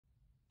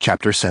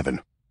Chapter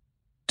 7.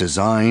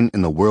 Design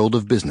in the World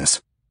of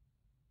Business.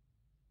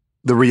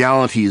 The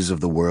realities of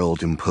the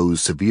world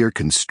impose severe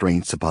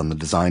constraints upon the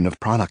design of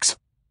products.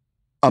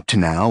 Up to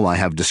now, I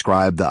have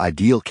described the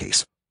ideal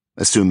case,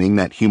 assuming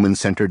that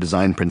human-centered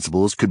design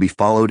principles could be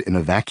followed in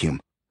a vacuum,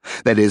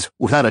 that is,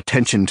 without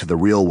attention to the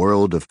real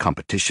world of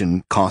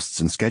competition, costs,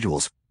 and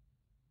schedules.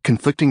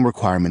 Conflicting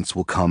requirements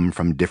will come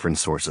from different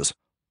sources,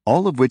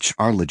 all of which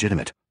are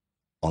legitimate,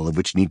 all of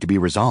which need to be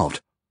resolved.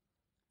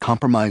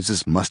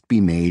 Compromises must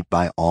be made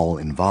by all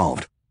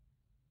involved.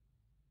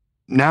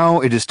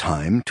 Now it is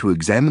time to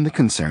examine the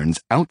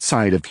concerns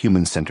outside of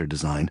human-centered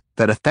design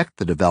that affect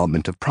the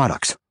development of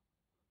products.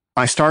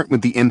 I start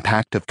with the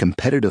impact of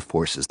competitive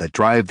forces that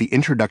drive the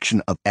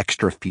introduction of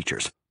extra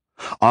features,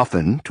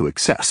 often to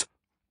excess,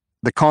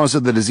 the cause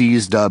of the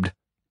disease dubbed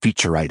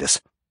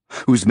featureitis,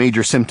 whose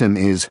major symptom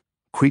is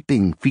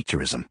creeping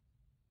featureism.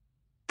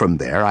 From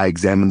there, I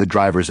examine the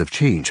drivers of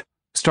change,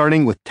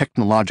 starting with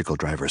technological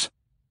drivers.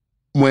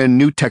 When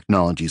new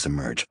technologies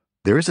emerge,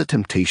 there is a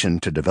temptation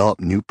to develop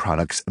new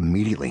products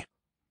immediately.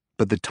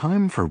 But the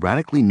time for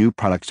radically new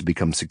products to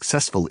become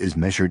successful is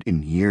measured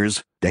in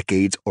years,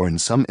 decades, or in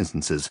some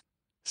instances,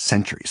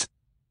 centuries.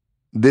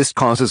 This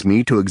causes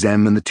me to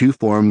examine the two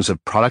forms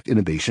of product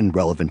innovation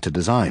relevant to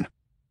design: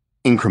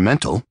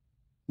 incremental,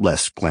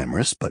 less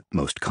glamorous but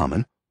most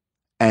common,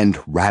 and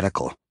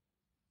radical,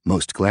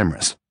 most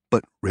glamorous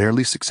but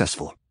rarely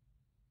successful.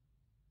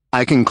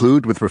 I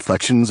conclude with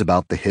reflections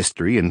about the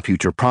history and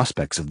future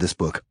prospects of this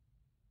book.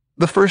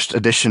 The first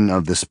edition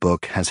of this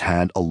book has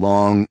had a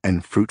long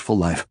and fruitful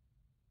life.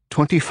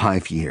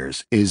 25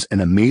 years is an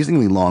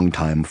amazingly long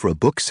time for a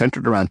book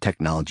centered around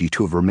technology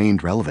to have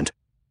remained relevant.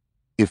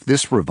 If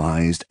this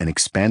revised and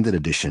expanded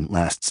edition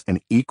lasts an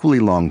equally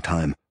long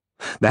time,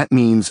 that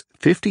means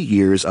 50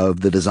 years of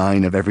the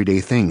design of everyday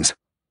things.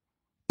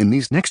 In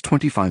these next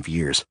 25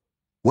 years,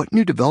 what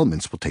new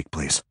developments will take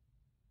place?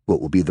 What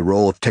will be the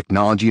role of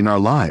technology in our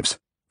lives,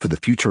 for the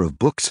future of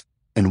books,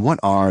 and what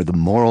are the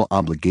moral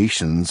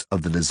obligations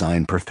of the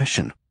design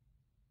profession?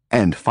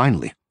 And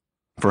finally,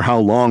 for how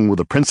long will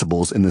the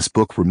principles in this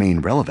book remain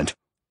relevant?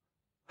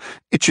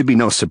 It should be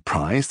no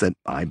surprise that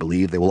I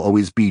believe they will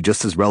always be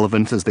just as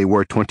relevant as they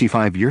were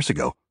 25 years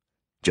ago,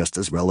 just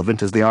as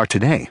relevant as they are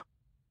today.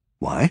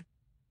 Why?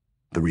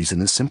 The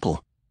reason is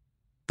simple.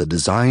 The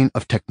design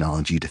of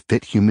technology to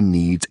fit human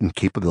needs and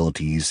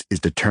capabilities is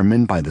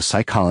determined by the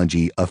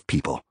psychology of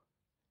people.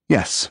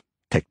 Yes,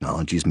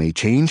 technologies may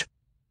change,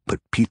 but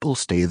people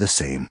stay the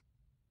same.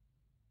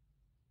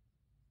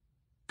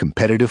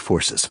 Competitive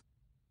forces.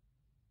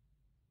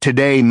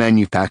 Today,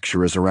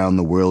 manufacturers around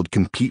the world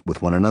compete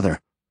with one another.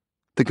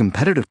 The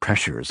competitive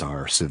pressures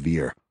are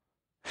severe.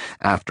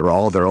 After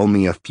all, there are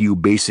only a few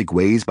basic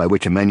ways by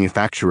which a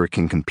manufacturer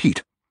can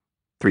compete,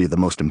 three of the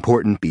most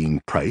important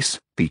being price,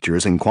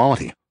 features, and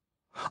quality.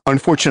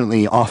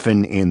 Unfortunately,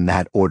 often in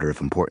that order of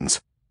importance.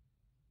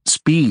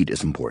 Speed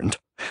is important,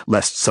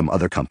 lest some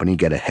other company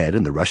get ahead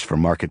in the rush for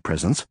market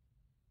presence.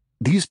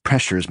 These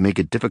pressures make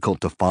it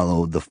difficult to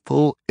follow the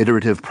full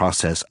iterative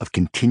process of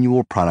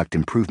continual product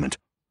improvement.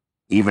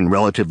 Even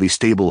relatively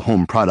stable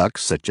home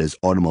products such as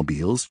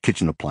automobiles,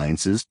 kitchen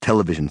appliances,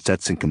 television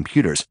sets, and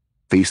computers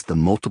face the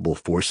multiple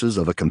forces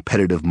of a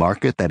competitive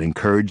market that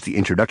encourage the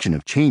introduction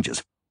of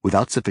changes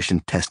without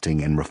sufficient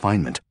testing and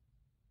refinement.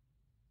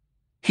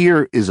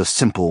 Here is a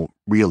simple,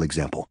 real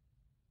example.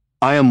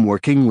 I am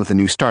working with a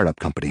new startup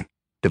company,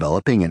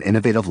 developing an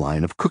innovative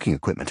line of cooking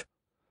equipment.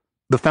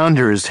 The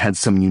founders had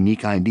some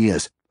unique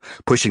ideas,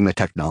 pushing the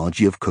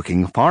technology of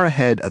cooking far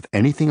ahead of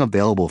anything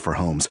available for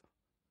homes.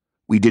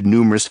 We did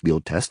numerous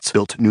field tests,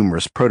 built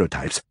numerous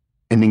prototypes,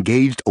 and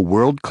engaged a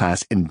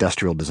world-class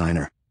industrial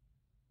designer.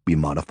 We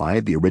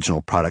modified the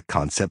original product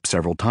concept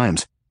several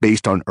times,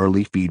 based on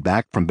early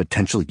feedback from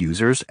potential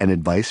users and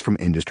advice from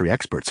industry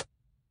experts.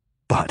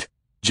 But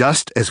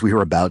just as we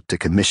were about to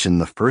commission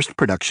the first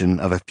production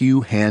of a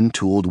few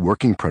hand-tooled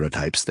working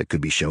prototypes that could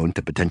be shown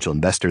to potential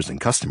investors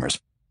and customers,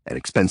 an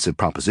expensive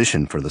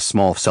proposition for the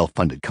small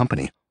self-funded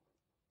company,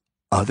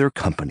 other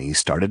companies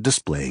started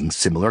displaying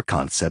similar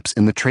concepts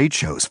in the trade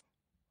shows.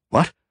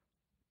 What?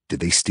 Did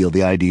they steal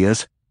the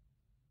ideas?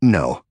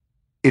 No.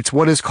 It's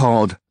what is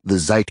called the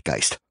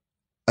Zeitgeist,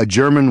 a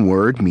German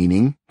word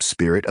meaning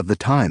spirit of the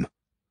time.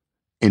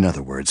 In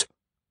other words,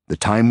 the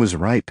time was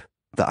ripe,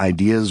 the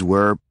ideas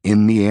were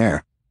in the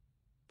air.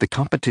 The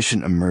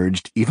competition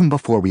emerged even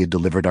before we had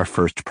delivered our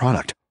first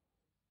product.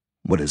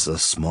 What is a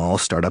small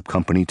startup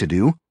company to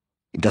do?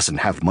 It doesn't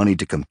have money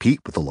to compete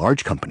with the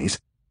large companies.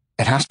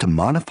 It has to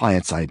modify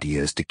its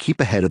ideas to keep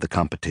ahead of the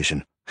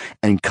competition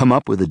and come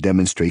up with a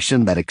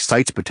demonstration that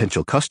excites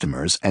potential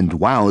customers and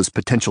wows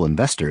potential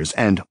investors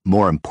and,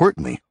 more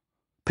importantly,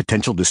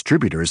 potential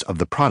distributors of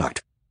the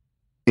product.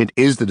 It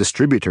is the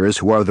distributors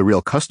who are the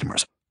real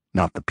customers,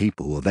 not the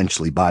people who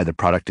eventually buy the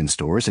product in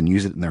stores and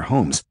use it in their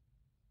homes.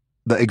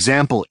 The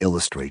example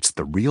illustrates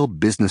the real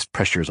business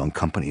pressures on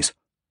companies,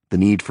 the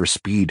need for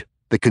speed,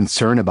 the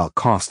concern about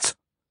costs,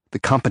 the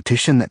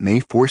competition that may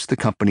force the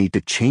company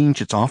to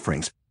change its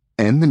offerings,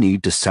 and the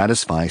need to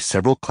satisfy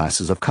several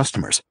classes of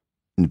customers.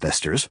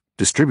 investors,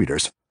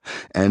 distributors,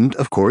 and,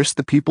 of course,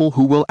 the people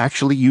who will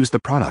actually use the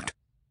product.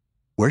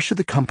 Where should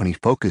the company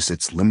focus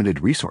its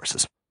limited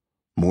resources?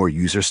 More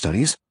user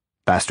studies?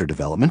 Faster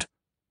development?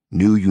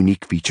 New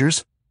unique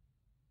features?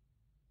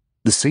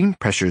 The same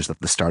pressures that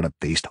the startup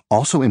faced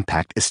also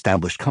impact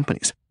established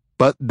companies,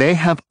 but they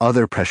have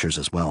other pressures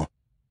as well.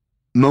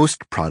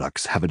 Most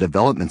products have a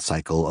development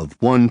cycle of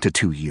 1 to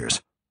 2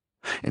 years.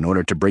 In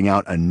order to bring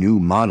out a new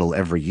model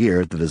every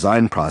year, the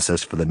design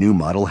process for the new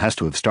model has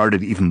to have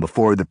started even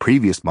before the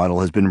previous model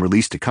has been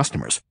released to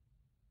customers.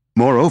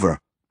 Moreover,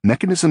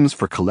 mechanisms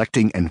for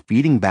collecting and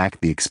feeding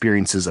back the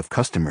experiences of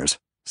customers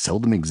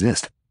seldom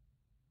exist.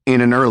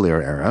 In an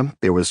earlier era,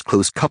 there was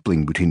close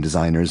coupling between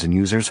designers and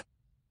users.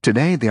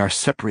 Today, they are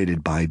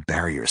separated by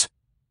barriers.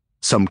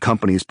 Some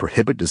companies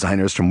prohibit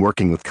designers from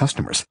working with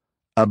customers,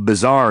 a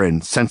bizarre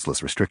and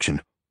senseless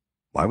restriction.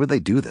 Why would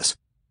they do this?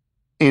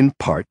 In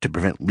part to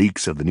prevent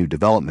leaks of the new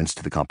developments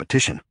to the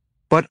competition,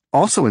 but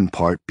also in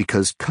part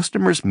because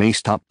customers may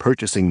stop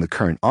purchasing the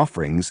current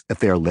offerings if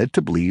they are led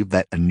to believe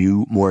that a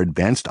new, more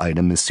advanced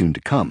item is soon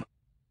to come.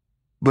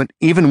 But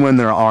even when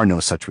there are no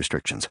such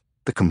restrictions,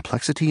 the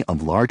complexity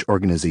of large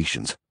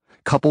organizations,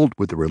 coupled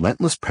with the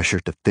relentless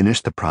pressure to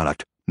finish the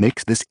product,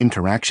 makes this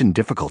interaction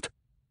difficult.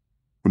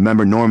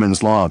 Remember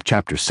Norman's Law of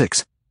Chapter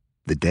 6.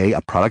 The day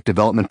a product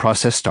development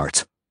process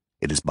starts,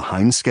 it is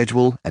behind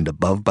schedule and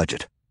above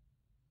budget.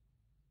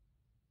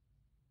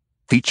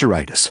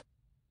 Featureitis,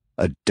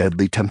 a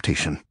deadly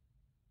temptation.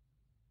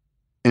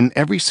 In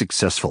every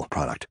successful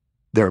product,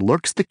 there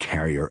lurks the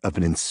carrier of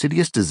an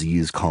insidious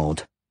disease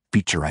called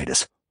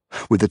featureitis,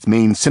 with its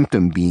main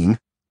symptom being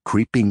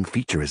creeping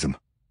featureism.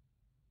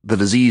 The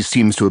disease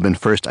seems to have been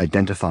first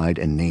identified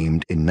and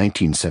named in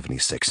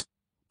 1976,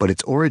 but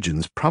its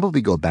origins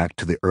probably go back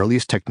to the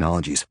earliest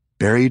technologies,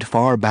 buried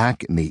far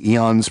back in the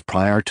eons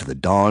prior to the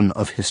dawn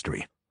of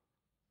history.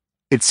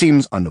 It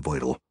seems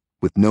unavoidable,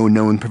 with no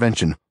known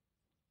prevention.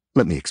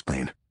 Let me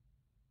explain.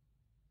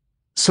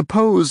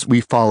 Suppose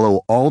we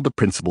follow all the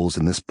principles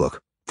in this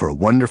book for a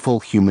wonderful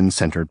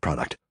human-centered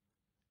product.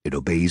 It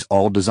obeys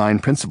all design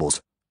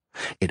principles.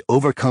 It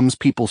overcomes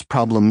people's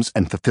problems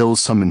and fulfills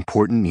some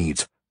important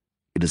needs.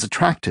 It is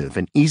attractive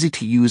and easy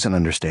to use and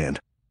understand.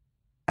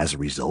 As a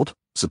result,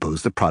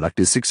 suppose the product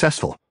is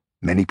successful.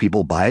 Many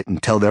people buy it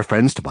and tell their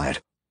friends to buy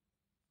it.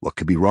 What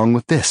could be wrong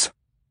with this?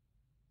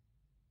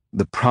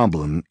 The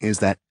problem is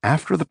that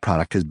after the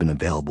product has been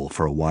available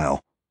for a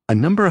while, a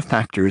number of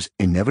factors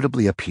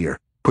inevitably appear,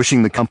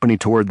 pushing the company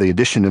toward the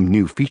addition of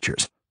new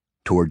features,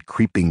 toward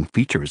creeping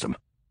featureism.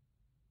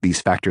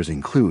 These factors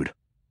include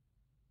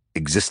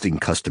existing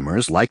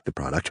customers like the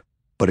product,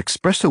 but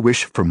express a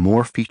wish for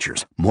more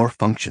features, more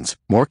functions,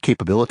 more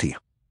capability.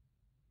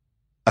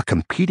 A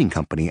competing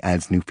company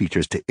adds new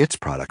features to its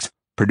products,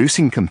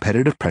 producing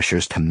competitive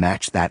pressures to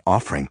match that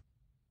offering,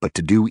 but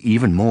to do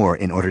even more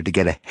in order to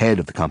get ahead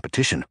of the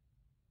competition.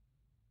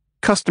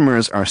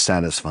 Customers are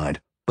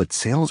satisfied, but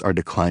sales are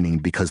declining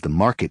because the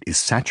market is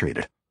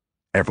saturated.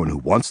 Everyone who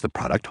wants the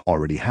product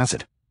already has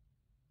it.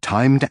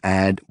 Time to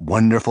add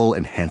wonderful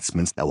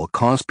enhancements that will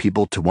cause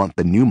people to want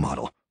the new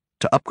model,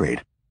 to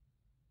upgrade.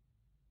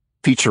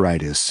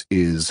 Featureitis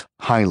is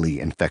highly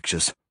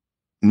infectious.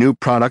 New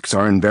products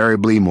are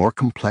invariably more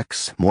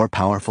complex, more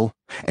powerful,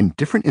 and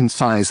different in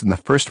size than the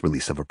first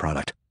release of a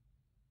product.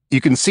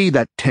 You can see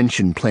that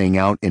tension playing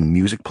out in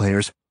music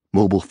players,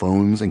 mobile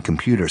phones, and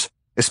computers,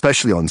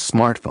 especially on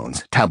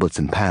smartphones, tablets,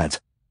 and pads.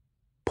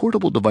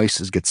 Portable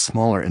devices get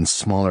smaller and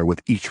smaller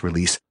with each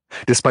release,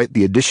 despite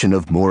the addition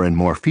of more and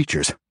more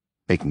features,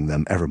 making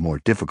them ever more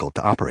difficult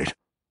to operate.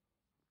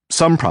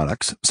 Some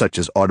products, such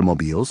as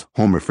automobiles,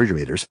 home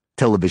refrigerators,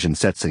 television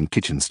sets, and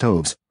kitchen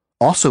stoves,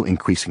 also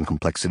increase in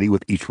complexity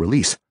with each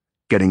release,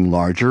 getting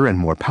larger and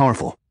more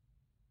powerful.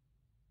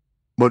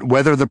 But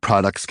whether the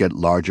products get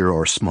larger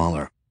or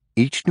smaller,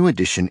 each new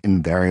edition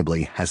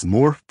invariably has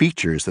more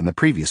features than the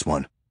previous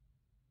one.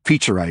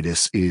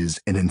 Featureitis is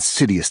an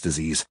insidious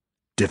disease,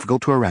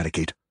 difficult to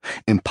eradicate,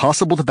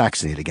 impossible to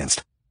vaccinate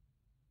against.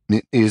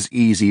 It is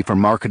easy for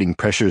marketing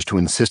pressures to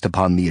insist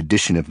upon the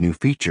addition of new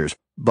features,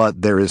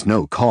 but there is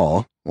no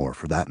call, or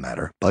for that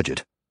matter,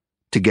 budget,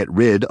 to get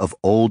rid of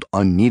old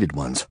unneeded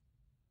ones.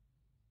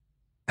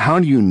 How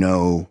do you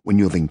know when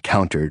you have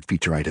encountered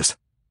featureitis?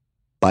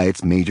 By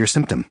its major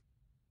symptom,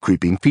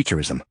 creeping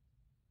featureism.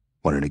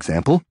 Want an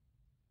example?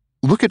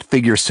 Look at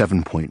Figure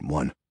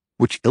 7.1,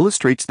 which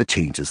illustrates the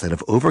changes that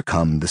have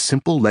overcome the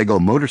simple Lego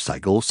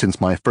motorcycle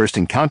since my first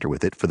encounter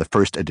with it for the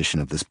first edition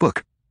of this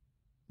book.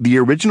 The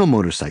original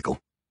motorcycle,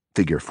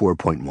 Figure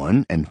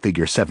 4.1 and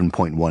Figure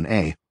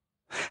 7.1a,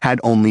 had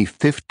only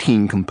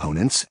 15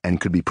 components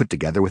and could be put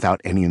together without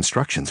any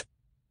instructions.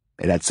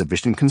 It had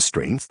sufficient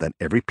constraints that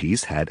every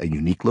piece had a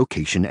unique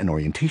location and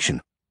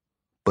orientation.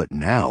 But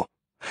now,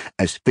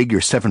 as Figure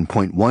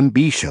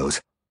 7.1b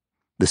shows,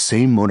 the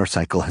same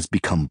motorcycle has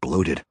become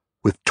bloated,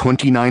 with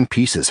 29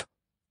 pieces.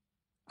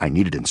 I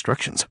needed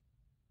instructions.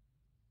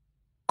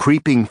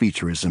 Creeping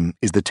featureism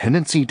is the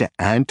tendency to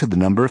add to the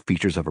number of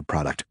features of a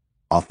product,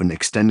 often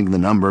extending the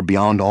number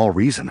beyond all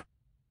reason.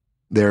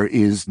 There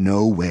is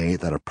no way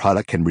that a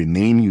product can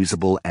remain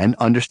usable and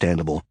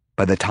understandable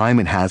by the time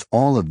it has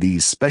all of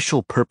these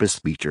special purpose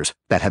features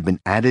that have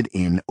been added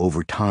in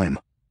over time.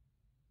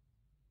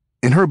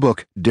 In her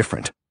book,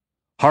 Different,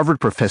 Harvard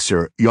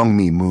professor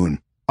Youngmi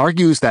Moon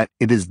argues that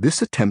it is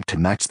this attempt to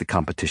match the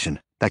competition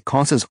that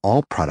causes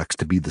all products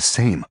to be the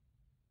same.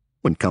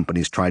 When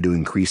companies try to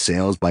increase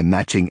sales by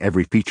matching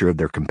every feature of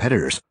their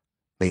competitors,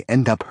 they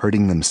end up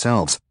hurting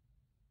themselves.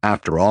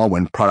 After all,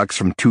 when products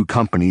from two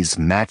companies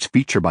match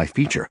feature by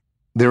feature,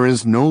 there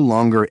is no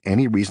longer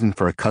any reason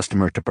for a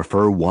customer to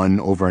prefer one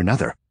over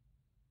another.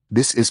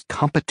 This is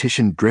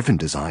competition-driven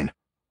design.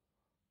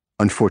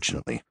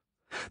 Unfortunately,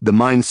 the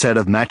mindset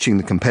of matching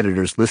the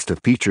competitor's list of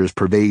features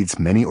pervades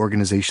many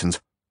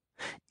organizations.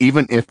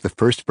 Even if the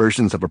first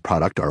versions of a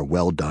product are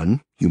well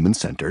done,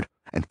 human-centered,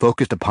 and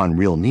focused upon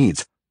real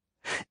needs,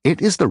 it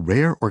is the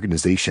rare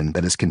organization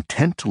that is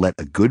content to let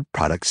a good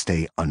product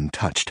stay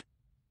untouched.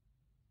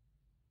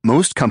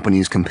 Most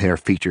companies compare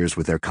features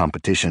with their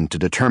competition to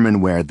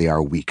determine where they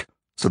are weak,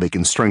 so they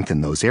can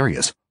strengthen those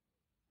areas.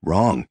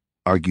 Wrong,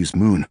 argues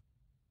Moon.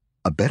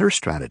 A better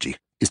strategy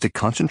is to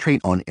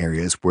concentrate on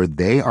areas where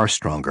they are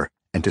stronger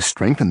and to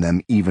strengthen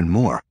them even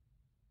more.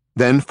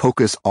 Then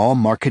focus all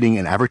marketing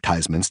and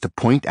advertisements to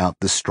point out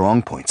the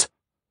strong points.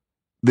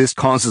 This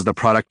causes the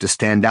product to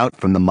stand out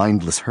from the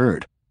mindless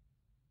herd.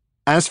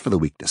 As for the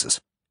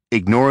weaknesses,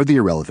 ignore the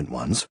irrelevant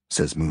ones,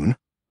 says Moon.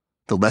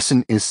 The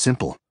lesson is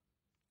simple.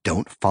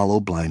 Don't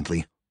follow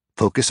blindly.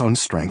 Focus on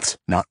strengths,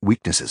 not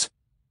weaknesses.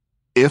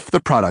 If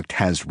the product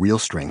has real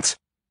strengths,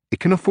 it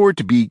can afford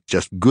to be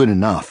just good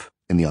enough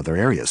in the other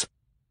areas.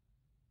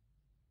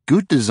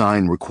 Good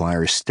design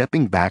requires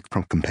stepping back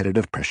from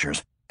competitive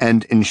pressures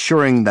and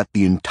ensuring that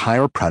the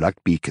entire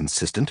product be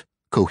consistent,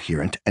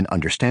 coherent, and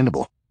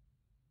understandable.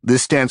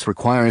 This stance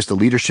requires the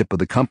leadership of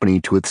the company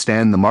to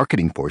withstand the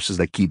marketing forces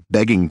that keep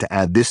begging to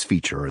add this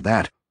feature or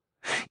that,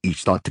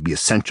 each thought to be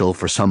essential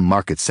for some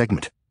market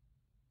segment.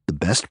 The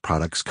best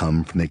products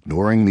come from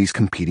ignoring these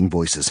competing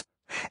voices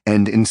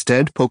and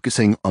instead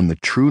focusing on the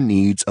true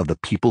needs of the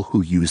people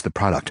who use the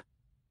product.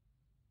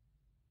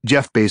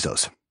 Jeff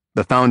Bezos,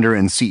 the founder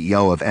and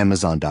CEO of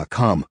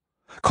Amazon.com,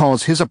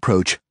 calls his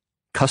approach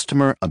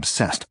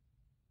customer-obsessed.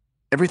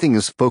 Everything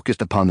is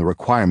focused upon the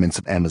requirements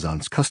of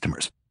Amazon's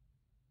customers.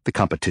 The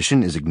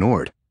competition is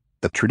ignored.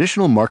 The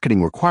traditional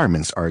marketing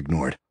requirements are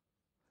ignored.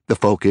 The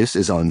focus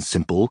is on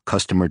simple,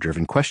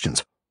 customer-driven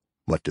questions.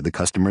 What do the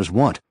customers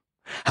want?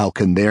 How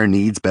can their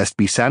needs best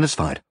be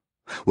satisfied?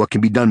 What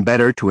can be done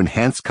better to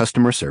enhance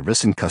customer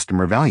service and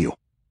customer value?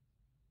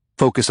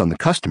 Focus on the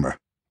customer,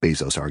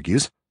 Bezos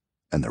argues,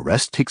 and the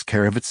rest takes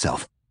care of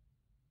itself.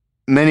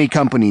 Many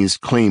companies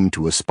claim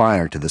to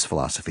aspire to this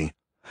philosophy,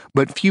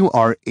 but few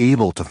are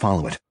able to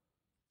follow it.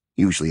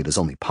 Usually it is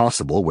only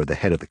possible where the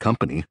head of the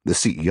company, the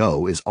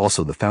CEO, is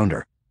also the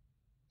founder.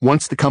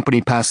 Once the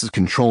company passes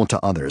control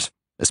to others,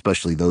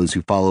 especially those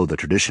who follow the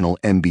traditional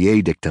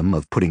MBA dictum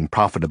of putting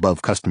profit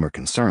above customer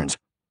concerns,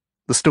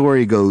 the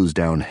story goes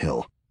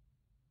downhill.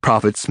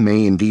 Profits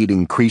may indeed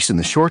increase in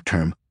the short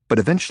term, but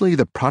eventually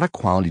the product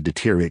quality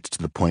deteriorates to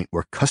the point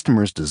where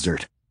customers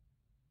desert.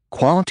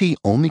 Quality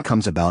only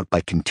comes about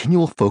by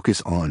continual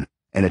focus on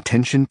and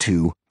attention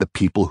to the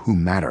people who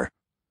matter,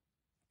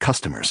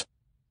 customers.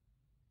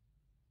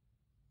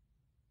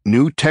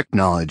 New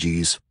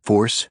technologies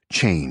force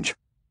change.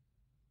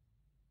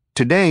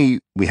 Today,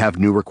 we have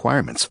new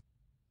requirements.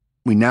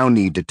 We now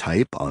need to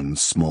type on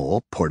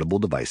small, portable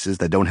devices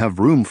that don't have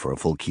room for a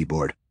full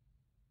keyboard.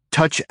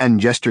 Touch and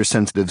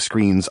gesture-sensitive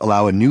screens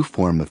allow a new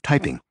form of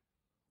typing.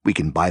 We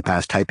can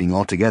bypass typing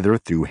altogether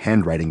through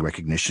handwriting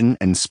recognition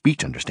and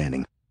speech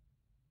understanding.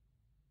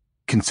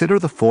 Consider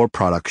the four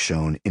products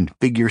shown in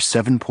Figure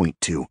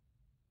 7.2.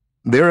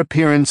 Their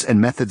appearance and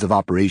methods of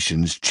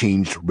operations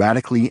changed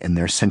radically in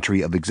their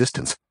century of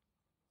existence.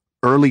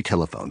 Early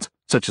telephones,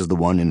 such as the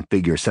one in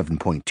Figure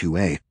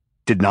 7.2a,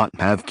 did not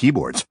have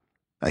keyboards.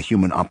 A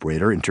human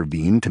operator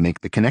intervened to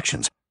make the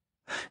connections.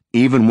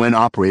 Even when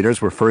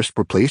operators were first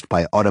replaced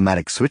by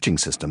automatic switching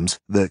systems,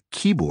 the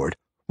keyboard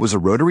was a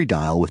rotary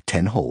dial with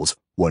 10 holes,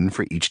 one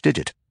for each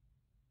digit.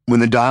 When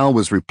the dial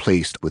was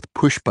replaced with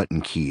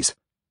push-button keys,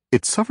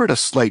 it suffered a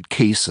slight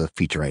case of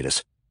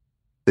featureitis.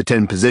 The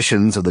 10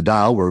 positions of the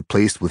dial were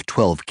replaced with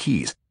 12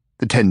 keys,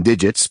 the 10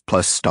 digits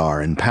plus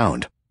star and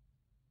pound.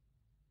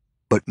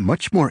 But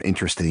much more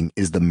interesting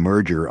is the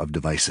merger of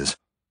devices.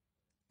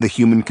 The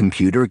human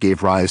computer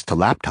gave rise to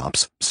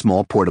laptops,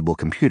 small portable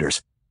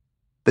computers.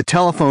 The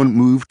telephone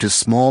moved to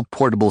small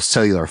portable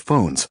cellular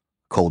phones,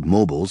 called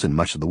mobiles in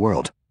much of the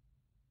world.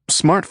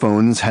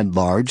 Smartphones had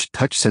large,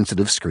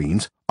 touch-sensitive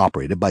screens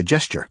operated by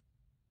gesture.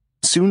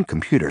 Soon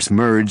computers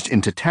merged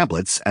into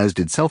tablets, as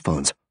did cell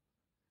phones.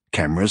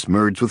 Cameras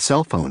merged with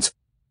cell phones.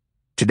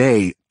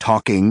 Today,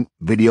 talking,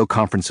 video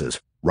conferences,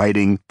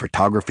 writing,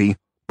 photography,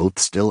 both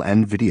still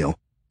and video,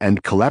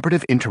 and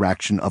collaborative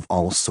interaction of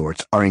all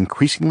sorts are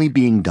increasingly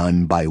being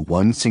done by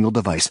one single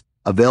device,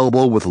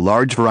 available with a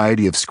large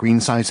variety of screen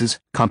sizes,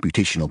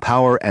 computational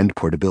power, and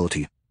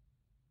portability.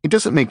 It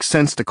doesn't make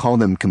sense to call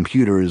them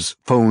computers,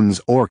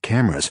 phones, or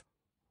cameras.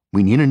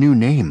 We need a new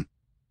name.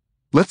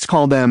 Let's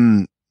call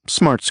them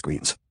smart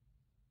screens.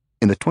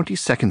 In the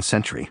 22nd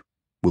century,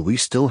 will we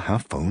still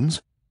have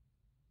phones?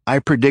 I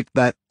predict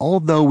that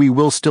although we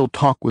will still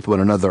talk with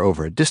one another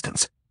over a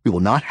distance, we will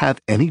not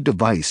have any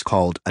device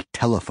called a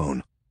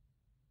telephone.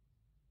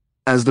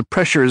 As the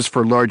pressures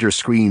for larger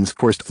screens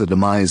forced the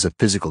demise of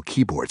physical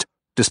keyboards,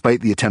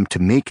 despite the attempt to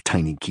make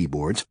tiny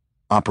keyboards,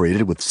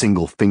 operated with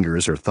single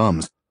fingers or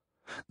thumbs,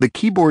 the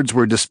keyboards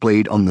were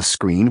displayed on the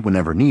screen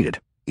whenever needed,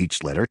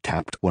 each letter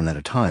tapped one at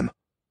a time.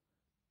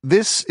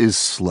 This is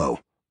slow.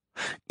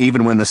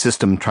 Even when the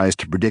system tries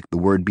to predict the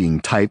word being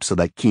typed so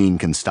that keying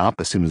can stop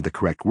as soon as the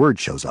correct word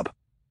shows up.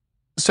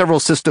 Several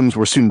systems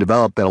were soon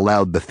developed that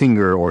allowed the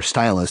finger or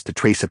stylus to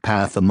trace a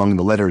path among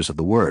the letters of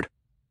the word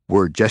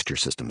gesture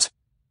systems.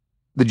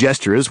 The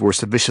gestures were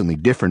sufficiently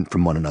different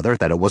from one another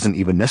that it wasn't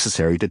even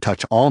necessary to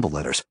touch all the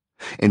letters.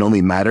 It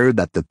only mattered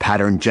that the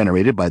pattern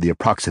generated by the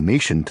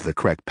approximation to the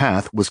correct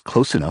path was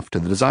close enough to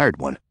the desired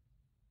one.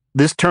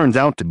 This turns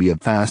out to be a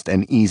fast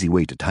and easy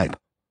way to type.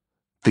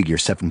 Figure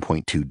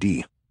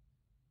 7.2d.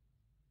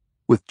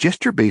 With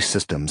gesture-based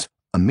systems,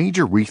 a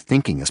major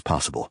rethinking is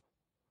possible.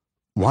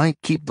 Why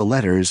keep the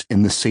letters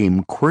in the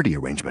same QWERTY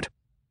arrangement?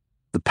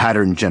 The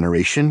pattern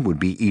generation would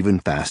be even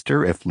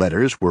faster if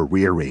letters were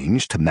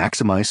rearranged to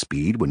maximize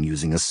speed when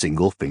using a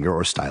single finger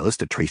or stylus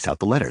to trace out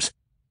the letters.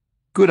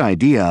 Good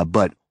idea,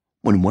 but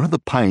when one of the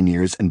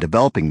pioneers in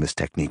developing this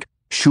technique,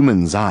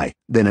 Shuman Zhai,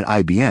 then at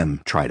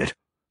IBM, tried it,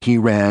 he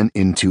ran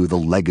into the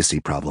legacy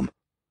problem.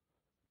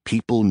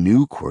 People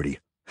knew QWERTY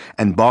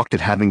and balked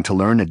at having to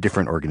learn a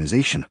different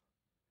organization.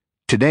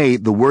 Today,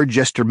 the word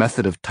gesture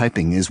method of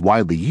typing is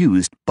widely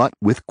used, but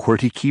with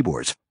QWERTY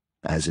keyboards,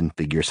 as in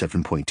Figure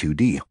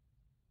 7.2d.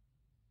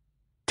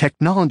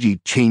 Technology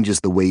changes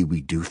the way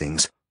we do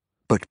things,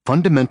 but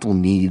fundamental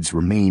needs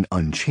remain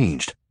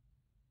unchanged.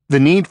 The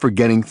need for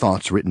getting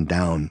thoughts written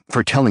down,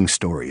 for telling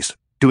stories,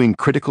 doing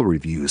critical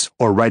reviews,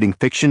 or writing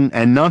fiction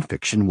and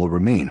nonfiction will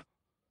remain.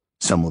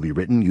 Some will be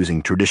written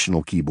using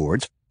traditional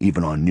keyboards,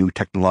 even on new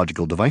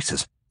technological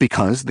devices,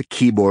 because the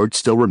keyboard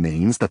still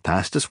remains the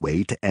fastest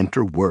way to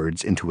enter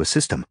words into a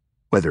system,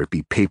 whether it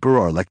be paper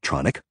or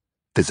electronic,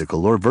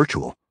 physical or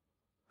virtual.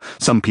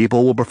 Some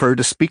people will prefer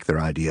to speak their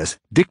ideas,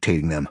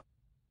 dictating them.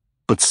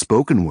 But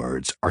spoken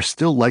words are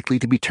still likely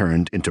to be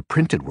turned into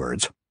printed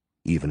words,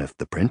 even if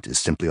the print is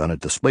simply on a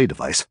display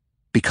device,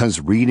 because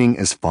reading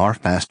is far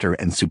faster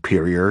and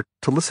superior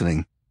to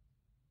listening.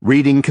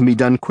 Reading can be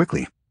done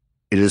quickly.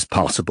 It is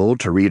possible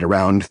to read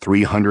around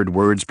 300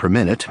 words per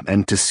minute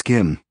and to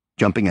skim,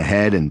 jumping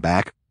ahead and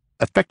back,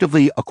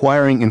 effectively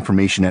acquiring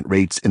information at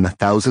rates in the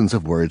thousands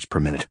of words per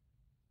minute.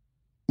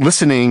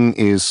 Listening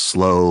is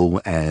slow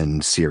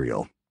and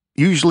serial,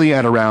 usually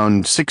at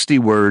around 60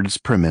 words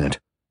per minute,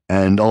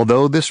 and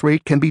although this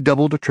rate can be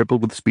doubled or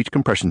tripled with speech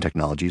compression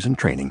technologies and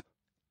training,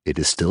 it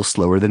is still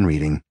slower than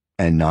reading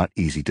and not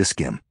easy to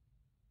skim.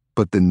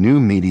 But the new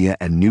media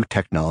and new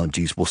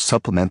technologies will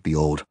supplement the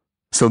old,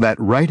 so that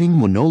writing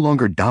will no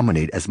longer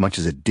dominate as much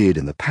as it did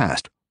in the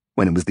past,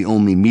 when it was the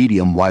only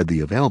medium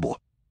widely available.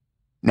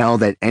 Now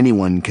that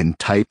anyone can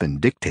type and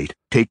dictate,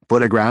 take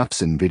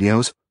photographs and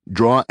videos,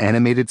 draw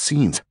animated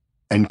scenes,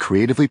 and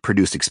creatively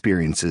produce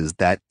experiences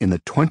that, in the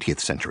 20th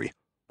century,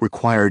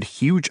 required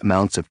huge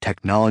amounts of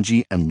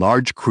technology and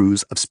large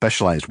crews of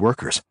specialized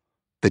workers,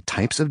 the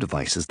types of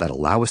devices that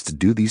allow us to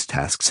do these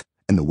tasks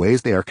and the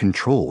ways they are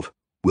controlled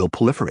will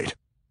proliferate.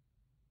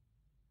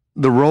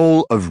 The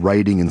role of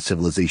writing in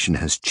civilization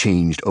has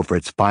changed over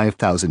its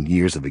 5,000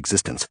 years of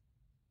existence.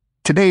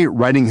 Today,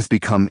 writing has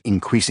become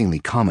increasingly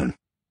common,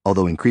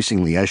 although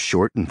increasingly as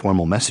short and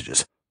formal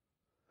messages.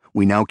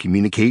 We now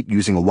communicate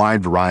using a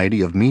wide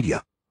variety of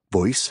media: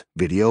 voice,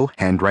 video,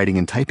 handwriting,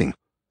 and typing,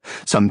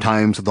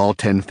 sometimes with all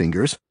 10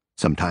 fingers,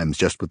 sometimes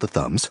just with the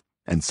thumbs,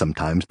 and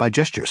sometimes by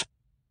gestures.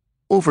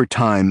 Over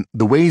time,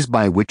 the ways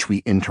by which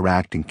we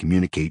interact and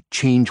communicate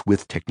change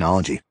with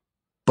technology.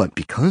 But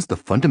because the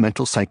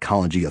fundamental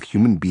psychology of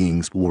human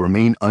beings will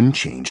remain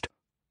unchanged,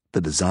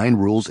 the design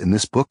rules in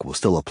this book will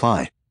still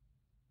apply.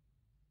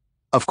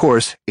 Of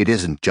course, it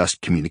isn't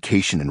just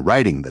communication and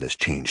writing that has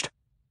changed.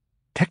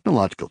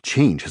 Technological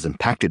change has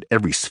impacted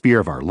every sphere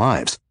of our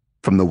lives,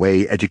 from the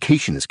way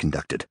education is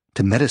conducted,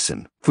 to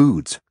medicine,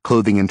 foods,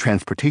 clothing, and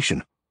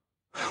transportation.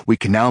 We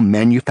can now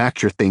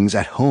manufacture things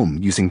at home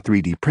using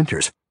 3D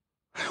printers.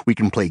 We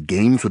can play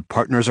games with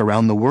partners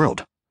around the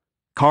world.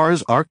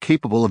 Cars are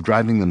capable of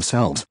driving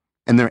themselves,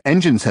 and their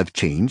engines have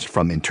changed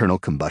from internal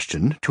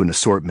combustion to an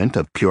assortment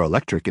of pure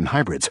electric and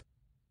hybrids.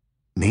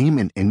 Name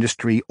an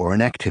industry or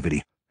an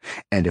activity,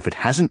 and if it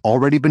hasn't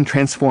already been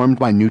transformed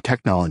by new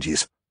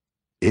technologies,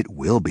 it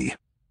will be.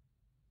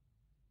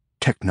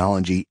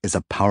 Technology is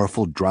a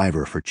powerful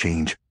driver for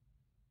change,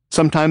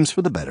 sometimes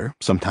for the better,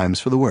 sometimes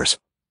for the worse,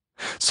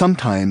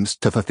 sometimes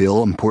to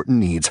fulfill important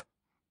needs,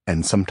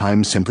 and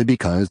sometimes simply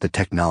because the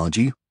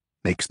technology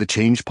makes the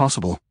change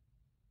possible.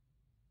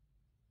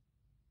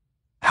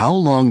 How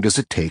long does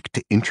it take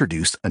to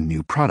introduce a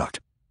new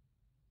product?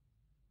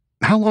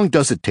 How long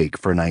does it take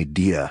for an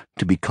idea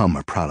to become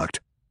a product?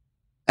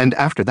 And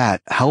after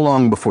that, how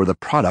long before the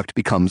product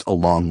becomes a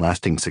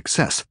long-lasting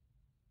success?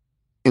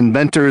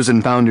 Inventors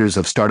and founders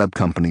of startup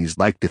companies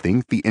like to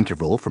think the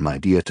interval from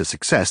idea to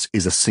success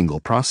is a single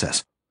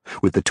process,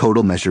 with the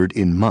total measured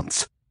in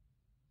months.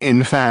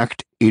 In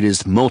fact, it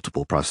is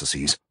multiple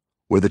processes,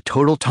 where the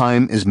total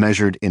time is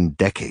measured in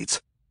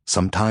decades,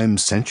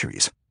 sometimes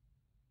centuries.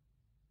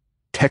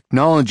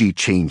 Technology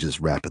changes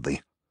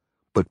rapidly,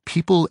 but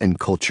people and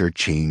culture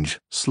change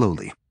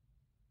slowly.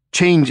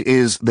 Change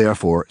is,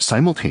 therefore,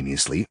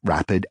 simultaneously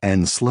rapid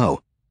and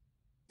slow.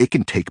 It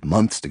can take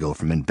months to go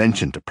from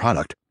invention to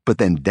product, but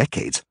then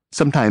decades,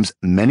 sometimes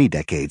many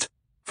decades,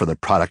 for the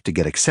product to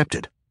get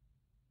accepted.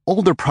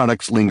 Older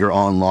products linger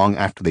on long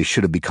after they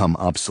should have become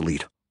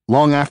obsolete,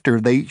 long after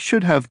they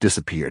should have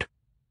disappeared.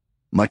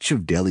 Much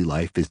of daily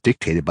life is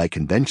dictated by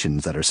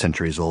conventions that are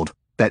centuries old,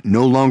 that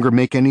no longer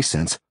make any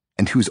sense,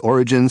 and whose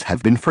origins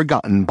have been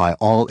forgotten by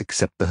all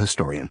except the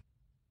historian.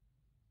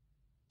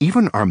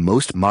 Even our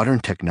most modern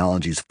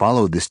technologies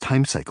follow this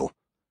time cycle: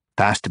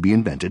 fast to be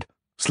invented,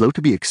 slow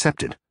to be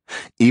accepted,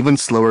 even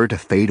slower to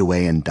fade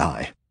away and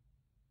die.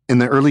 In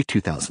the early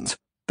 2000s,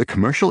 the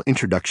commercial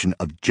introduction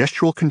of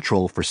gestural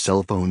control for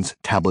cell phones,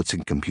 tablets,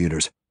 and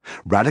computers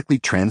radically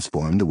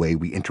transformed the way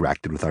we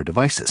interacted with our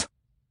devices.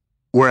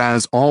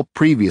 Whereas all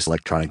previous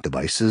electronic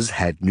devices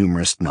had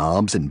numerous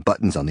knobs and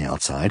buttons on the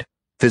outside,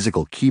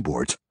 physical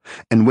keyboards,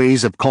 and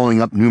ways of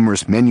calling up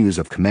numerous menus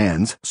of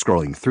commands,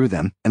 scrolling through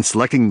them, and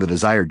selecting the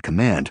desired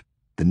command,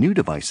 the new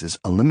devices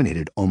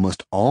eliminated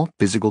almost all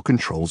physical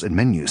controls and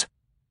menus.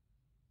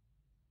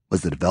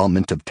 Was the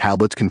development of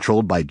tablets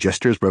controlled by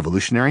gestures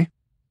revolutionary?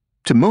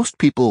 To most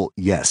people,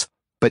 yes,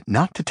 but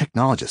not to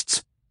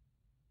technologists.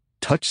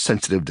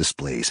 Touch-sensitive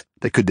displays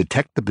that could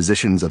detect the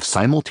positions of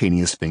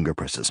simultaneous finger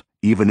presses,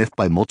 even if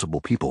by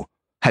multiple people,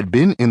 had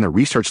been in the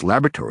research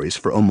laboratories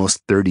for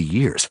almost 30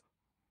 years.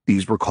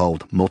 These were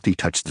called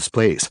multi-touch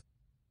displays.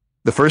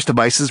 The first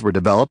devices were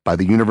developed by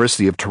the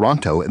University of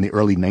Toronto in the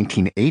early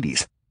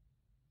 1980s.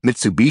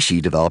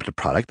 Mitsubishi developed a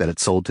product that it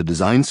sold to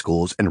design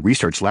schools and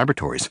research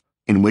laboratories,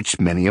 in which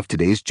many of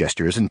today's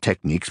gestures and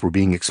techniques were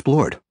being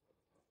explored.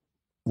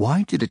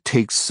 Why did it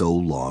take so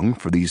long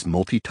for these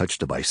multi-touch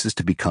devices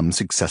to become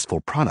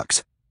successful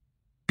products?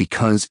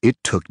 Because it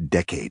took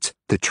decades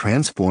to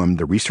transform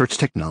the research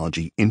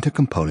technology into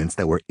components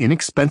that were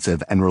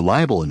inexpensive and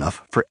reliable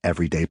enough for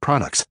everyday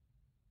products.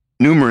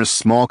 Numerous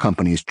small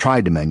companies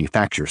tried to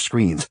manufacture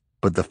screens,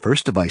 but the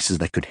first devices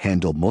that could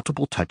handle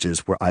multiple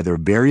touches were either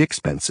very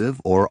expensive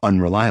or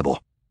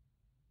unreliable.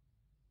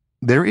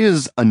 There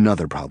is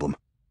another problem: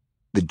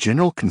 the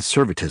general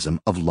conservatism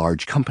of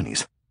large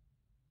companies.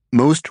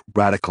 Most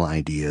radical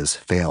ideas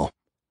fail.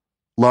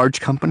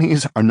 Large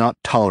companies are not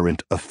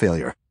tolerant of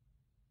failure.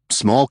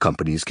 Small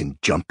companies can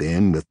jump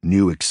in with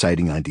new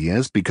exciting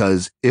ideas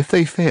because if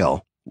they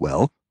fail,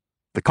 well,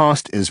 the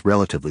cost is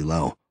relatively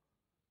low.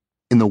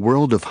 In the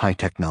world of high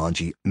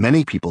technology,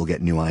 many people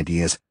get new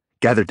ideas,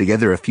 gather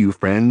together a few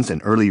friends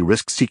and early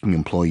risk-seeking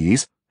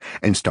employees,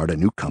 and start a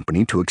new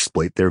company to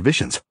exploit their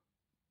visions.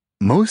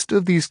 Most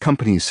of these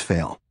companies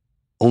fail.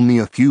 Only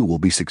a few will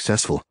be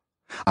successful,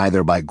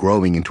 either by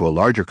growing into a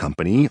larger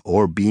company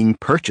or being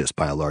purchased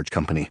by a large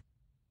company.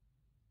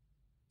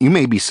 You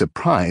may be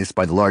surprised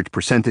by the large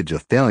percentage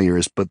of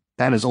failures, but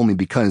that is only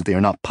because they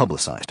are not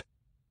publicized.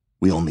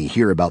 We only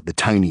hear about the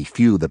tiny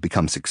few that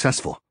become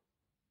successful.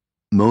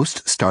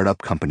 Most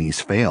startup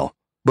companies fail,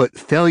 but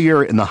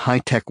failure in the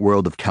high-tech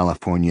world of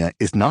California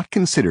is not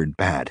considered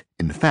bad.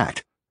 In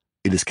fact,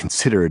 it is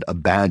considered a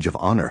badge of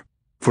honor,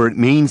 for it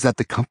means that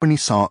the company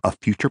saw a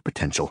future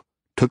potential,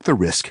 took the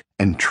risk,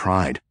 and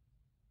tried.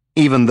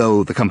 Even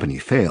though the company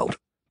failed,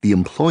 the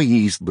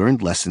employees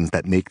learned lessons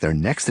that make their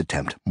next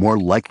attempt more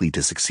likely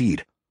to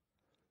succeed.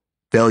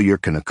 Failure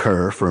can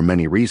occur for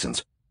many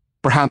reasons.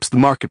 Perhaps the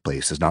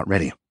marketplace is not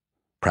ready.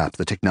 Perhaps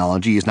the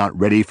technology is not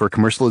ready for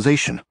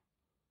commercialization.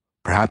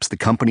 Perhaps the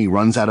company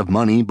runs out of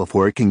money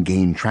before it can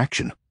gain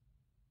traction.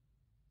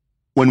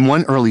 When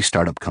one early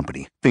startup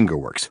company,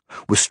 Fingerworks,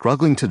 was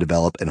struggling to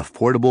develop an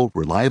affordable,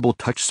 reliable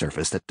touch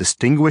surface that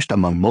distinguished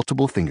among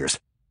multiple fingers,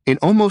 it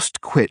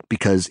almost quit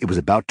because it was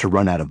about to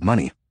run out of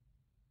money.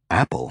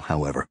 Apple,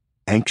 however,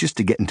 anxious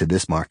to get into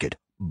this market,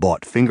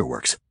 bought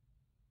Fingerworks.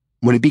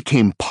 When it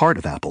became part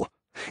of Apple,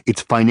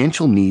 its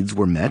financial needs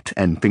were met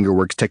and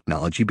Fingerworks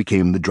technology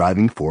became the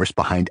driving force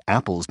behind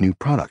Apple's new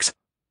products.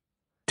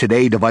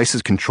 Today,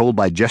 devices controlled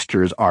by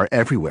gestures are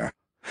everywhere,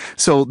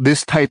 so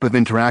this type of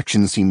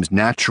interaction seems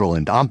natural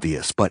and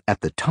obvious, but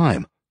at the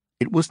time,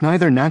 it was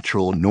neither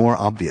natural nor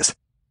obvious.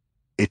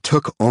 It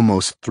took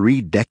almost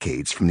 3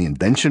 decades from the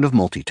invention of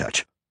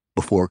multi-touch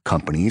before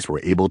companies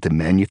were able to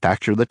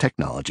manufacture the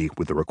technology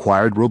with the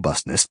required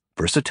robustness,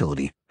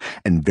 versatility,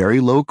 and very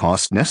low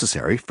cost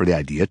necessary for the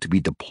idea to be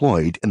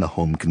deployed in the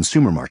home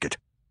consumer market.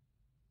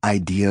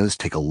 Ideas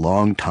take a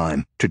long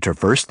time to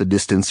traverse the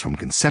distance from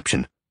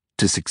conception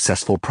to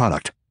successful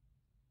product.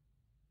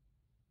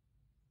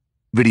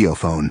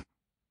 Videophone.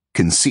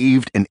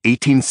 Conceived in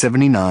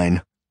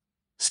 1879,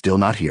 still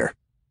not here.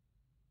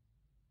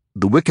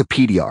 The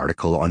Wikipedia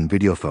article on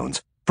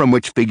videophones, from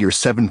which figure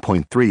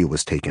 7.3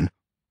 was taken,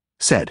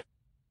 said,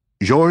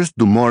 Georges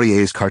du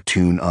Maurier's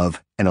cartoon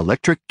of An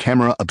Electric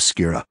Camera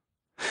Obscura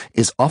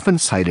is often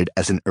cited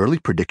as an early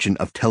prediction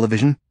of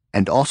television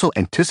and also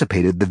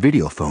anticipated the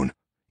videophone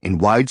in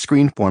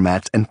widescreen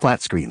formats and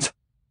flat screens.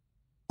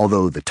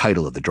 Although the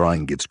title of the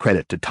drawing gives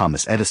credit to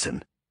Thomas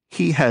Edison,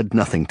 he had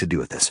nothing to do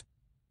with this.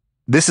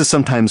 This is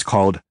sometimes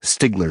called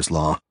Stigler's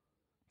Law.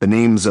 The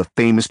names of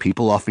famous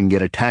people often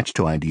get attached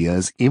to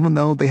ideas even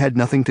though they had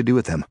nothing to do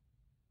with them.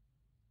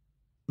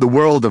 The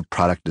world of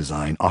product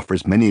design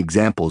offers many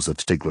examples of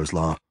Stigler's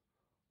Law.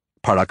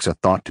 Products are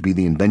thought to be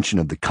the invention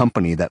of the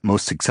company that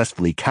most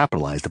successfully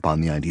capitalized upon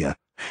the idea,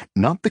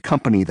 not the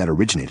company that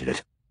originated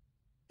it.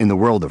 In the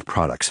world of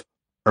products,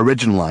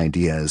 original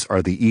ideas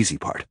are the easy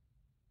part.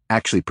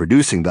 Actually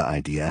producing the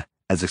idea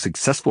as a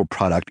successful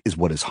product is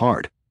what is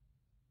hard.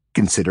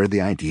 Consider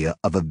the idea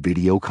of a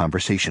video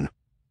conversation.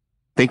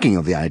 Thinking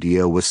of the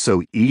idea was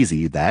so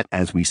easy that,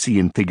 as we see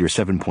in figure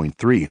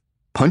 7.3,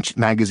 Punch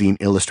magazine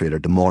illustrator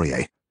du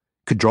Maurier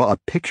could draw a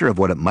picture of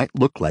what it might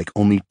look like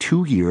only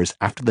 2 years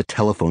after the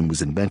telephone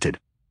was invented.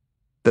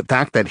 The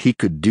fact that he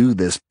could do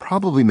this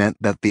probably meant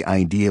that the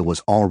idea was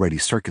already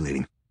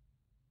circulating.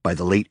 By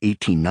the late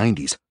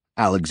 1890s,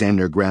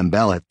 Alexander Graham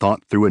Bell had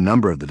thought through a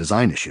number of the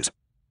design issues.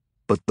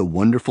 But the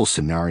wonderful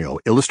scenario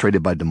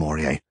illustrated by du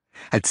Maurier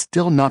had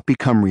still not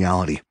become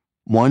reality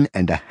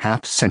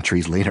 1.5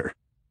 centuries later.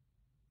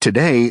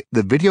 Today,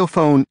 the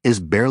videophone is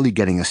barely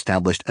getting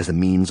established as a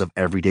means of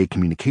everyday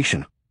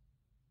communication.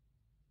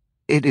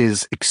 It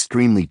is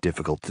extremely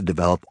difficult to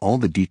develop all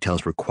the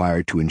details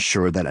required to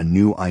ensure that a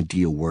new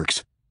idea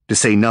works, to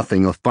say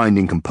nothing of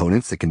finding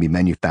components that can be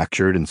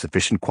manufactured in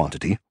sufficient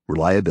quantity,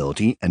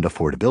 reliability, and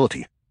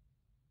affordability.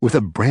 With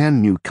a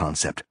brand new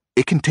concept,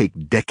 it can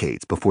take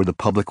decades before the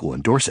public will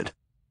endorse it.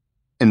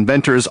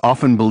 Inventors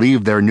often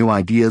believe their new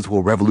ideas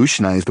will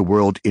revolutionize the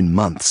world in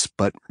months,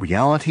 but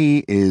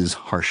reality is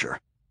harsher.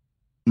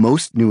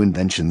 Most new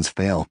inventions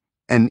fail,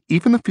 and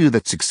even the few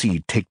that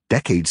succeed take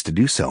decades to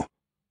do so.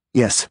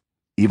 Yes,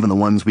 even the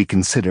ones we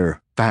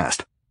consider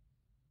fast.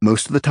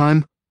 Most of the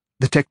time,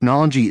 the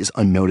technology is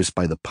unnoticed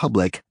by the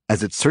public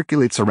as it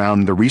circulates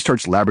around the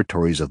research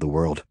laboratories of the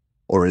world,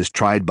 or is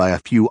tried by a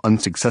few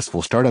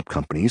unsuccessful startup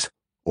companies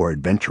or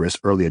adventurous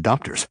early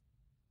adopters.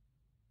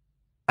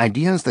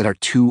 Ideas that are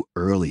too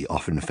early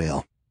often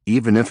fail,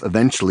 even if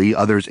eventually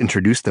others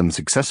introduce them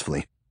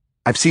successfully.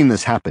 I've seen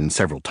this happen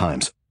several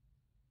times.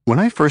 When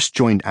I first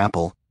joined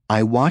Apple,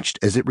 I watched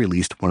as it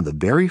released one of the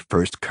very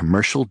first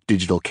commercial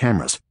digital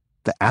cameras,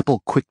 the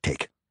Apple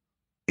QuickTake.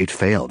 It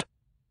failed.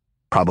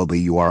 Probably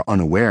you are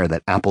unaware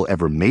that Apple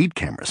ever made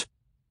cameras.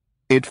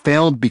 It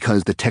failed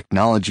because the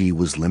technology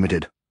was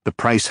limited, the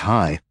price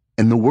high,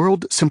 and the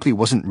world simply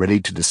wasn't ready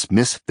to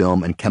dismiss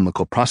film and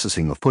chemical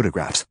processing of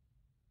photographs.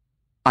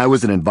 I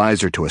was an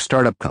advisor to a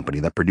startup company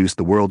that produced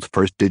the world's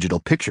first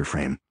digital picture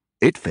frame.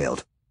 It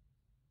failed.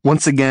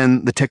 Once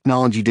again, the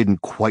technology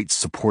didn't quite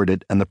support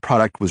it, and the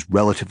product was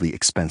relatively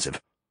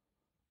expensive.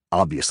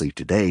 Obviously,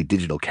 today,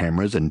 digital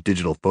cameras and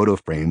digital photo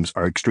frames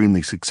are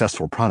extremely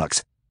successful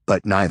products,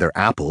 but neither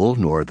Apple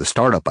nor the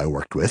startup I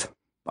worked with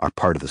are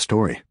part of the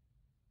story.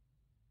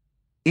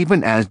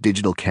 Even as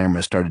digital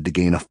cameras started to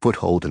gain a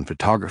foothold in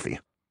photography,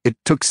 it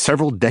took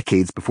several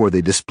decades before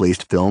they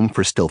displaced film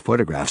for still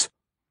photographs.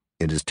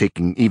 It is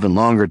taking even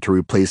longer to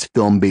replace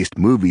film-based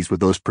movies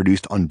with those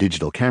produced on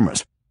digital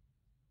cameras.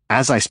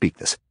 As I speak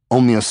this,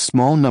 only a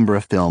small number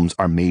of films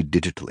are made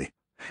digitally,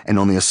 and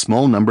only a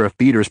small number of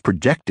theaters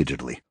project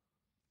digitally.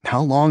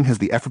 How long has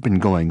the effort been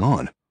going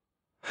on?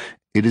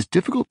 It is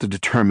difficult to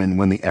determine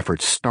when the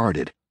effort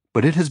started,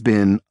 but it has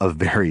been a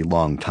very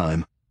long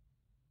time.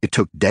 It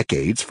took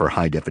decades for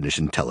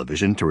high-definition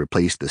television to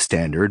replace the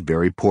standard,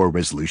 very poor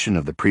resolution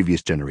of the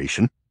previous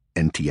generation,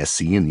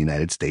 NTSC in the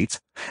United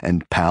States,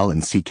 and PAL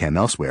and CCAM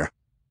elsewhere.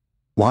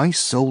 Why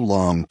so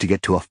long to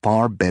get to a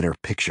far better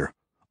picture,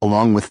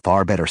 along with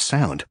far better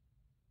sound?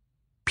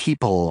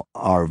 People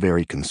are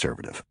very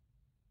conservative.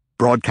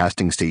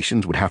 Broadcasting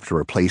stations would have to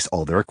replace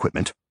all their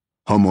equipment.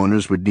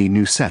 Homeowners would need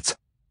new sets.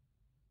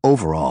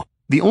 Overall,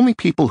 the only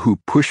people who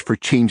push for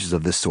changes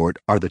of this sort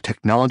are the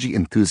technology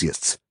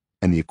enthusiasts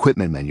and the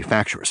equipment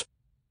manufacturers.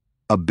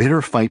 A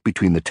bitter fight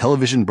between the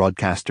television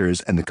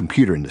broadcasters and the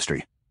computer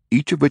industry,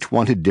 each of which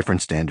wanted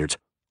different standards,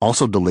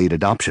 also delayed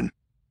adoption,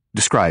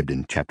 described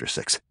in Chapter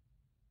 6.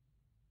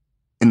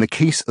 In the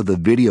case of the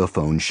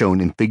videophone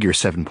shown in Figure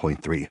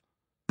 7.3,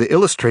 the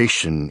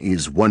illustration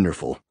is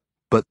wonderful,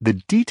 but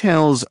the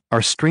details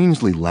are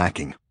strangely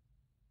lacking.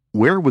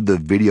 Where would the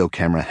video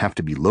camera have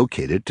to be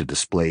located to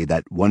display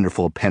that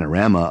wonderful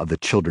panorama of the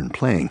children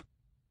playing?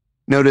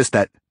 Notice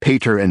that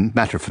Pater and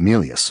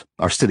Materfamilias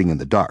are sitting in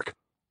the dark,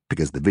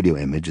 because the video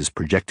image is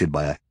projected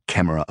by a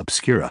camera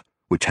obscura,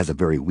 which has a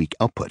very weak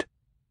output.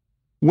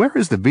 Where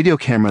is the video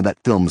camera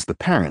that films the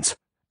parents,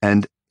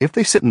 and if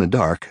they sit in the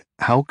dark,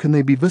 how can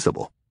they be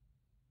visible?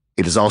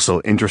 It is also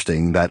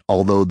interesting that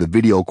although the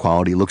video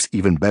quality looks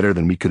even better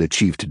than we could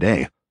achieve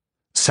today,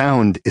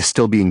 sound is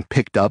still being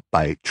picked up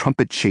by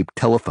trumpet-shaped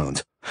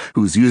telephones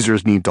whose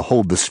users need to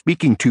hold the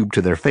speaking tube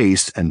to their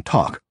face and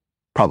talk,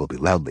 probably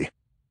loudly.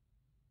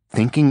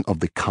 Thinking of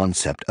the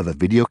concept of a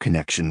video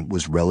connection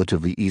was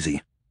relatively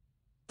easy.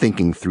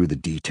 Thinking through the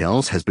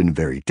details has been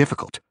very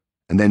difficult,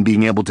 and then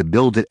being able to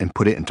build it and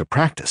put it into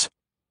practice.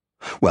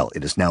 Well,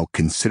 it is now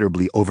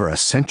considerably over a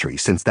century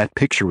since that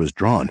picture was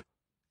drawn,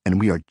 and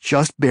we are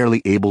just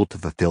barely able to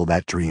fulfill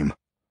that dream.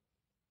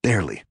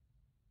 Barely.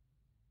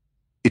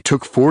 It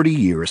took 40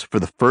 years for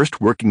the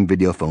first working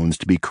video phones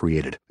to be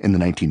created in the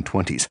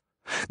 1920s,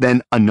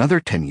 then another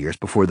 10 years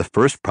before the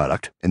first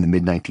product in the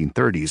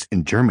mid-1930s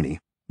in Germany,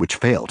 which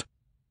failed.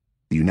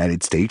 The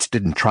United States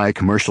didn't try a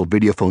commercial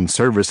video phone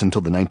service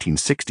until the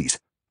 1960s,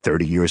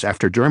 30 years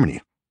after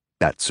Germany.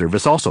 That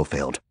service also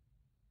failed.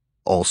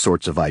 All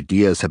sorts of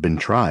ideas have been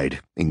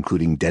tried,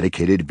 including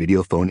dedicated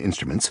video phone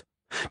instruments,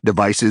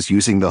 devices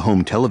using the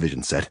home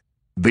television set,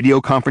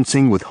 video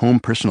conferencing with home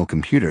personal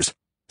computers,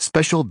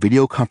 special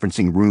video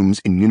conferencing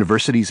rooms in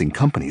universities and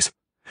companies,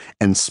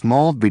 and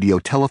small video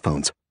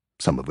telephones,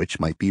 some of which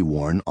might be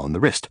worn on the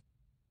wrist.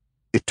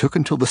 It took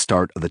until the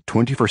start of the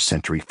 21st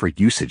century for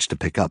usage to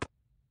pick up.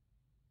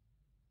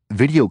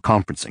 Video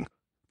conferencing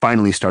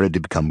finally started to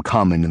become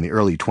common in the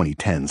early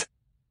 2010s.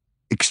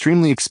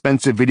 Extremely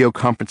expensive video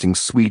conferencing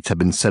suites have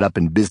been set up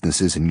in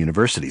businesses and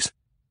universities.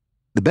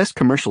 The best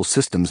commercial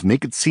systems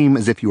make it seem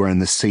as if you are in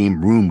the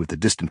same room with the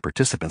distant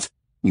participants,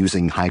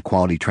 using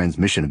high-quality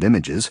transmission of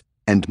images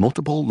and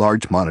multiple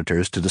large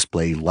monitors to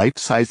display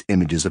life-size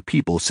images of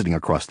people sitting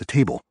across the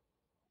table.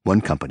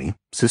 One company,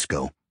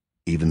 Cisco,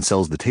 even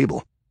sells the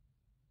table.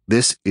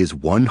 This is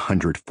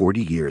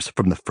 140 years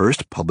from the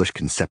first published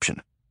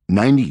conception,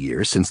 90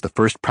 years since the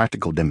first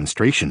practical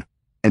demonstration,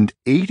 and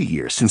 80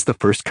 years since the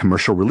first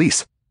commercial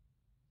release.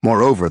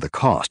 Moreover, the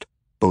cost,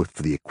 both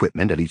for the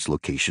equipment at each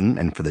location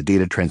and for the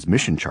data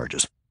transmission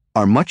charges,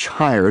 are much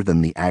higher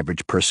than the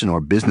average person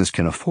or business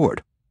can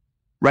afford.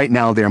 Right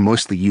now, they are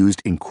mostly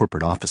used in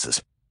corporate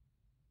offices.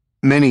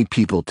 Many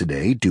people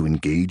today do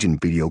engage in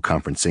video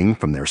conferencing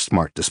from their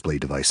smart display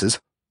devices,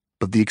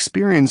 but the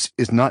experience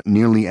is not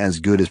nearly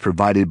as good as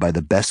provided by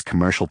the best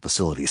commercial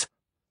facilities.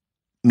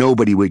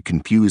 Nobody would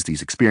confuse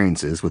these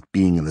experiences with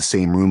being in the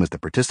same room as the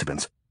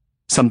participants,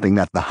 something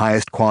that the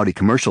highest quality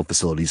commercial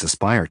facilities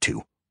aspire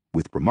to,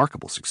 with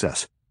remarkable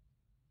success.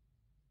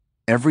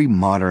 Every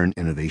modern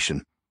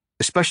innovation,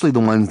 especially the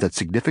ones that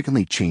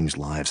significantly change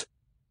lives,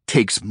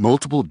 takes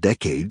multiple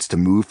decades to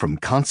move from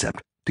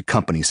concept to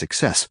company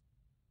success.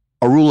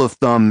 A rule of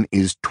thumb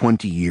is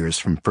 20 years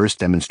from first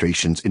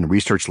demonstrations in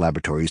research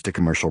laboratories to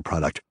commercial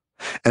product,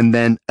 and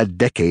then a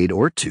decade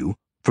or two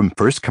from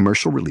first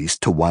commercial release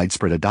to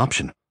widespread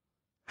adoption.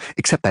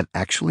 Except that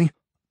actually,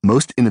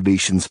 most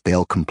innovations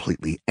fail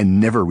completely and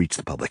never reach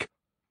the public.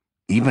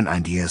 Even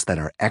ideas that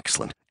are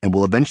excellent and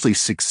will eventually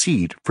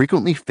succeed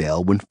frequently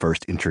fail when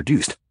first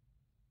introduced.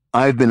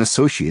 I've been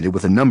associated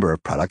with a number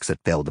of products that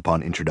failed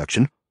upon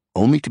introduction,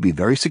 only to be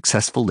very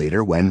successful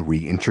later when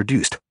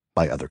reintroduced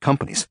by other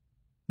companies.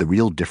 The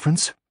real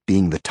difference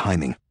being the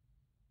timing.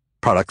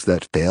 Products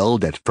that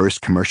failed at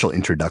first commercial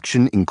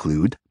introduction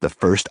include the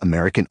first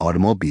American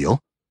automobile,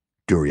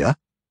 Duria,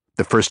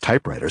 the first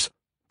typewriters,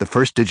 the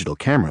first digital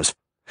cameras,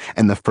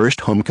 and the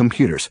first home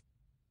computers.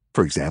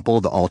 For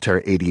example, the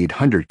Altair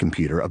 8800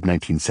 computer of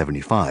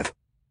 1975.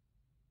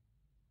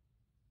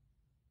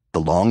 The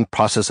long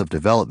process of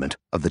development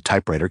of the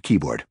typewriter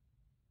keyboard.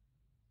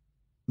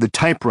 The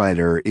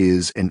typewriter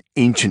is an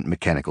ancient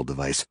mechanical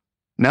device,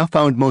 now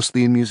found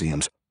mostly in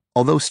museums,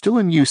 although still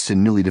in use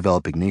in newly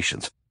developing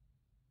nations.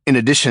 In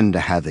addition to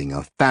having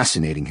a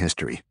fascinating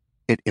history,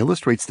 it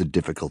illustrates the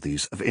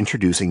difficulties of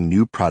introducing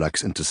new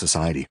products into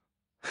society,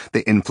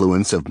 the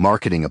influence of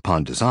marketing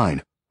upon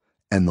design,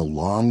 and the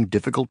long,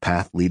 difficult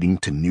path leading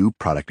to new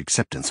product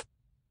acceptance.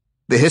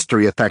 The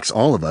history affects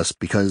all of us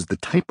because the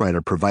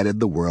typewriter provided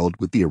the world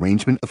with the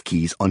arrangement of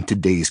keys on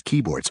today's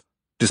keyboards,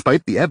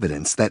 despite the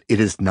evidence that it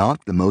is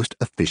not the most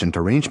efficient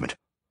arrangement.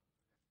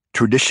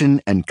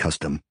 Tradition and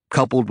custom,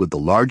 coupled with the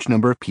large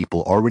number of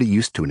people already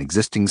used to an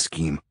existing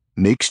scheme,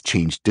 makes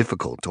change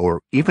difficult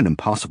or even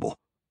impossible.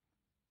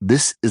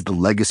 This is the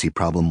legacy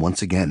problem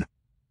once again.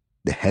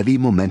 The heavy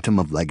momentum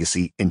of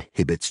legacy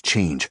inhibits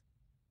change.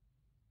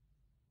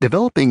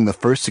 Developing the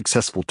first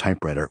successful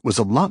typewriter was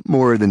a lot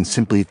more than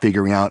simply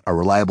figuring out a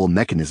reliable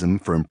mechanism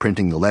for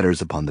imprinting the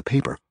letters upon the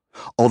paper,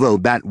 although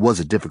that was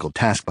a difficult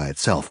task by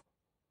itself.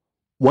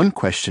 One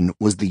question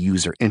was the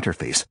user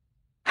interface.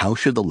 How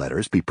should the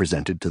letters be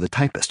presented to the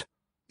typist?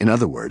 In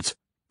other words,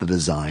 the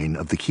design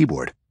of the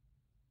keyboard.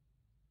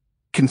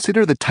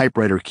 Consider the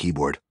typewriter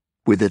keyboard,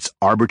 with its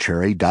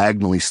arbitrary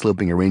diagonally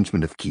sloping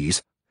arrangement of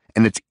keys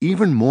and its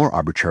even more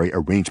arbitrary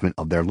arrangement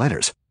of their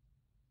letters.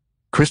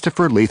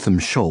 Christopher Latham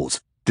Scholes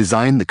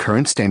designed the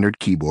current standard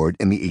keyboard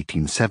in the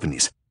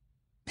 1870s.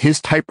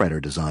 His typewriter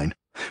design,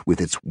 with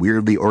its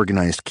weirdly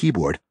organized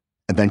keyboard,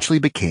 eventually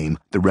became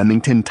the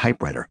Remington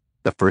typewriter,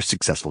 the first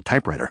successful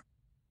typewriter.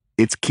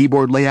 Its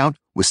keyboard layout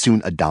was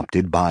soon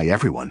adopted by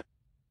everyone.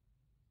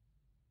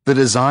 The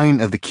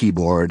design of the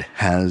keyboard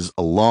has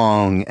a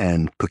long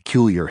and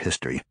peculiar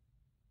history.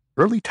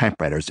 Early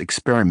typewriters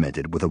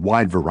experimented with a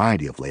wide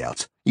variety of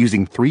layouts,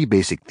 using three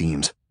basic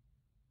themes.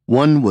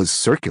 One was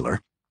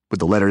circular, with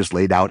the letters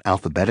laid out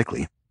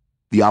alphabetically.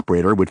 The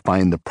operator would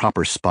find the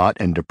proper spot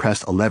and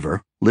depress a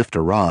lever, lift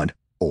a rod,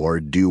 or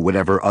do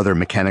whatever other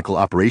mechanical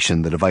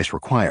operation the device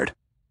required.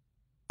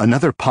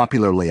 Another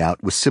popular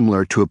layout was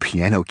similar to a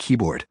piano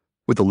keyboard,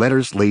 with the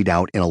letters laid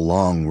out in a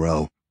long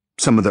row.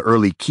 Some of the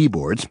early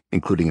keyboards,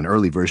 including an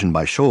early version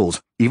by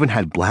Scholes, even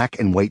had black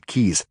and white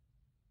keys.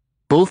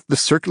 Both the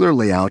circular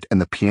layout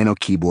and the piano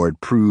keyboard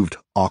proved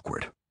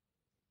awkward.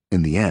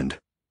 In the end,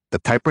 the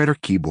typewriter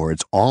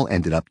keyboards all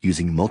ended up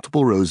using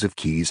multiple rows of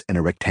keys in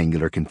a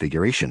rectangular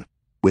configuration,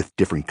 with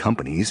different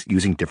companies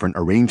using different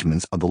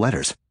arrangements of the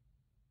letters.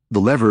 The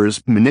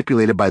levers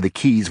manipulated by the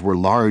keys were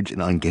large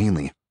and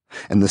ungainly,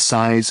 and the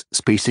size,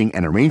 spacing,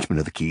 and arrangement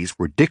of the keys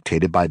were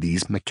dictated by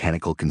these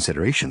mechanical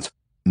considerations,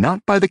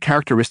 not by the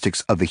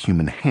characteristics of the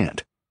human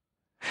hand.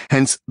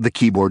 Hence, the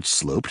keyboard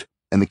sloped,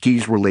 and the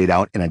keys were laid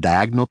out in a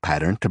diagonal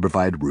pattern to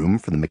provide room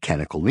for the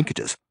mechanical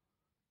linkages.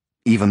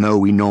 Even though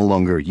we no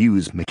longer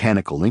use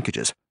mechanical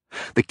linkages,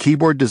 the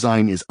keyboard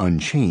design is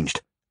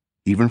unchanged,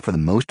 even for the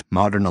most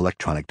modern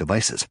electronic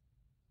devices.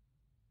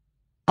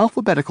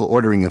 Alphabetical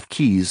ordering of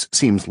keys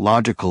seems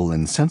logical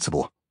and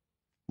sensible.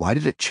 Why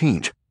did it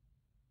change?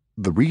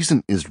 The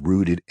reason is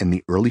rooted in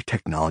the early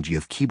technology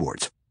of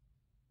keyboards.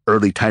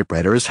 Early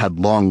typewriters had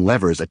long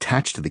levers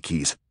attached to the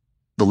keys.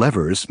 The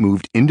levers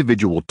moved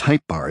individual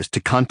type bars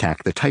to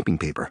contact the typing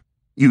paper,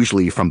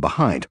 usually from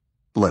behind.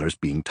 The letters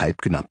being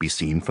typed could not be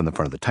seen from the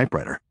front of the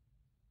typewriter.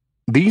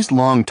 These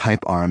long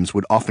type arms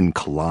would often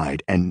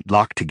collide and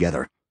lock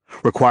together,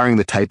 requiring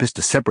the typist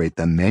to separate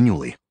them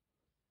manually.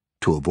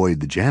 To avoid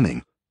the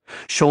jamming,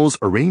 Scholes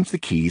arranged the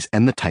keys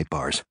and the type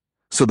bars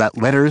so that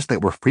letters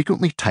that were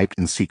frequently typed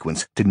in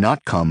sequence did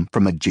not come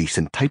from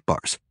adjacent type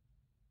bars.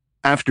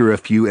 After a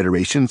few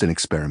iterations and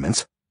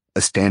experiments,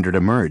 a standard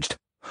emerged,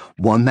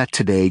 one that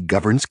today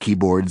governs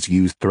keyboards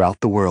used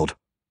throughout the world,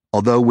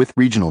 although with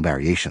regional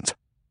variations.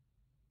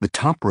 The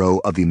top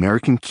row of the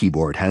American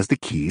keyboard has the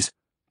keys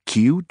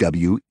Q,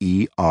 W,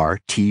 E, R,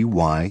 T,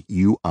 Y,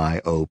 U,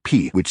 I, O,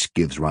 P, which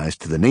gives rise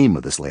to the name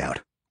of this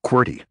layout,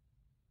 QWERTY.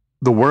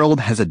 The world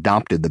has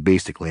adopted the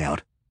basic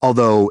layout,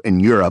 although in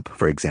Europe,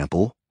 for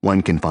example,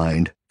 one can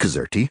find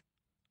QZERTY,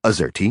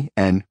 AZERTY,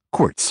 and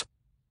QWERTZ.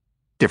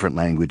 Different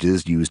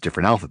languages use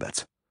different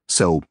alphabets,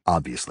 so,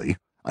 obviously,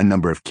 a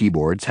number of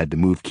keyboards had to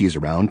move keys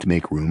around to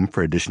make room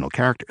for additional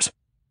characters.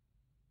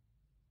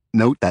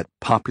 Note that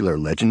popular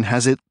legend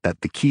has it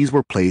that the keys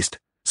were placed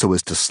so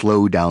as to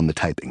slow down the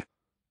typing.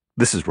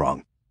 This is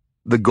wrong.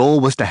 The goal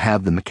was to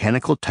have the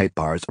mechanical type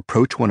bars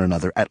approach one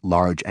another at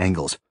large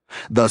angles,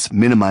 thus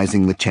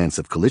minimizing the chance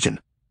of collision.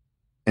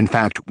 In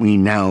fact, we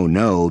now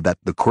know that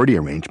the QWERTY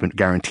arrangement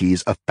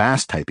guarantees a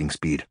fast typing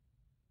speed.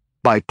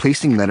 By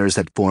placing letters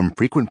that form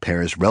frequent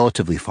pairs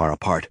relatively far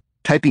apart,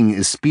 typing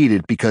is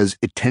speeded because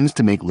it tends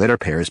to make letter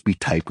pairs be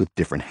typed with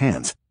different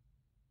hands.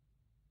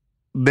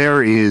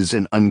 There is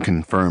an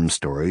unconfirmed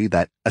story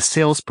that a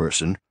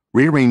salesperson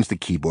rearranged the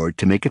keyboard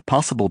to make it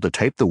possible to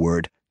type the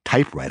word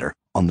typewriter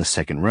on the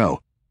second row,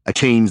 a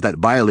change that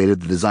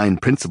violated the design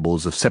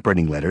principles of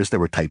separating letters that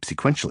were typed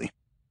sequentially.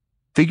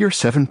 Figure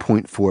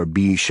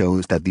 7.4b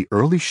shows that the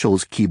early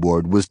Scholes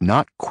keyboard was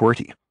not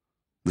QWERTY.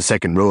 The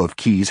second row of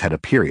keys had a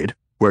period,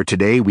 where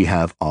today we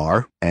have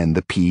R, and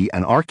the P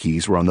and R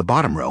keys were on the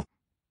bottom row,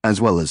 as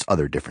well as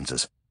other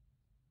differences.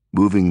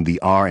 Moving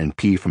the R and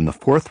P from the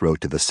fourth row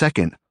to the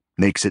second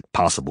makes it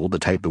possible to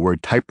type the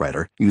word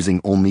typewriter using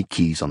only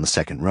keys on the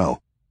second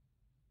row.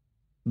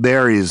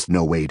 There is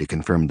no way to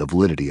confirm the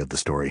validity of the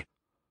story.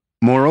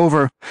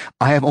 Moreover,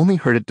 I have only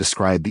heard it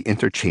describe the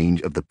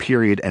interchange of the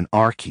period and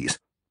R keys,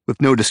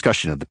 with no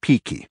discussion of the P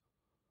key.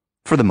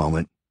 For the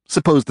moment,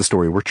 suppose the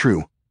story were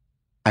true.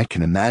 I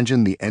can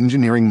imagine the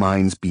engineering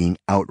minds being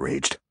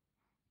outraged.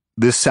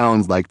 This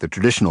sounds like the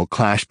traditional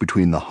clash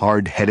between the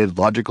hard-headed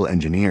logical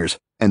engineers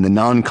and the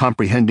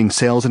non-comprehending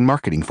sales and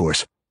marketing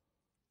force.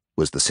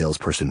 Was the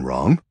salesperson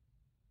wrong?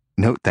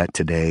 Note that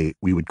today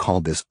we would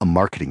call this a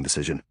marketing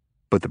decision,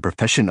 but the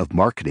profession of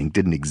marketing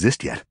didn't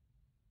exist yet.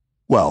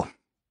 Well,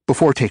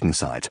 before taking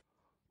sides,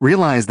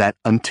 realize that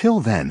until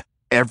then,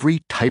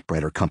 every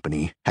typewriter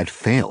company had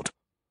failed.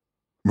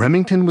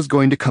 Remington was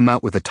going to come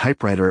out with a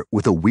typewriter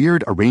with a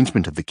weird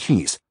arrangement of the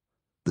keys.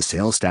 The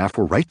sales staff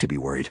were right to be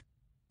worried.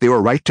 They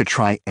were right to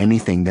try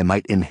anything that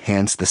might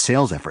enhance the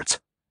sales efforts.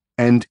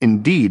 And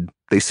indeed,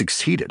 they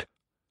succeeded.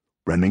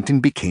 Remington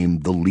became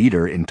the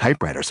leader in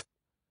typewriters.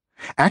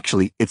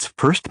 Actually, its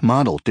first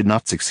model did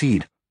not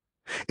succeed.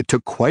 It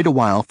took quite a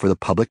while for the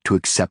public to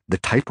accept the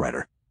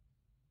typewriter.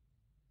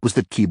 Was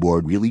the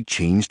keyboard really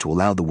changed to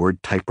allow the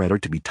word typewriter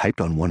to be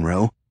typed on one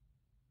row?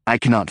 I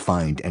cannot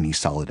find any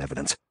solid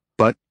evidence,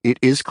 but it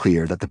is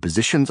clear that the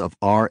positions of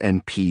R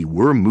and P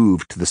were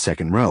moved to the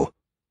second row.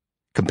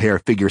 Compare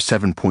figure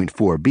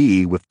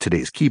 7.4b with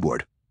today's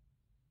keyboard.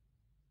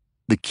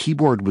 The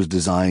keyboard was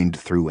designed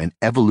through an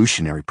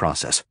evolutionary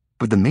process,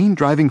 but the main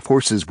driving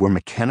forces were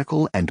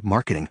mechanical and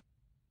marketing.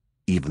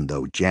 Even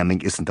though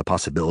jamming isn't a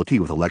possibility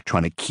with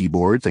electronic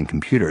keyboards and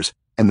computers,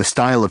 and the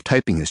style of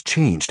typing has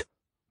changed,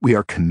 we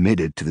are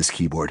committed to this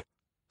keyboard,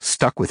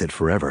 stuck with it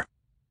forever.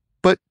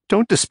 But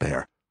don't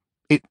despair.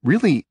 It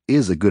really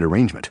is a good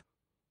arrangement.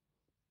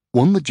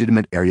 One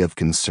legitimate area of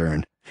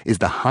concern is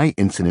the high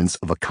incidence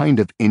of a kind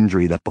of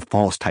injury that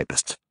befalls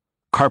typists,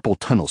 carpal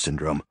tunnel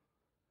syndrome.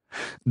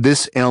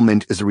 This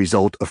ailment is a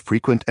result of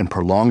frequent and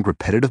prolonged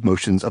repetitive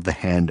motions of the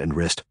hand and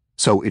wrist,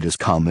 so it is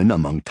common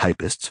among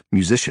typists,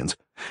 musicians,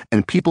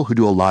 and people who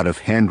do a lot of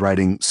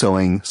handwriting,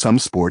 sewing, some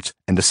sports,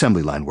 and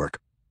assembly line work.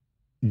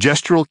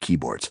 Gestural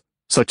keyboards,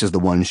 such as the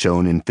one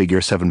shown in Figure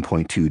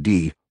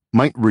 7.2d,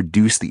 might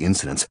reduce the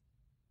incidence.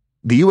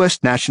 The U.S.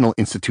 National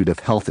Institute of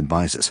Health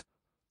advises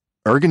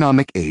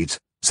ergonomic aids,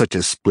 such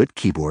as split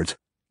keyboards,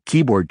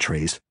 keyboard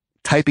trays,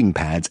 typing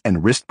pads,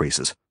 and wrist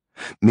braces,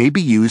 may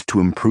be used to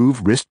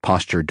improve wrist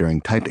posture during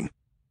typing.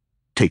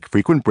 Take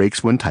frequent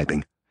breaks when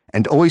typing,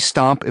 and always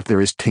stop if there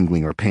is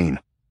tingling or pain.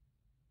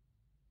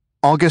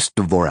 August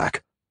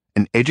Dvorak,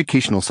 an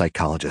educational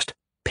psychologist,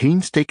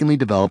 painstakingly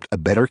developed a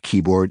better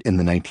keyboard in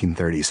the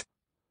 1930s.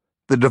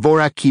 The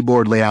Dvorak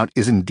keyboard layout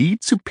is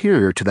indeed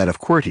superior to that of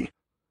QWERTY,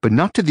 but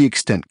not to the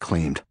extent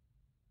claimed.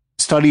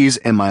 Studies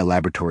in my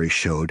laboratory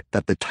showed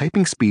that the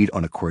typing speed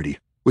on a QWERTY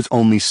was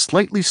only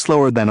slightly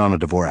slower than on a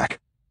Dvorak,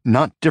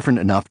 not different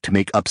enough to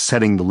make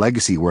upsetting the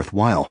legacy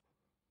worthwhile.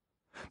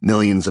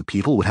 Millions of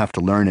people would have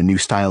to learn a new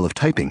style of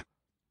typing.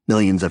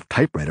 Millions of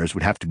typewriters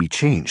would have to be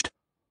changed.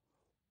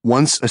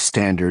 Once a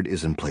standard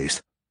is in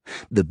place,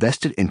 the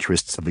vested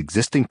interests of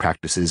existing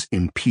practices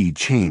impede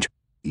change,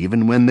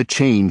 even when the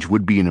change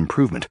would be an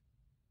improvement.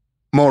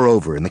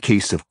 Moreover, in the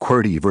case of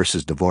QWERTY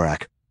versus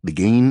Dvorak, the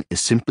gain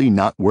is simply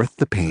not worth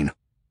the pain.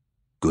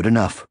 Good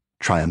enough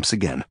triumphs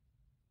again.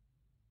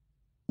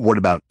 What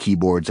about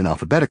keyboards in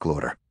alphabetical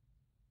order?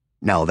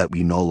 Now that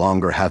we no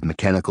longer have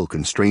mechanical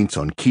constraints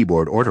on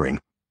keyboard ordering,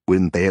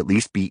 wouldn't they at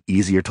least be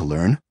easier to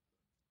learn?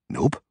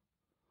 Nope.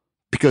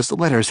 Because the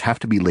letters have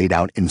to be laid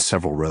out in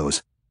several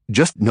rows.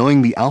 Just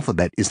knowing the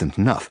alphabet isn't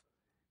enough.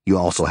 You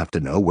also have to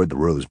know where the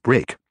rows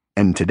break.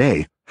 And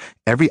today,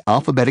 every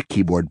alphabetic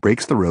keyboard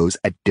breaks the rows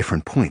at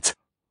different points.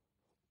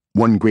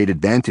 One great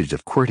advantage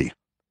of QWERTY,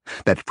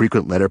 that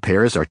frequent letter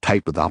pairs are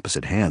typed with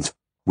opposite hands,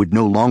 would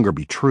no longer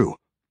be true.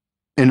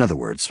 In other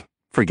words,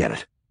 forget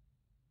it.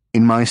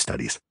 In my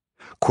studies,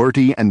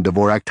 QWERTY and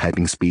Dvorak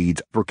typing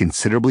speeds were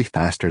considerably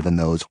faster than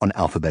those on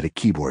alphabetic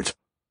keyboards.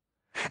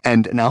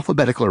 And an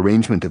alphabetical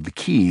arrangement of the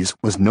keys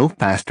was no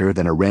faster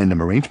than a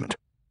random arrangement.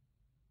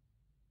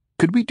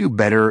 Could we do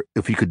better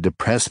if we could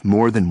depress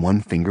more than one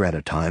finger at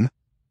a time?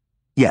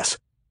 Yes.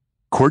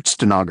 Court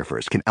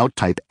stenographers can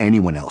outtype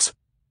anyone else.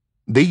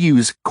 They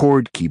use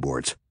chord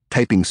keyboards,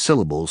 typing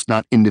syllables,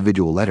 not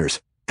individual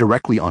letters,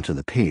 directly onto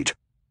the page,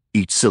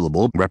 each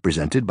syllable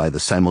represented by the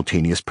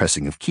simultaneous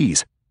pressing of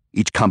keys,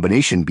 each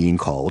combination being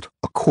called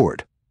a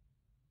chord.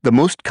 The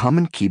most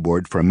common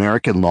keyboard for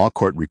American law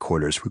court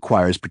recorders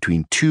requires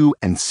between 2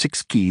 and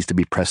 6 keys to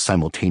be pressed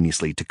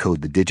simultaneously to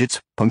code the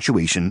digits,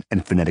 punctuation,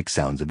 and phonetic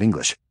sounds of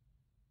English.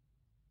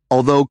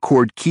 Although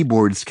chord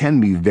keyboards can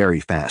be very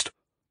fast,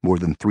 more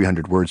than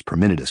 300 words per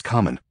minute is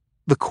common,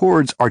 the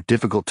chords are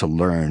difficult to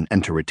learn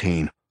and to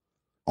retain.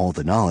 All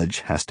the knowledge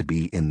has to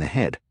be in the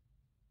head.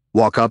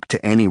 Walk up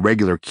to any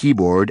regular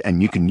keyboard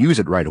and you can use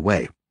it right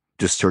away.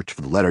 Just search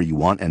for the letter you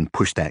want and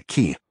push that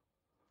key.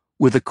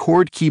 With a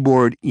chord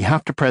keyboard, you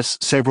have to press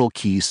several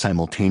keys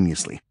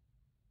simultaneously.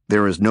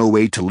 There is no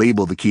way to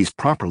label the keys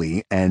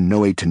properly and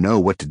no way to know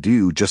what to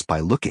do just by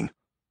looking.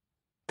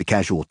 The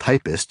casual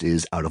typist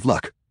is out of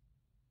luck.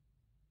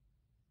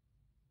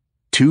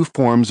 2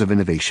 forms of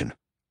innovation,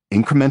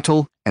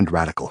 incremental and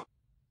radical.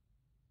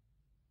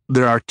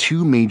 There are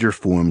 2 major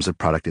forms of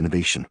product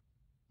innovation.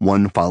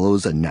 One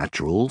follows a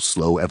natural,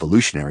 slow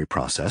evolutionary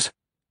process.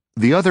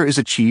 The other is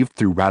achieved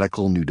through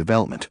radical new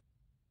development.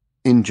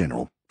 In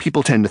general,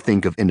 people tend to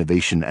think of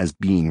innovation as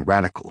being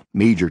radical,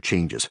 major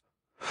changes,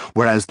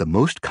 whereas the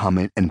most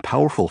common and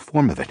powerful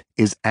form of it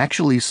is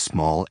actually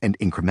small and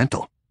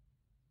incremental.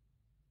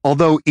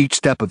 Although each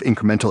step of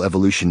incremental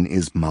evolution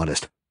is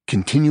modest,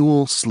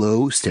 continual,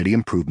 slow, steady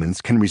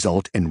improvements can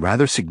result in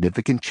rather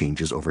significant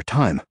changes over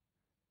time.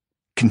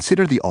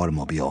 Consider the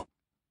automobile.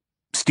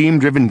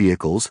 Steam-driven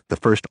vehicles, the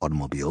first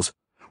automobiles,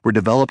 were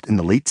developed in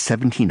the late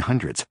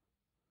 1700s.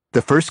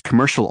 The first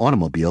commercial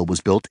automobile was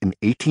built in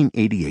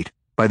 1888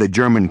 by the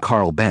German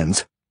Carl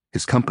Benz.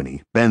 His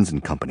company, Benz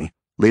 & Company,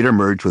 later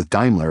merged with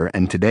Daimler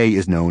and today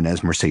is known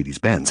as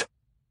Mercedes-Benz.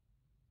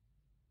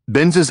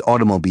 Benz's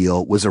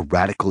automobile was a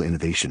radical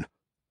innovation,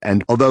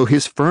 and although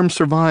his firm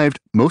survived,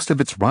 most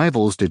of its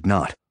rivals did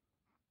not.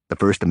 The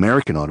first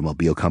American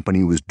automobile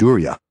company was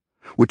Duria,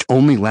 which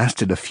only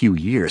lasted a few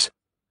years.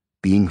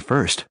 Being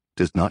first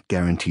does not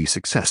guarantee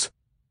success.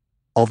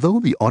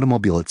 Although the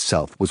automobile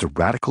itself was a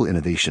radical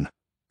innovation,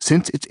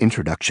 since its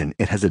introduction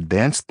it has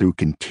advanced through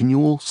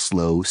continual,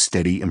 slow,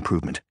 steady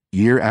improvement,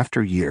 year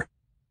after year,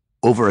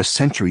 over a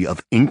century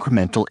of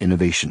incremental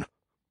innovation,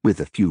 with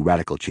a few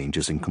radical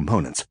changes in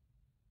components.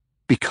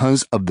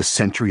 Because of the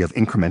century of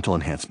incremental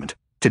enhancement,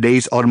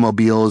 today's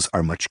automobiles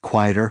are much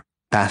quieter,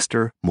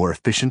 faster, more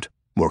efficient,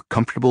 more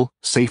comfortable,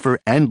 safer,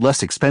 and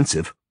less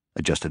expensive,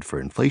 adjusted for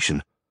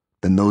inflation,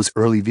 than those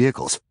early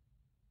vehicles.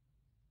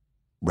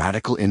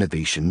 Radical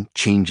innovation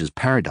changes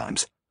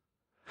paradigms.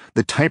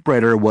 The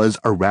typewriter was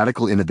a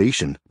radical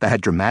innovation that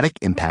had dramatic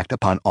impact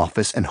upon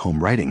office and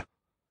home writing.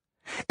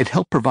 It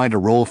helped provide a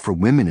role for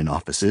women in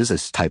offices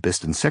as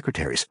typists and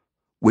secretaries,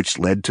 which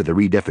led to the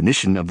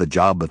redefinition of the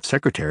job of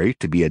secretary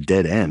to be a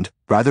dead end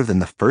rather than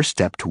the first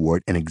step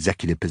toward an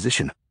executive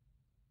position.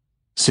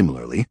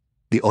 Similarly,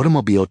 the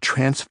automobile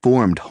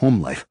transformed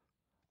home life,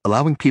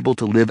 allowing people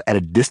to live at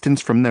a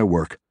distance from their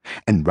work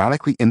and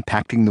radically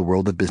impacting the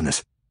world of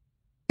business.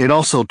 It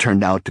also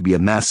turned out to be a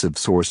massive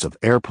source of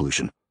air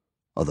pollution,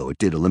 although it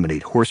did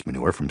eliminate horse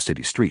manure from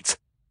city streets.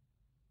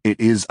 It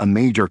is a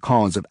major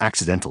cause of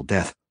accidental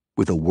death,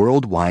 with a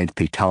worldwide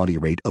fatality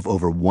rate of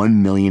over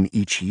 1 million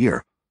each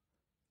year.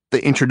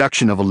 The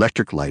introduction of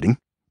electric lighting,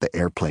 the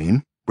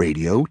airplane,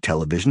 radio,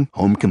 television,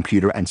 home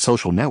computer, and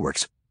social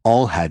networks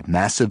all had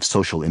massive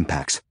social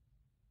impacts.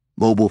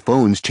 Mobile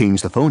phones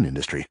changed the phone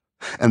industry,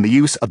 and the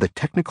use of the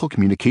technical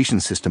communication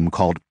system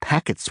called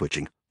packet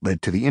switching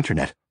led to the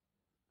internet.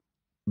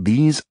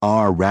 These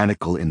are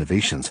radical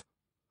innovations.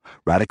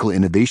 Radical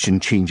innovation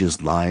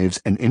changes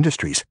lives and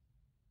industries.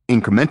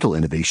 Incremental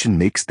innovation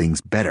makes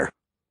things better.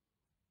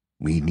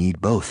 We need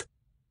both.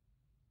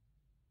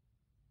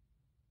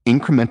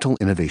 Incremental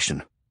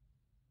innovation.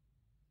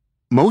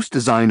 Most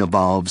design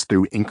evolves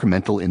through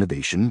incremental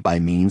innovation by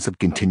means of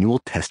continual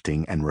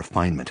testing and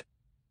refinement.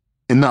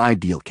 In the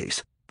ideal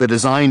case, the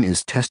design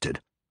is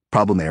tested,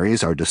 problem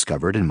areas are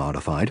discovered and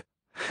modified,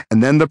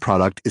 and then the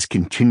product is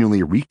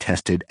continually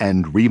retested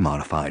and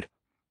remodified.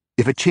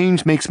 If a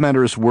change makes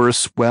matters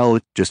worse, well,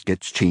 it just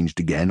gets changed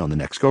again on the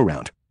next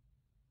go-round.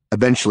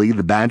 Eventually,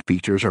 the bad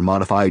features are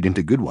modified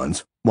into good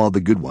ones, while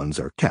the good ones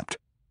are kept.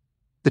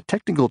 The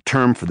technical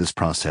term for this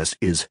process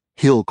is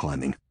hill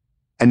climbing,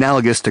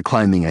 analogous to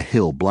climbing a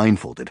hill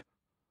blindfolded.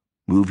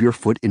 Move your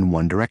foot in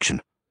one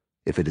direction.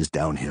 If it is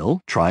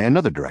downhill, try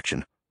another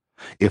direction.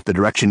 If the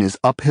direction is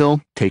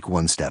uphill, take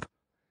one step.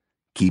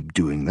 Keep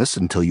doing this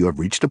until you have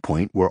reached a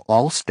point where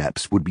all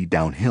steps would be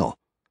downhill.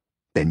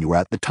 Then you are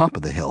at the top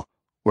of the hill,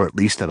 or at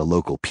least at a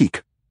local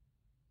peak.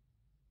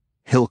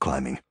 Hill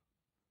climbing.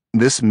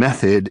 This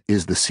method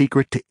is the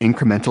secret to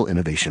incremental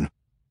innovation.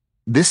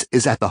 This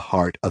is at the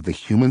heart of the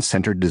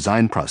human-centered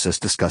design process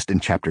discussed in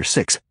Chapter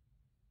 6.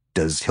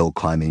 Does hill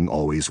climbing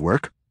always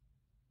work?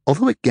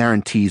 Although it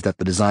guarantees that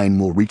the design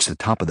will reach the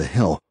top of the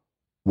hill,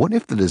 what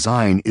if the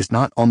design is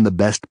not on the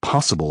best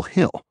possible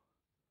hill?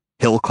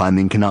 Hill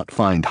climbing cannot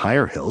find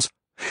higher hills.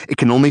 It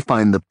can only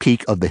find the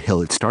peak of the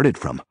hill it started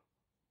from.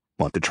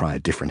 Want to try a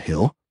different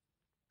hill?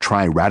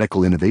 Try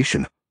radical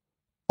innovation,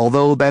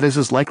 although that is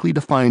as likely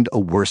to find a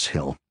worse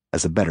hill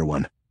as a better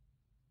one.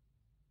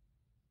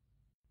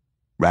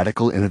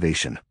 Radical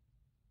innovation.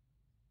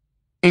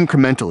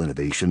 Incremental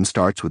innovation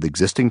starts with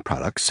existing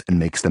products and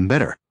makes them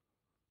better.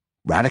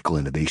 Radical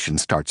innovation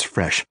starts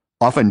fresh,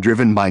 often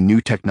driven by new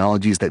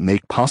technologies that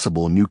make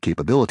possible new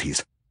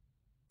capabilities.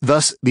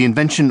 Thus, the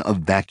invention of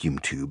vacuum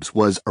tubes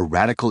was a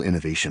radical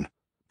innovation,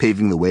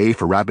 paving the way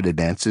for rapid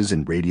advances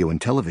in radio and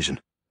television.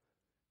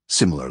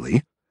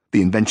 Similarly,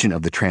 the invention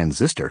of the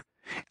transistor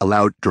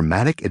allowed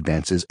dramatic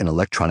advances in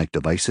electronic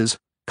devices,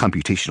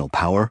 computational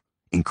power,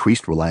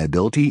 increased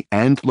reliability,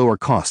 and lower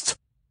costs.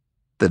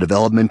 The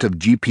development of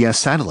GPS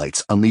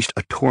satellites unleashed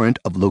a torrent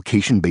of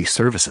location-based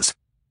services.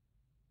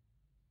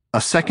 A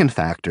second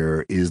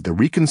factor is the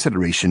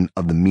reconsideration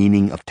of the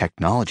meaning of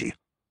technology.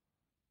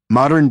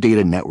 Modern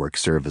data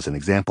networks serve as an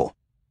example.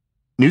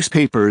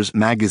 Newspapers,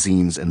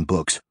 magazines, and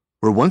books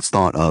were once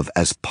thought of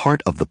as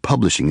part of the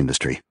publishing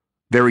industry,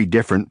 very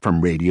different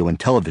from radio and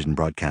television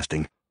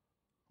broadcasting.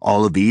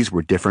 All of these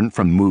were different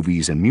from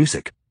movies and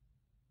music.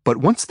 But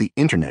once the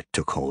internet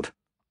took hold,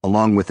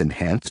 along with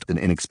enhanced and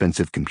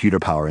inexpensive computer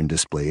power and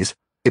displays,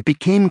 it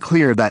became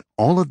clear that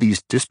all of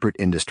these disparate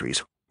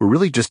industries were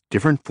really just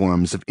different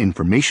forms of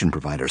information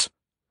providers,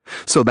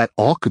 so that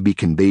all could be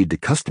conveyed to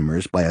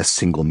customers by a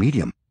single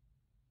medium.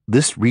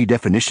 This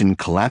redefinition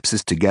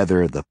collapses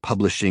together the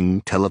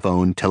publishing,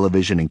 telephone,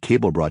 television, and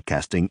cable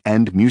broadcasting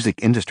and music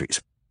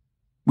industries.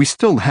 We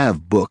still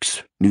have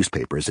books,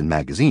 newspapers, and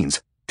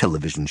magazines,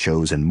 television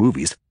shows and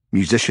movies,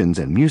 musicians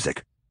and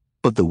music,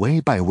 but the way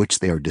by which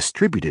they are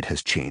distributed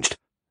has changed,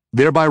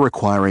 thereby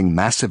requiring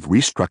massive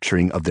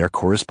restructuring of their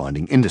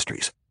corresponding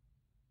industries.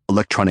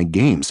 Electronic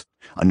games,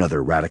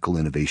 another radical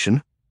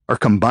innovation, are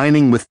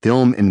combining with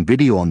film and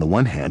video on the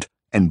one hand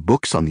and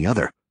books on the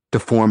other to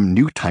form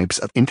new types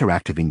of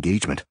interactive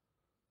engagement.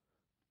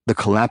 The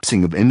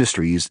collapsing of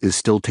industries is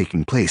still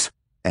taking place,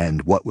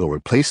 and what will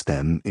replace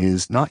them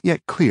is not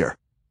yet clear.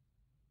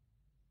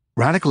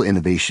 Radical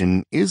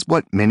innovation is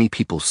what many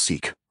people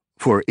seek,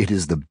 for it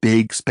is the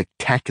big,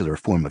 spectacular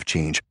form of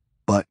change.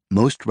 But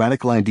most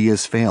radical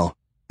ideas fail,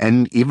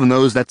 and even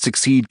those that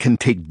succeed can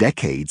take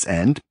decades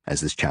and,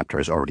 as this chapter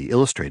has already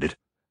illustrated,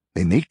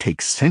 they may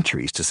take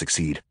centuries to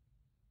succeed.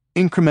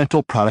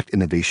 Incremental product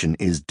innovation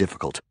is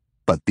difficult,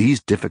 but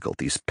these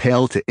difficulties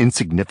pale to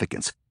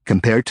insignificance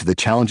compared to the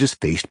challenges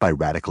faced by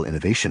radical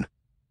innovation.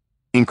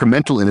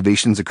 Incremental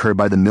innovations occur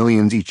by the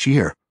millions each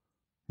year.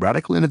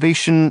 Radical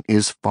innovation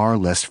is far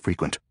less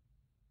frequent.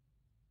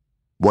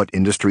 What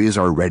industries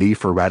are ready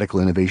for radical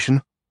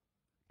innovation?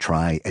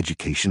 Try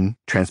education,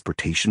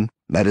 transportation,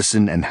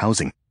 medicine, and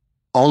housing,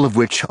 all of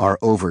which are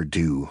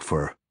overdue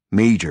for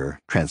major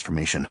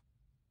transformation.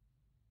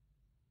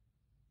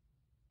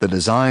 The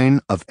design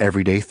of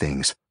everyday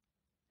things,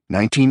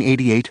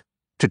 1988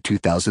 to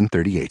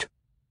 2038.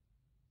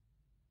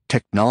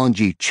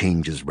 Technology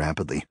changes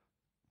rapidly.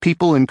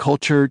 People and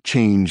culture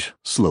change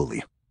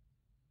slowly.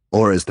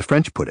 Or as the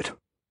French put it,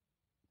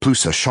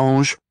 plus ça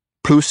change,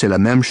 plus c'est la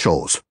même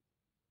chose.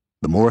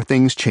 The more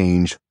things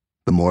change,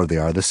 the more they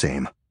are the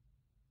same.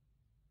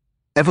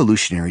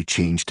 Evolutionary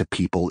change to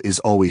people is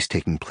always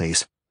taking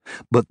place,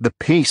 but the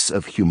pace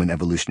of human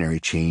evolutionary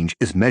change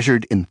is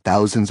measured in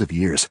thousands of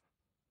years.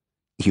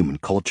 Human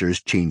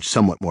cultures change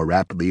somewhat more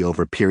rapidly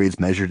over periods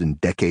measured in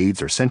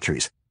decades or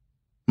centuries.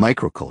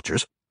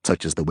 Microcultures,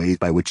 such as the ways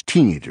by which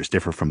teenagers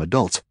differ from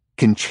adults,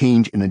 can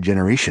change in a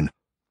generation.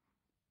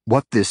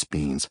 What this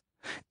means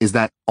is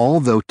that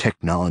although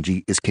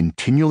technology is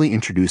continually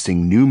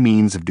introducing new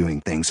means of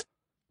doing things,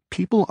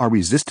 people are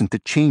resistant to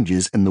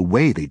changes in the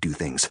way they do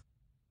things.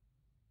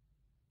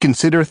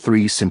 Consider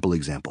 3 simple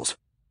examples: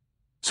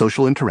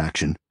 social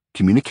interaction,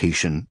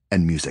 communication,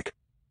 and music.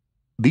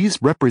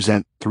 These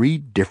represent 3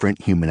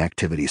 different human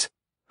activities,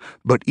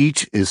 but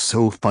each is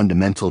so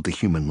fundamental to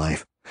human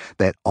life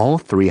that all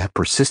 3 have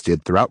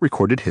persisted throughout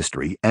recorded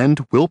history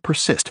and will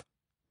persist,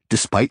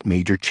 despite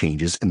major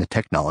changes in the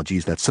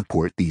technologies that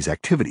support these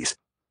activities.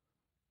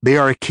 They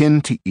are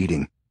akin to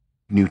eating.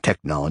 New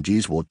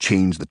technologies will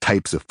change the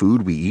types of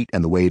food we eat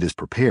and the way it is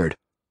prepared,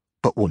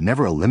 but will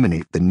never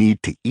eliminate the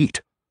need to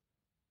eat.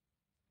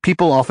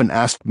 People often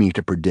ask me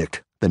to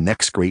predict the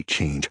next great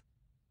change.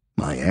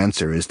 My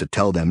answer is to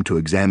tell them to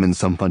examine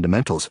some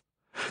fundamentals,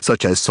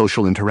 such as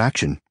social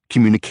interaction,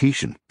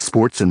 communication,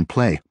 sports and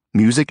play,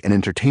 music and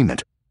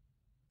entertainment.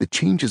 The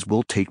changes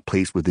will take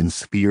place within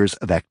spheres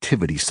of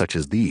activity such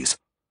as these.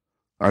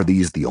 Are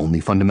these the only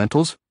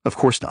fundamentals? Of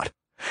course not.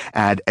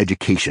 Add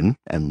education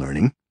and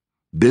learning,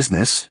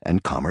 business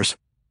and commerce,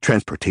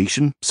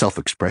 transportation,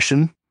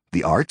 self-expression,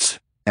 the arts,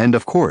 and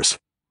of course,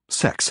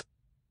 sex.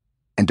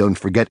 And don't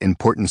forget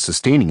important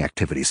sustaining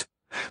activities,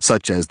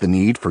 such as the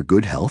need for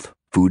good health,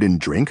 food and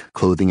drink,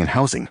 clothing and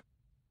housing.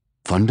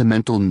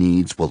 Fundamental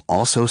needs will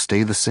also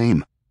stay the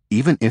same,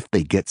 even if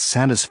they get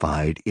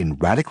satisfied in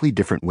radically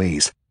different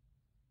ways.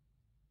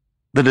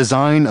 The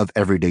Design of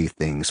Everyday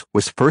Things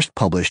was first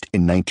published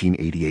in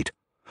 1988,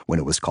 when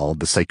it was called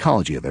The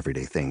Psychology of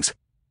Everyday Things.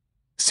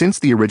 Since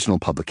the original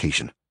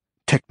publication,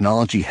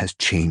 technology has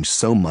changed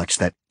so much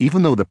that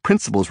even though the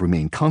principles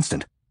remain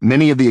constant,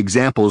 many of the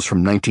examples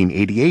from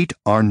 1988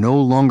 are no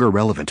longer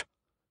relevant.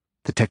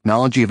 The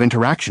technology of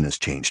interaction has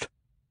changed.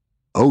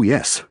 Oh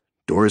yes,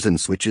 doors and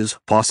switches,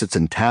 faucets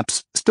and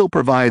taps still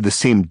provide the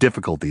same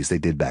difficulties they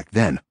did back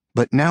then,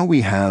 but now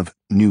we have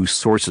new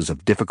sources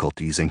of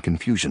difficulties and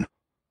confusion.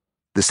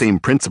 The same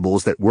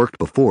principles that worked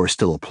before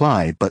still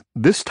apply, but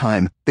this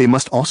time they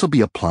must also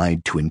be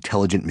applied to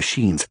intelligent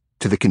machines,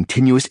 to the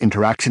continuous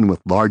interaction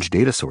with large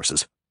data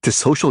sources, to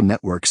social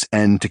networks,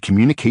 and to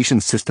communication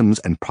systems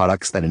and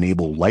products that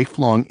enable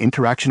lifelong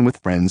interaction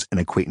with friends and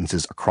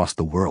acquaintances across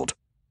the world.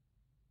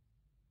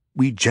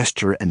 We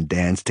gesture and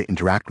dance to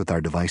interact with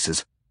our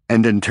devices,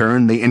 and in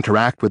turn they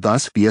interact with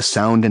us via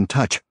sound and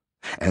touch,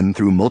 and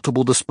through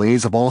multiple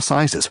displays of all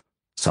sizes,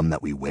 some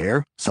that we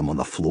wear, some on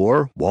the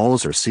floor,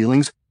 walls, or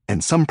ceilings,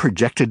 and some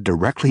projected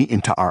directly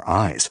into our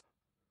eyes.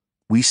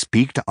 We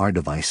speak to our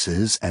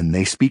devices and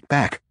they speak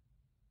back.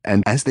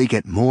 And as they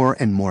get more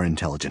and more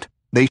intelligent,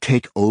 they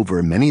take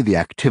over many of the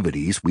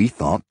activities we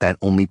thought that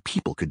only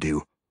people could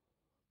do.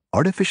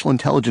 Artificial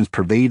intelligence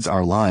pervades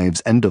our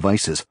lives and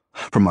devices,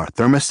 from our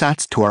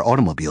thermostats to our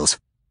automobiles.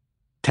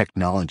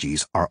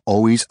 Technologies are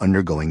always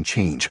undergoing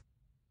change.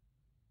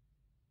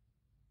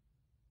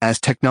 As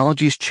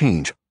technologies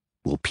change,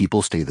 will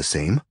people stay the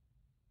same?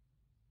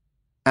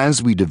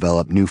 As we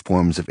develop new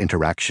forms of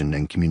interaction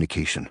and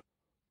communication,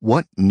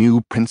 what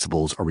new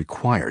principles are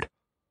required?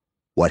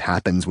 What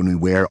happens when we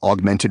wear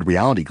augmented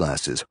reality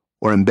glasses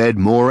or embed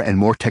more and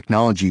more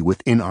technology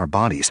within our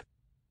bodies?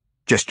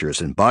 Gestures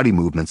and body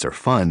movements are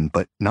fun,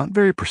 but not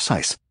very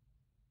precise.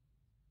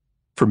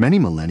 For many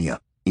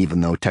millennia,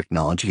 even though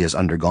technology has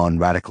undergone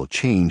radical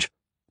change,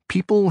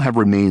 people have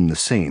remained the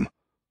same.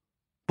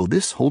 Will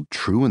this hold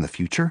true in the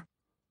future?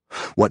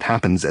 What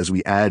happens as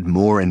we add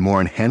more and more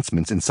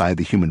enhancements inside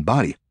the human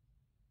body?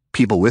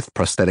 People with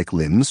prosthetic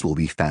limbs will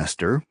be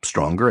faster,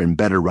 stronger, and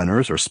better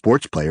runners or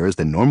sports players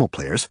than normal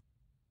players.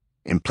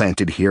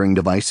 Implanted hearing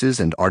devices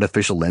and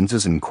artificial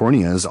lenses and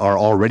corneas are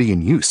already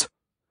in use.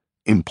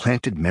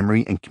 Implanted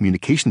memory and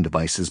communication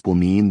devices will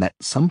mean that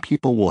some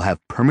people will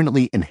have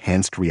permanently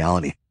enhanced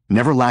reality,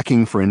 never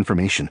lacking for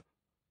information.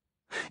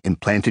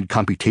 Implanted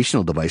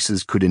computational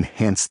devices could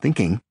enhance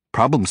thinking,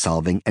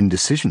 problem-solving, and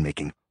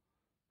decision-making.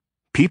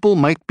 People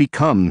might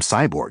become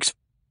cyborgs,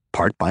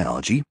 part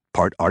biology,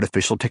 part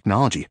artificial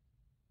technology.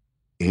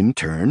 In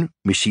turn,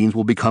 machines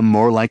will become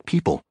more like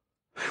people,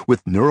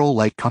 with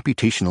neural-like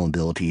computational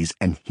abilities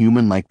and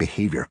human-like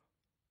behavior.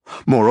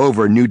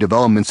 Moreover, new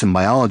developments in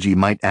biology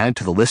might add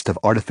to the list of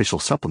artificial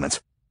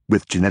supplements,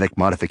 with genetic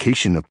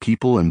modification of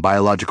people and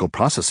biological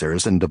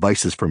processors and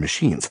devices for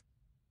machines.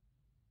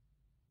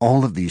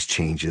 All of these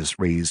changes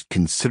raise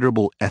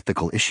considerable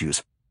ethical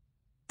issues.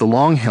 The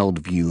long-held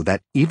view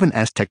that even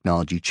as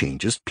technology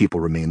changes, people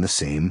remain the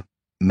same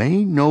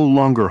may no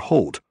longer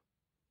hold.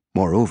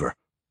 Moreover,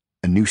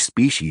 a new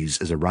species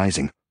is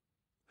arising.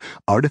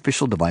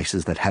 Artificial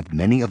devices that have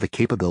many of the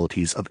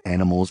capabilities of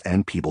animals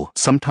and people,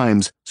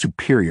 sometimes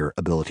superior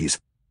abilities.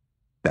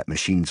 That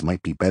machines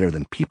might be better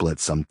than people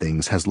at some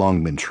things has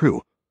long been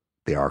true.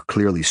 They are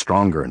clearly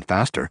stronger and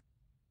faster.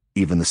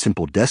 Even the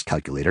simple desk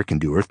calculator can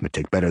do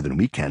arithmetic better than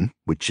we can,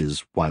 which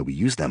is why we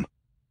use them.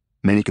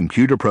 Many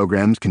computer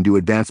programs can do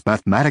advanced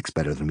mathematics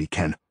better than we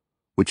can,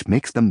 which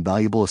makes them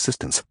valuable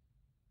assistants.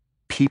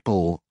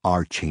 People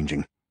are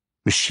changing.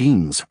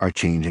 Machines are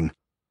changing.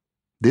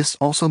 This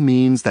also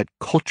means that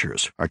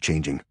cultures are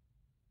changing.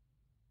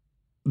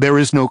 There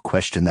is no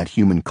question that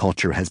human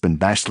culture has been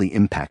vastly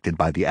impacted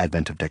by the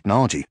advent of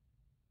technology.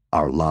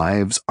 Our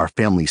lives, our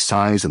family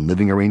size and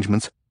living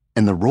arrangements,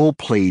 and the role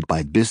played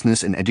by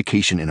business and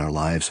education in our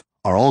lives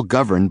are all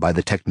governed by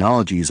the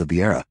technologies of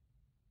the era.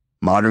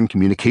 Modern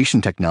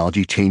communication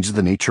technology changes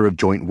the nature of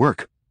joint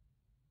work.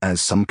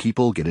 As some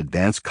people get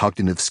advanced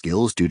cognitive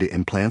skills due to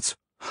implants,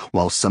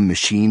 while some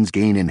machines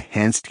gain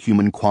enhanced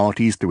human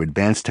qualities through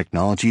advanced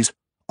technologies,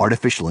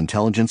 artificial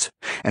intelligence,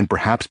 and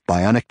perhaps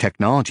bionic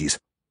technologies,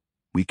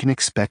 we can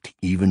expect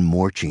even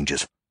more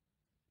changes.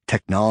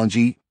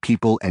 Technology,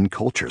 people, and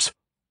cultures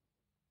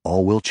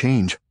all will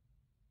change.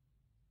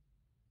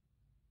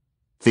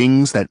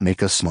 Things that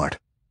make us smart.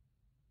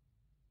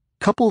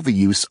 Couple the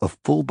use of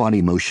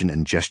full-body motion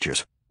and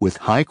gestures with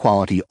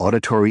high-quality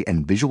auditory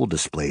and visual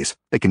displays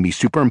that can be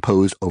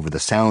superimposed over the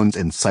sounds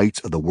and sights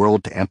of the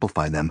world to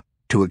amplify them,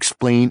 to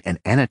explain and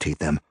annotate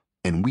them,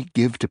 and we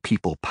give to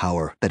people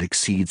power that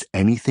exceeds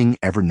anything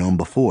ever known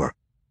before.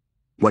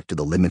 What do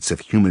the limits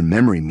of human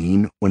memory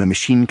mean when a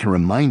machine can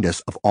remind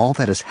us of all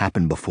that has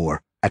happened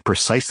before at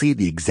precisely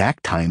the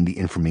exact time the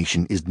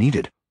information is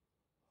needed?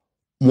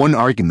 One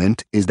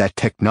argument is that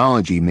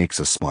technology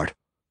makes us smart.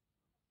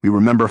 We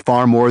remember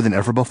far more than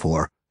ever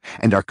before,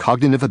 and our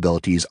cognitive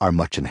abilities are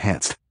much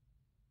enhanced.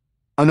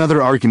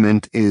 Another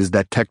argument is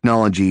that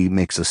technology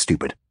makes us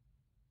stupid.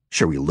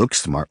 Sure, we look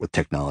smart with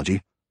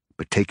technology,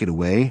 but take it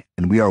away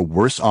and we are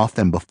worse off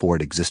than before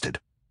it existed.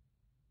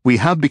 We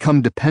have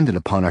become dependent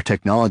upon our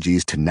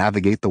technologies to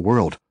navigate the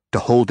world, to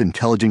hold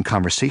intelligent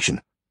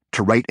conversation,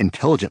 to write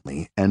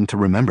intelligently, and to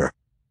remember.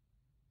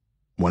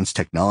 Once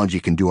technology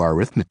can do our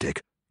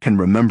arithmetic, can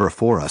remember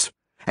for us,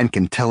 and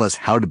can tell us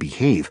how to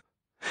behave,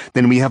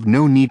 then we have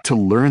no need to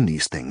learn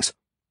these things.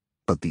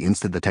 But the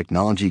instant the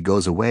technology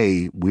goes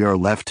away, we are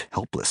left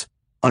helpless,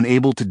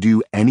 unable to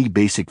do any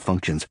basic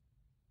functions.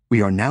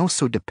 We are now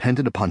so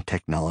dependent upon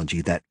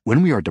technology that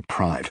when we are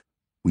deprived,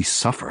 we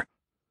suffer.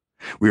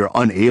 We are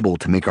unable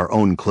to make our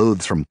own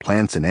clothes from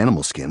plants and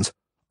animal skins,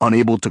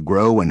 unable to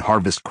grow and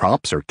harvest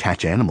crops or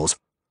catch animals.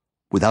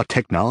 Without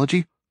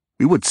technology,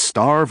 we would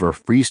starve or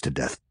freeze to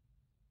death.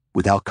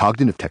 Without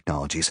cognitive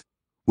technologies,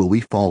 will we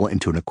fall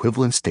into an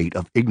equivalent state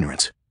of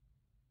ignorance?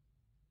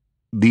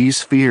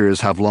 These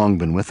fears have long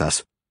been with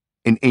us.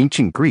 In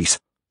ancient Greece,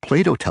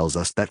 Plato tells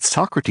us that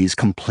Socrates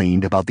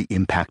complained about the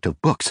impact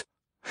of books,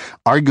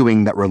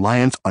 arguing that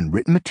reliance on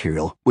written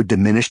material would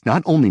diminish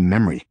not only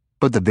memory,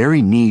 but the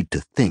very need to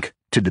think,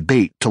 to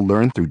debate, to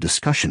learn through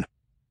discussion.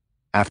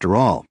 After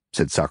all,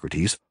 said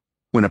Socrates,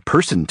 when a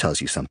person tells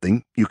you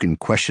something, you can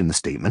question the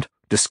statement,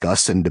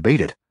 discuss and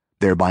debate it,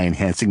 thereby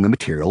enhancing the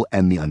material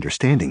and the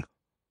understanding.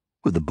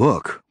 With a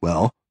book,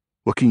 well,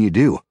 what can you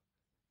do?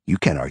 You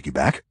can't argue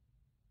back.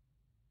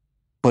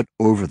 But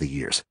over the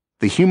years,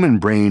 the human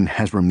brain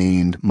has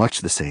remained much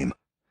the same.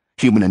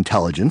 Human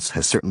intelligence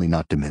has certainly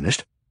not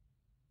diminished.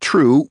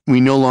 True, we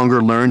no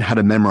longer learn how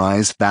to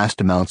memorize vast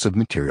amounts of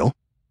material.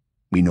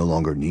 We no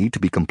longer need to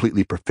be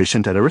completely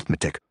proficient at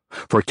arithmetic,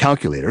 for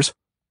calculators,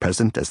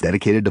 present as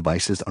dedicated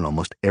devices on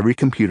almost every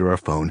computer or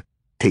phone,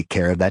 take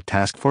care of that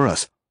task for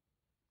us.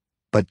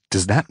 But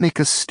does that make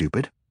us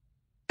stupid?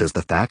 Does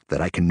the fact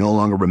that I can no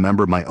longer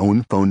remember my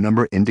own phone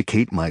number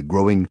indicate my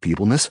growing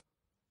feebleness?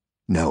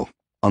 No,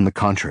 on the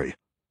contrary.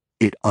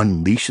 It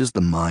unleashes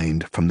the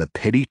mind from the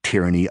petty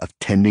tyranny of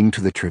tending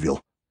to the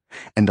trivial,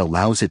 and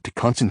allows it to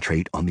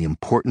concentrate on the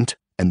important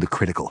and the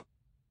critical.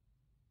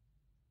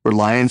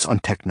 Reliance on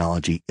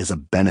technology is a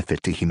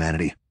benefit to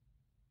humanity.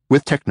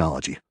 With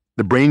technology,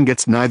 the brain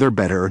gets neither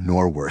better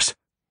nor worse.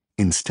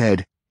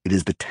 Instead, it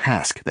is the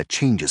task that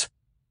changes.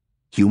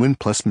 Human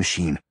plus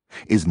machine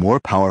is more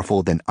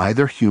powerful than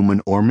either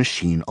human or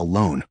machine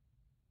alone.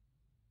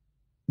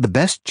 The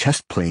best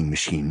chess-playing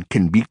machine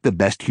can beat the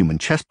best human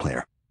chess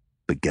player.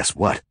 But guess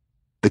what?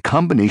 The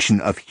combination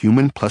of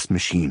human plus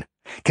machine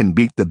can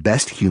beat the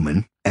best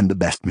human and the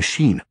best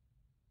machine.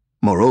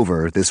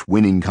 Moreover, this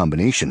winning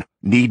combination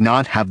need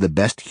not have the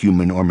best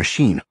human or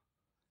machine.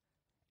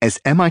 As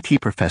MIT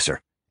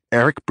professor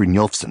Eric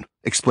Brynjolfsson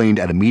explained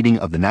at a meeting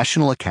of the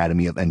National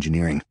Academy of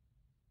Engineering.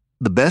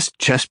 The best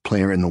chess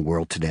player in the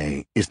world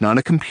today is not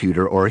a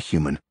computer or a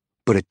human,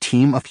 but a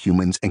team of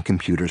humans and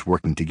computers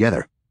working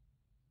together.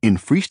 In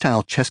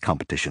freestyle chess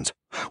competitions,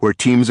 where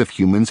teams of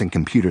humans and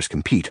computers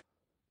compete,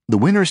 the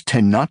winners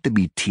tend not to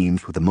be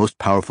teams with the most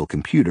powerful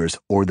computers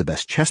or the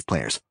best chess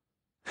players.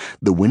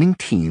 The winning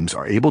teams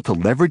are able to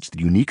leverage the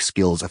unique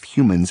skills of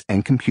humans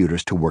and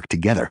computers to work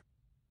together.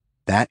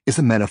 That is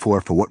a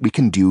metaphor for what we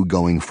can do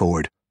going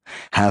forward.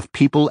 Have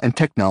people and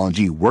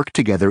technology work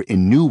together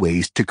in new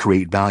ways to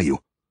create value.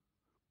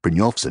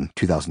 Brynjolfsson,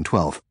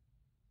 2012.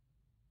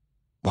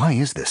 Why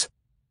is this?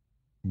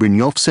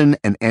 Brynjolfsson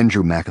and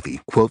Andrew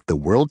McAfee quote the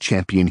world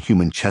champion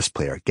human chess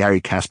player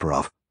Garry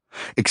Kasparov,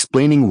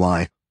 explaining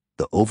why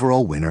the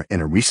overall winner in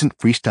a recent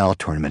freestyle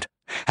tournament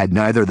had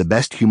neither the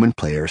best human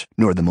players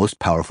nor the most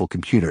powerful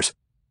computers.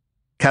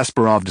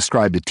 Kasparov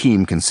described a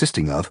team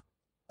consisting of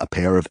a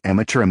pair of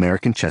amateur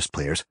American chess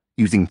players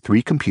using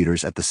 3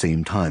 computers at the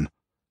same time.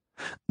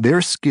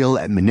 Their skill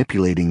at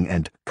manipulating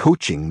and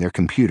coaching their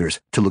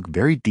computers to look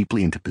very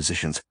deeply into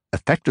positions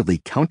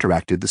effectively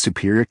counteracted the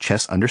superior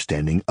chess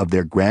understanding of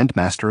their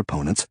grandmaster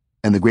opponents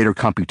and the greater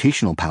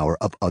computational power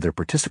of other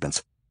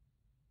participants.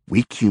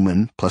 Weak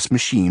human plus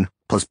machine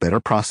plus better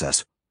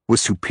process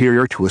was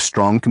superior to a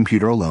strong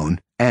computer alone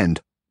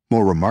and,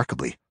 more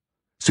remarkably,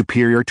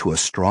 superior to a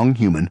strong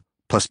human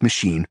plus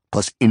machine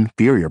plus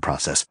inferior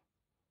process.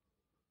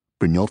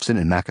 Brynjolfsson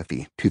and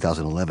McAfee,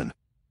 2011.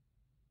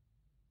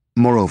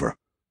 Moreover,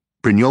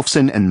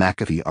 Brynjolfsson and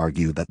McAfee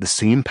argue that the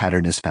same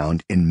pattern is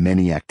found in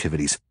many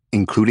activities,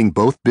 including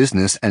both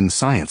business and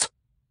science.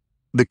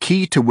 The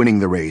key to winning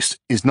the race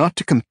is not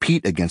to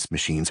compete against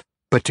machines,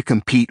 but to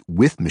compete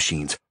with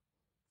machines.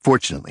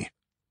 Fortunately,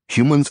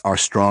 humans are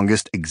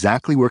strongest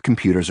exactly where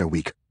computers are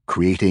weak,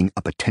 creating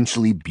a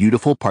potentially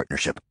beautiful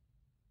partnership.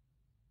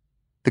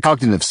 The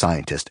cognitive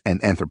scientist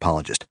and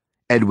anthropologist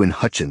Edwin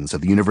Hutchins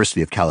of the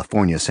University of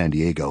California, San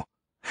Diego,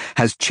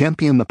 has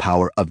championed the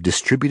power of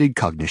distributed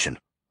cognition,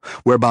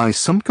 whereby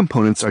some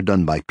components are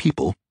done by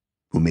people,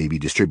 who may be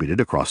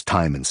distributed across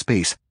time and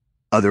space,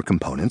 other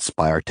components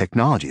by our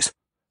technologies.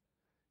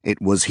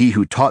 It was he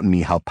who taught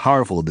me how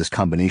powerful this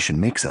combination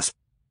makes us.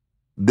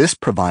 This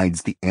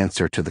provides the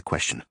answer to the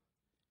question: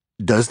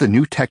 does the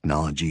new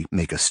technology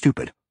make us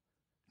stupid?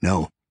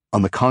 No,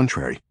 on the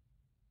contrary,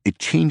 it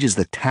changes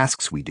the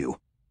tasks we do.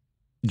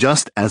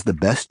 Just as the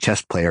best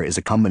chess player is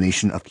a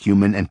combination of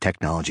human and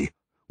technology,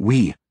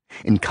 we,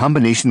 in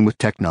combination with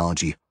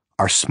technology,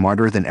 are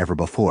smarter than ever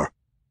before.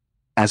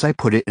 As I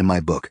put it in my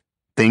book,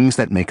 Things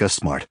That Make Us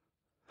Smart,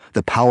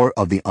 the power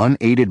of the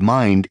unaided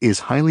mind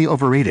is highly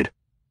overrated.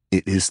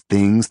 It is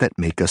things that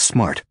make us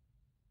smart.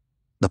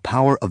 The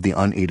power of the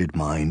unaided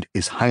mind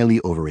is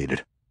highly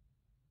overrated.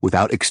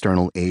 Without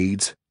external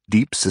aids,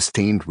 deep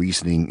sustained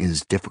reasoning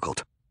is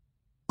difficult.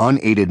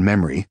 Unaided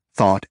memory,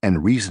 thought,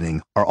 and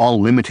reasoning are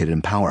all limited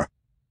in power.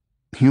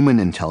 Human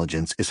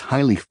intelligence is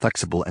highly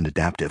flexible and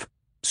adaptive,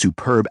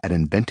 superb at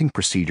inventing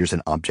procedures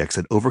and objects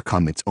that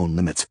overcome its own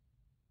limits.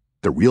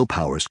 The real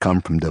powers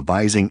come from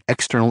devising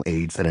external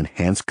aids that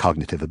enhance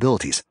cognitive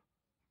abilities.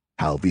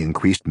 How have we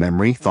increased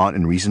memory, thought,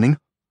 and reasoning?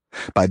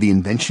 By the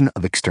invention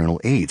of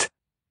external aids.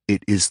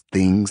 It is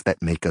things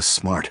that make us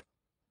smart.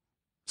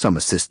 Some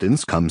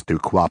assistance comes through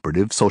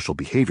cooperative social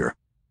behavior.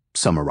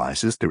 Some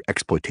arises through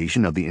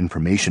exploitation of the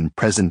information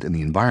present in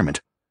the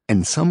environment,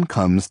 and some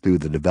comes through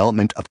the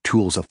development of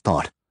tools of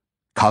thought,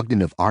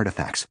 cognitive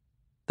artifacts,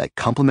 that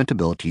complement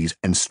abilities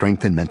and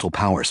strengthen mental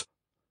powers.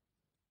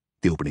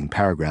 The opening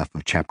paragraph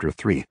of Chapter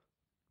 3,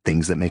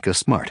 Things That Make Us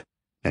Smart,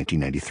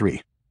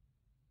 1993.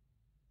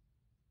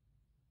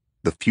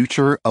 The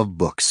Future of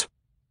Books.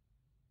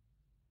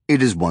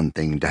 It is one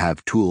thing to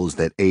have tools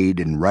that aid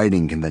in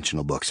writing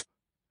conventional books,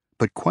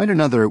 but quite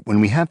another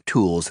when we have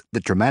tools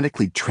that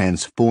dramatically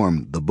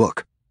transform the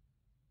book.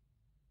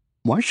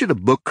 Why should a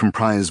book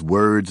comprise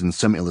words and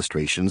some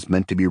illustrations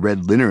meant to be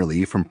read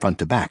linearly from front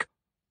to back?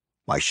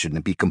 Why shouldn't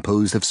it be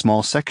composed of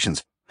small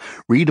sections,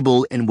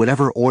 readable in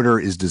whatever order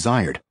is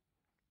desired?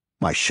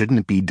 Why shouldn't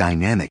it be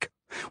dynamic,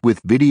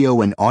 with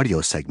video and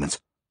audio segments,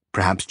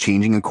 perhaps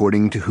changing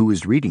according to who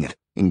is reading it,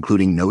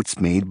 including notes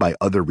made by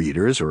other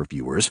readers or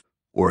viewers,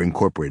 or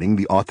incorporating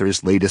the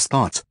author's latest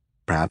thoughts,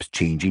 perhaps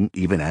changing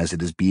even as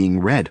it is being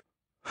read,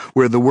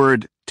 where the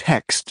word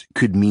text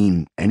could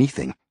mean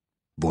anything: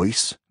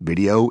 voice,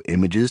 video,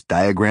 images,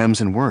 diagrams,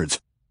 and words.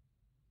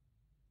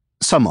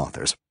 Some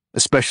authors,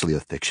 especially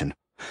of fiction,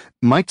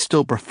 might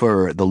still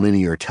prefer the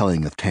linear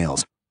telling of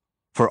tales,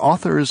 for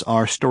authors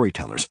are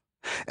storytellers,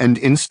 and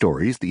in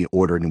stories the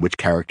order in which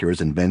characters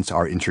and events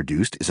are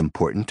introduced is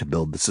important to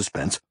build the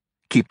suspense,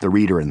 keep the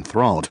reader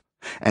enthralled,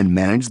 and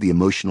manage the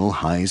emotional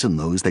highs and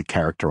lows that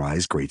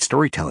characterize great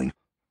storytelling.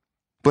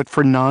 But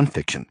for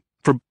nonfiction,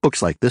 for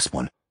books like this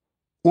one,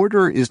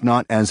 order is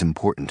not as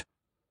important.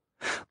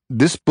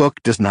 This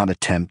book does not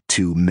attempt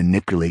to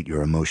manipulate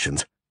your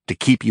emotions, to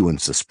keep you in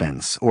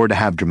suspense, or to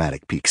have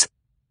dramatic peaks.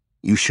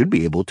 You should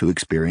be able to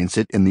experience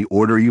it in the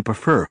order you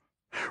prefer,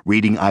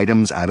 reading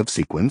items out of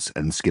sequence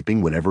and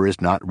skipping whatever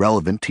is not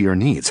relevant to your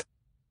needs.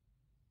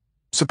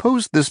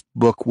 Suppose this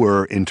book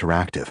were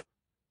interactive.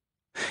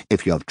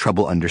 If you have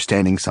trouble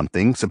understanding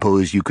something,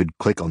 suppose you could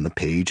click on the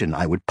page and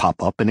I would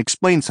pop up and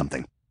explain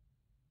something.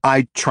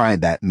 I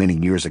tried that many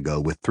years ago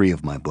with 3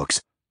 of my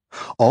books,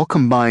 all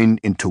combined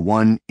into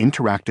one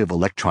interactive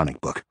electronic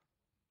book.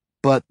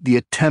 But the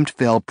attempt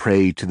fell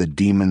prey to the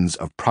demons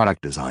of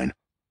product design.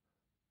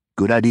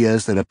 Good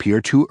ideas that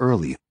appear too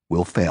early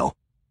will fail.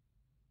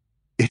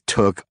 It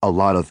took a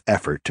lot of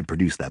effort to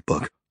produce that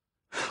book.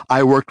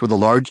 I worked with a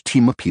large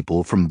team of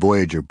people from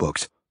Voyager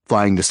Books,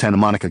 flying to Santa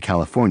Monica,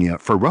 California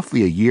for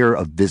roughly a year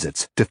of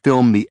visits to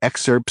film the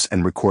excerpts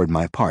and record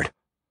my part.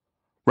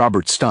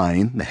 Robert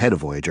Stein, the head of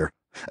Voyager,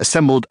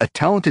 assembled a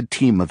talented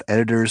team of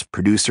editors,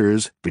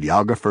 producers,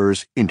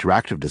 videographers,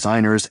 interactive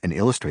designers, and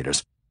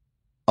illustrators.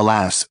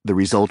 Alas, the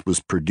result was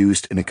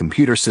produced in a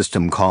computer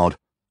system called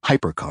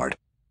HyperCard,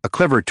 a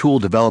clever tool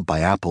developed by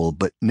Apple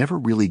but never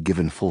really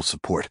given full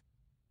support.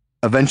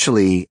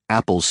 Eventually,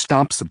 Apple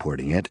stopped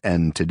supporting it,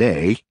 and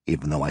today,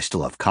 even though I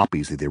still have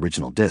copies of the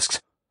original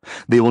discs,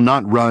 they will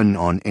not run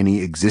on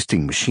any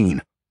existing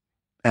machine.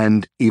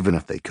 And even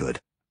if they could,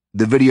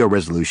 the video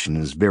resolution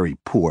is very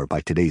poor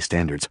by today's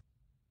standards.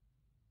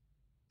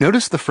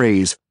 Notice the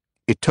phrase,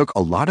 "It took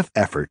a lot of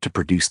effort to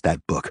produce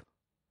that book."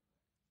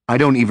 I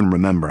don't even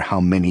remember how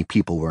many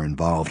people were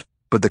involved,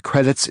 but the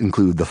credits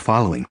include the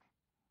following: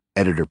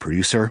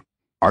 editor-producer,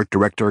 art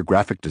director,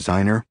 graphic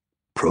designer,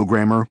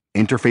 programmer,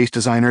 interface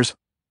designers,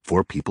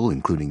 4 people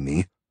including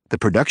me, the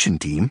production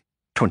team,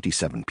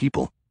 27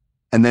 people,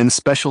 and then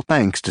special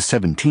thanks to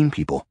 17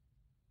 people.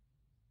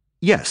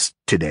 Yes,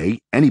 today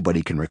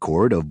anybody can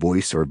record a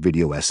voice or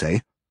video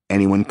essay,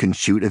 anyone can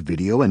shoot a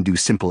video and do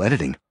simple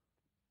editing.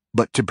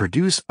 But to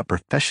produce a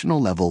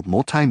professional-level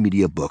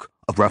multimedia book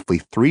of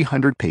roughly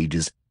 300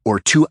 pages or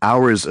 2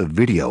 hours of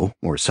video,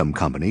 or some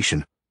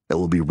combination, that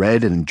will be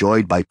read and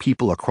enjoyed by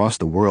people across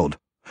the world,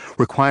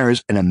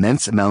 requires an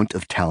immense amount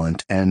of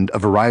talent and a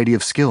variety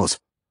of skills.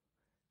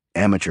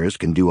 Amateurs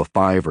can do a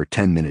 5 or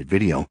 10-minute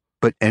video,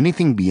 but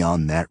anything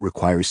beyond that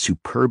requires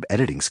superb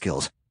editing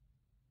skills.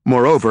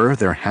 Moreover,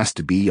 there has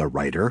to be a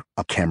writer,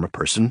 a camera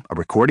person, a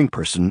recording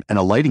person, and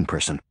a lighting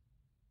person.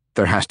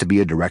 There has to be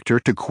a director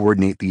to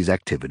coordinate these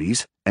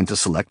activities and to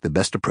select the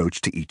best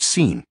approach to each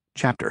scene,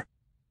 chapter.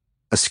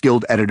 A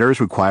skilled editor is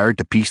required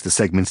to piece the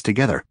segments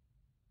together.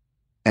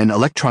 An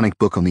electronic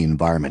book on the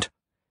environment,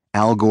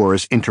 Al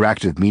Gore's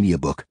interactive media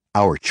book,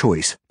 Our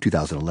Choice,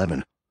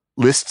 2011,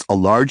 lists a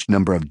large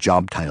number of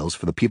job titles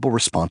for the people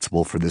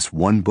responsible for this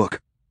one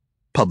book: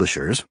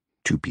 publishers,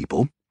 2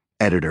 people,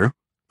 editor,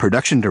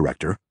 production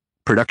director,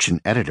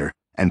 production editor,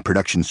 and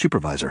production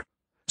supervisor,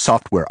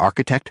 software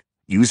architect,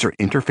 user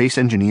interface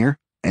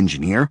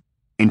engineer,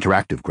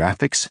 interactive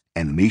graphics,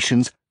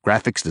 animations,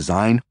 graphics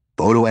design,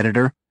 photo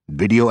editor,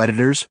 video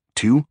editors,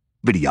 2,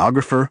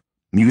 videographer,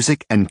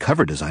 music, and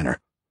cover designer.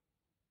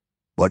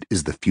 What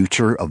is the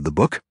future of the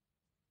book?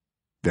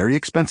 Very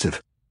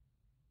expensive.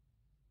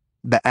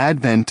 The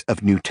advent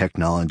of new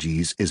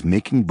technologies is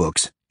making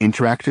books,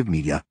 interactive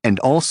media, and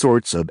all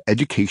sorts of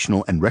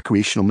educational and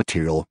recreational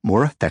material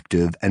more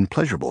effective and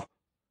pleasurable.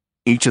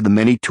 Each of the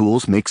many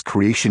tools makes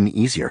creation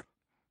easier.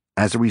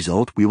 As a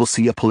result, we will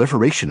see a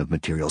proliferation of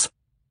materials.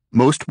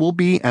 Most will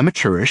be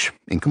amateurish,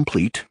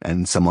 incomplete,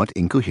 and somewhat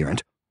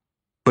incoherent.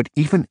 But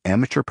even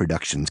amateur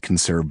productions can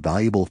serve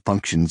valuable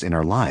functions in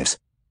our lives,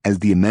 as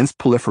the immense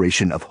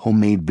proliferation of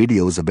homemade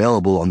videos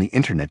available on the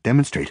internet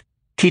demonstrate,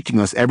 teaching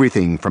us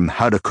everything from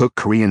how to cook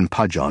Korean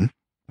pajeon,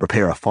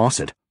 repair a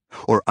faucet,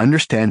 or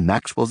understand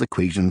Maxwell's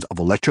equations of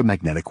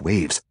electromagnetic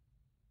waves.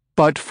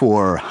 But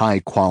for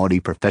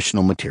high-quality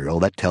professional material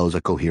that tells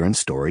a coherent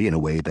story in a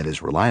way that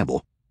is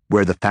reliable,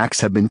 where the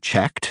facts have been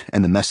checked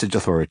and the message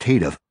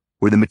authoritative,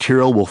 where the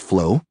material will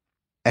flow,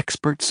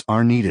 experts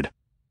are needed.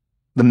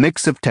 The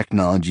mix of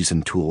technologies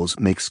and tools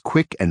makes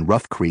quick and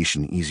rough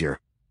creation easier,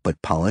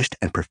 but polished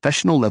and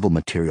professional-level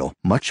material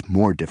much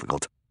more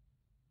difficult.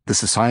 The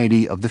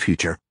society of the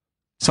future,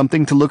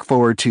 something to look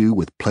forward to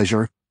with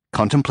pleasure,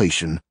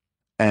 contemplation,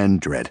 and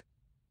dread.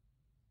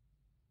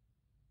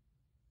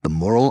 The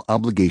moral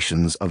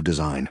obligations of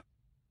design.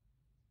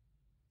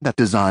 That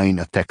design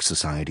affects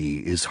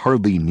society is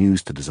hardly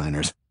news to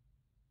designers.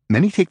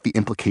 Many take the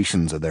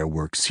implications of their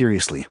work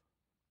seriously,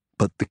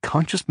 but the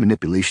conscious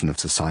manipulation of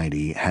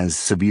society has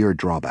severe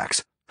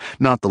drawbacks,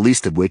 not the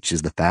least of which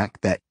is the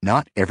fact that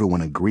not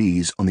everyone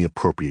agrees on the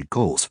appropriate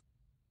goals.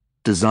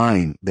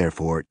 Design,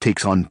 therefore,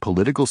 takes on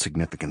political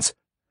significance.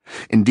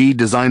 Indeed,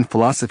 design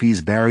philosophies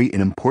vary in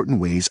important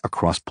ways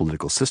across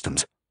political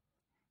systems.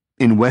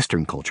 In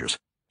Western cultures,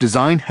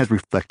 design has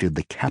reflected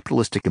the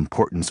capitalistic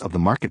importance of the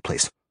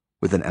marketplace,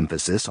 with an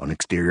emphasis on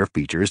exterior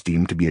features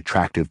deemed to be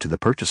attractive to the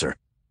purchaser.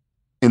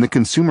 In the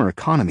consumer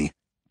economy,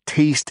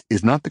 taste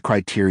is not the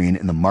criterion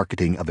in the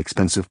marketing of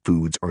expensive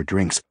foods or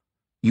drinks.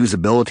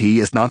 Usability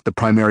is not the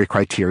primary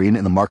criterion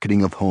in the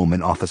marketing of home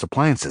and office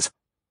appliances.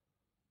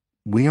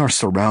 We are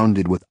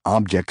surrounded with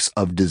objects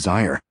of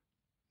desire,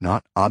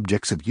 not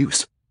objects of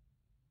use.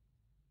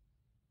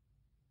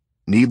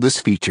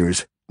 Needless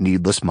features,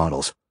 needless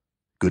models.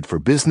 Good for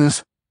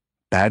business,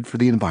 bad for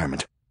the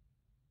environment.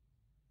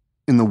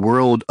 In the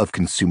world of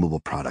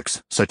consumable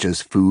products, such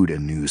as food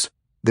and news,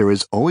 there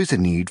is always a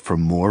need for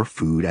more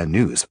food and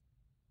news.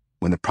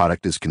 When the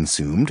product is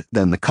consumed,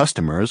 then the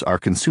customers are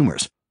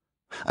consumers.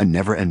 A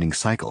never-ending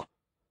cycle.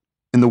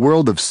 In the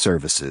world of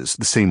services,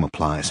 the same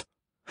applies.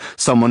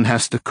 Someone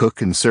has to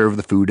cook and serve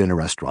the food in a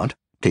restaurant,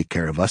 take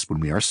care of us when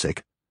we are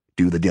sick,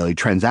 do the daily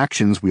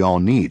transactions we all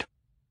need.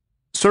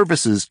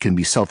 Services can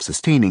be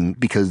self-sustaining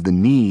because the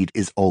need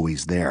is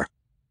always there.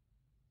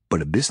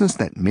 But a business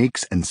that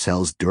makes and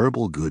sells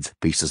durable goods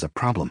faces a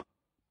problem.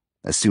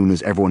 As soon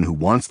as everyone who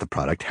wants the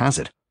product has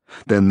it,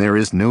 then there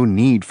is no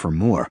need for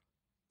more.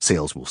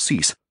 Sales will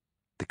cease.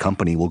 The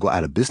company will go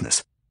out of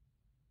business.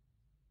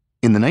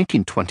 In the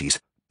 1920s,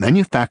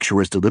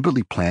 manufacturers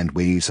deliberately planned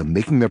ways of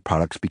making their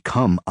products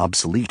become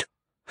obsolete,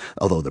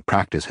 although the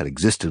practice had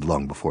existed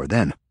long before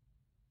then.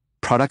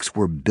 Products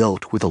were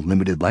built with a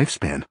limited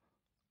lifespan.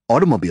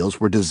 Automobiles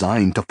were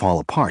designed to fall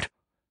apart.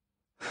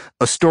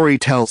 A story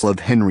tells of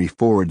Henry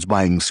Ford's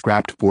buying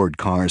scrapped Ford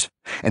cars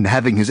and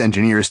having his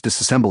engineers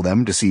disassemble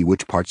them to see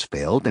which parts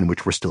failed and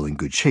which were still in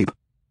good shape.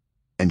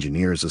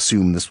 Engineers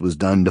assumed this was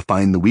done to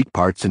find the weak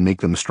parts and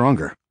make them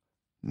stronger.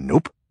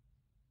 Nope.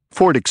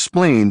 Ford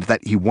explained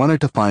that he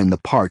wanted to find the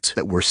parts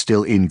that were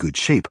still in good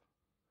shape.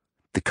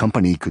 The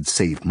company could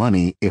save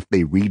money if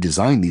they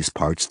redesigned these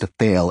parts to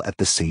fail at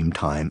the same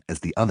time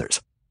as the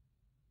others.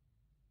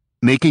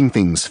 Making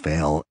things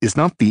fail is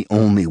not the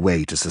only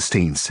way to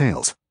sustain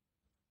sales.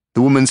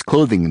 The women's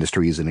clothing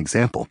industry is an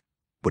example.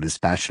 What is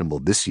fashionable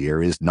this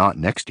year is not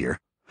next year,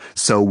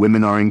 so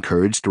women are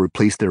encouraged to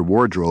replace their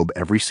wardrobe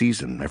every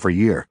season, every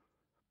year.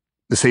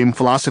 The same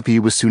philosophy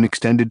was soon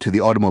extended to the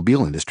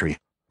automobile industry,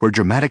 where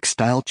dramatic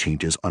style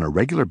changes on a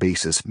regular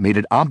basis made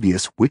it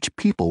obvious which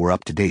people were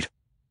up to date,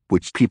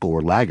 which people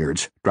were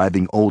laggards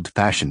driving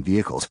old-fashioned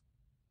vehicles.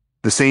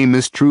 The same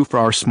is true for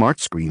our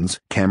smart screens,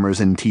 cameras,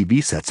 and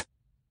TV sets.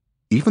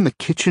 Even the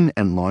kitchen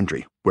and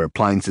laundry, where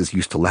appliances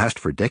used to last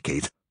for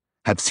decades,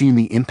 have seen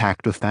the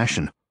impact of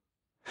fashion.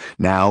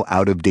 Now,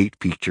 out-of-date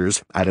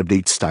features,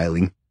 out-of-date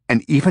styling,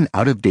 and even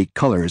out-of-date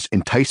colors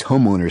entice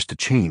homeowners to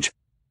change.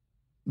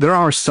 There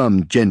are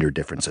some gender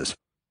differences.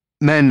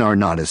 Men are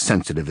not as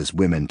sensitive as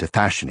women to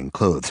fashion in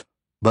clothes,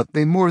 but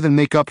they more than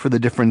make up for the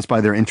difference by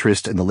their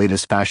interest in the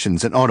latest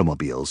fashions in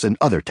automobiles and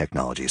other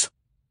technologies.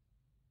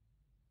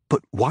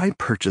 But why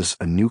purchase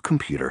a new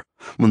computer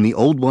when the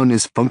old one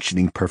is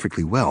functioning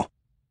perfectly well?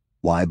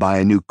 Why buy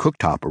a new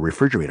cooktop or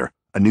refrigerator,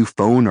 a new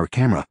phone or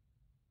camera?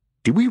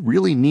 Do we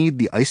really need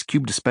the ice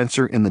cube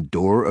dispenser in the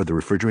door of the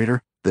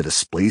refrigerator, the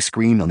display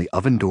screen on the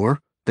oven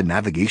door, the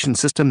navigation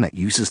system that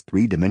uses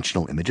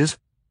three-dimensional images?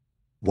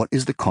 What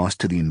is the cost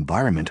to the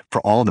environment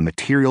for all the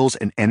materials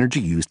and energy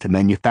used to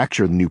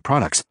manufacture the new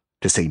products,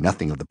 to say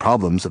nothing of the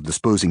problems of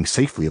disposing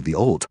safely of the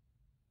old?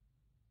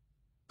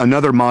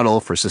 Another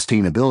model for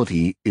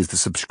sustainability is the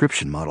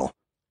subscription model.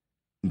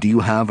 Do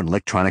you have an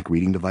electronic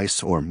reading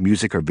device or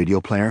music or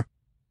video player?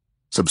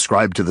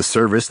 Subscribe to the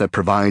service that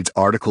provides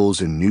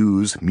articles and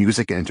news,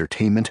 music and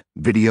entertainment,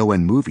 video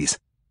and movies.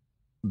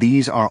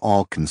 These are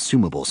all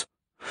consumables.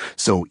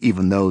 So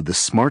even though the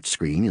smart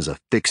screen is a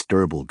fixed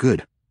durable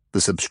good,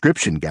 the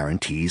subscription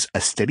guarantees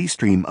a steady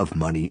stream of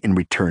money in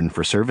return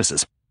for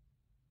services.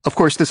 Of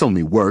course, this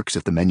only works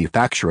if the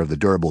manufacturer of the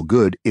durable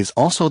good is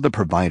also the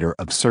provider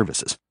of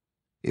services.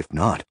 If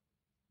not,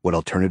 what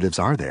alternatives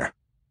are there?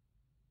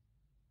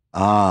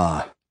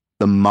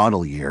 The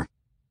model year.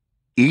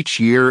 Each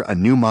year, a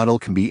new model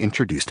can be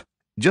introduced,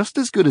 just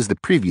as good as the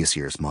previous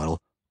year's model,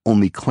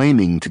 only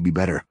claiming to be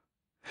better.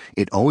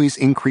 It always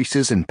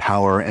increases in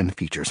power and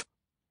features.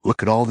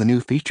 Look at all the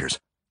new features.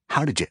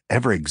 How did you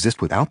ever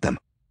exist without them?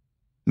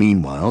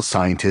 Meanwhile,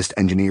 scientists,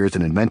 engineers,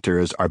 and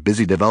inventors are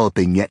busy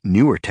developing yet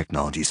newer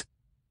technologies.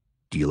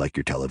 Do you like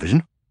your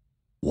television?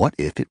 What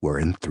if it were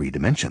in 3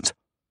 dimensions,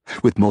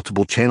 with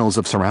multiple channels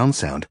of surround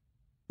sound,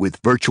 with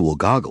virtual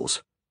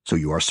goggles, so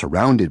you are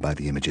surrounded by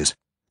the images,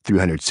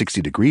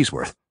 360 degrees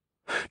worth?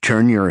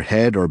 Turn your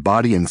head or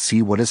body and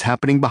see what is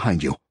happening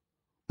behind you.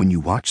 When you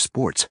watch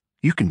sports,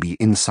 you can be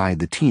inside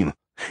the team,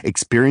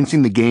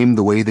 experiencing the game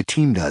the way the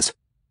team does.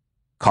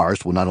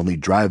 Cars will not only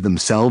drive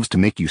themselves to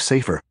make you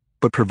safer,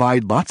 but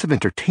provide lots of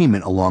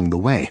entertainment along the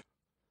way.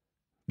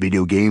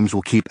 Video games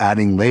will keep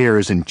adding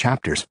layers and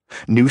chapters,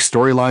 new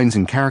storylines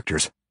and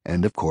characters,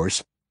 and of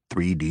course,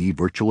 3D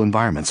virtual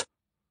environments.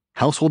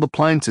 Household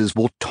appliances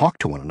will talk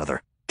to one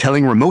another,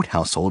 telling remote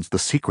households the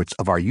secrets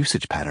of our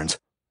usage patterns.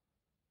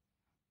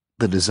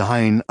 The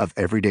design of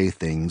everyday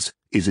things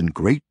is in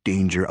great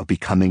danger of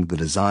becoming the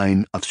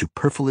design of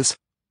superfluous,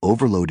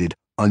 overloaded,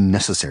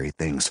 unnecessary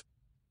things.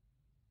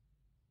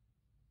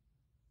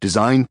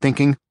 Design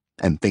thinking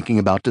and thinking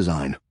about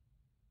design.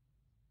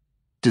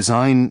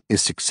 Design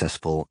is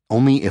successful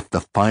only if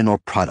the final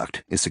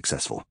product is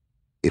successful,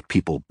 if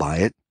people buy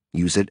it,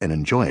 use it, and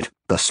enjoy it,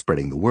 thus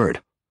spreading the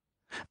word.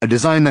 A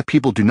design that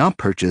people do not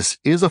purchase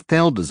is a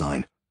failed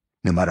design,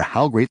 no matter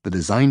how great the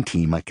design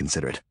team might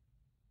consider it.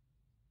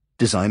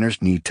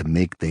 Designers need to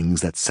make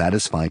things that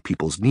satisfy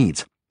people's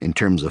needs in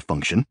terms of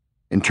function,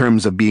 in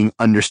terms of being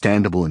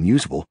understandable and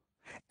usable,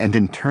 and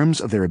in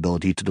terms of their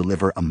ability to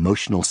deliver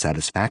emotional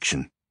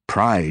satisfaction,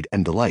 pride,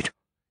 and delight.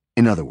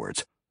 In other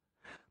words,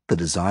 the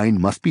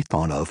design must be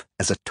thought of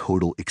as a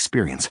total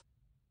experience.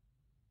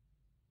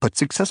 But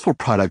successful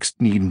products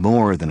need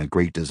more than a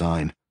great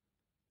design.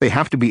 They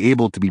have to be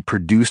able to be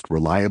produced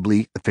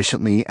reliably,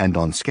 efficiently, and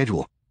on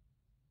schedule.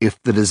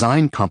 If the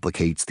design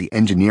complicates the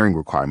engineering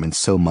requirements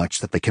so much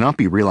that they cannot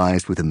be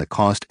realized within the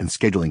cost and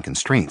scheduling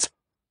constraints,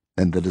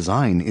 then the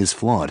design is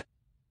flawed.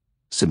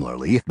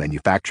 Similarly, if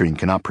manufacturing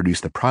cannot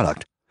produce the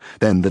product,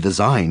 then the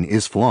design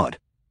is flawed.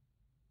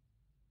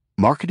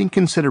 Marketing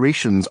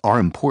considerations are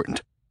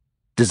important.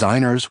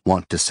 Designers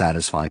want to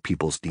satisfy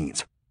people's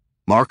needs.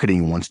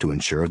 Marketing wants to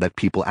ensure that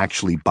people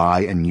actually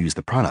buy and use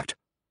the product.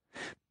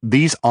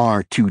 These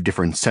are two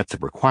different sets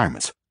of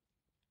requirements.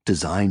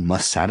 Design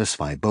must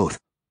satisfy both.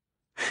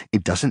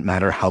 It doesn't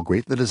matter how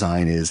great the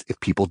design is if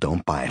people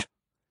don't buy it.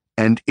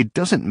 And it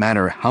doesn't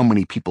matter how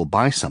many people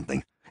buy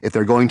something if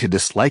they're going to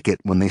dislike it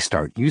when they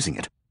start using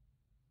it.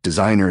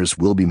 Designers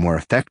will be more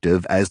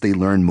effective as they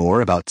learn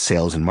more about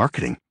sales and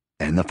marketing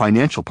and the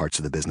financial parts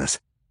of the business.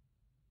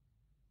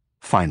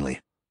 Finally,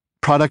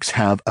 products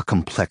have a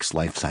complex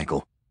life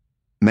cycle.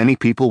 Many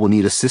people will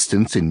need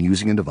assistance in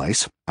using a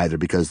device, either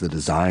because the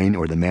design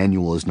or the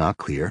manual is not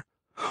clear,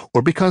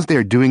 or because they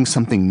are doing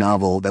something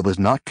novel that was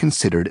not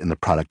considered in the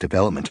product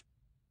development,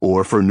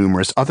 or for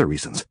numerous other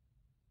reasons.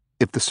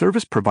 If the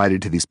service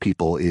provided to these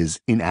people is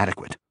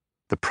inadequate,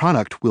 the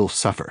product will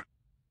suffer.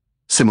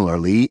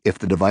 Similarly, if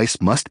the device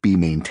must be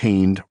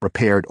maintained,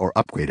 repaired, or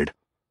upgraded,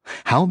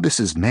 how this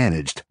is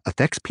managed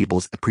affects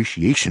people's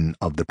appreciation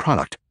of the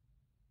product.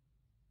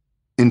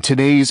 In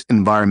today's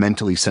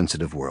environmentally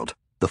sensitive world,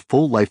 the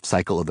full life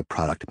cycle of the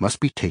product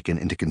must be taken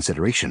into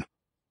consideration.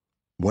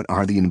 What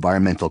are the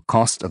environmental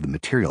costs of the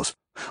materials,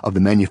 of the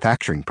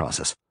manufacturing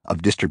process,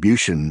 of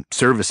distribution,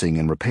 servicing,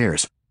 and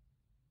repairs?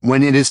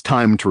 When it is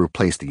time to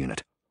replace the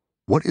unit,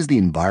 what is the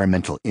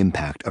environmental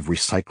impact of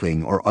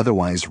recycling or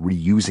otherwise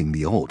reusing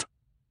the old?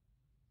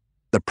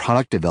 The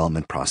product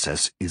development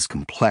process is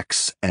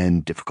complex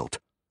and difficult,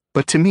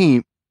 but to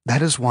me,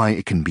 that is why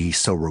it can be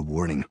so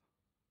rewarding.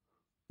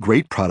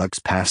 Great products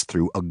pass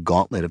through a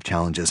gauntlet of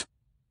challenges.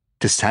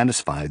 To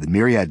satisfy the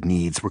myriad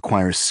needs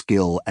requires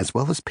skill as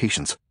well as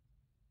patience.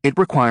 It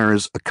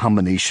requires a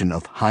combination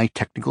of high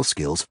technical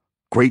skills,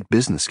 great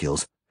business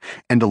skills,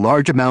 and a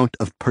large amount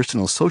of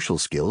personal social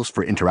skills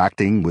for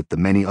interacting with the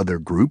many other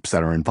groups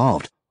that are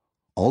involved,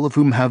 all of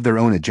whom have their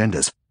own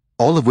agendas,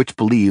 all of which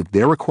believe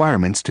their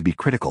requirements to be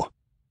critical.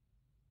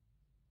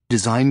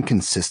 Design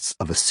consists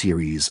of a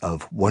series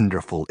of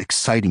wonderful,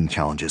 exciting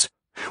challenges,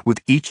 with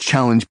each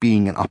challenge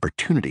being an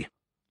opportunity.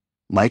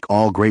 Like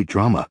all great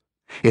drama,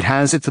 it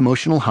has its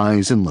emotional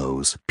highs and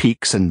lows,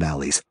 peaks and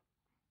valleys.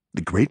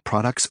 The great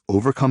products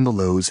overcome the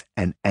lows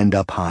and end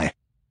up high.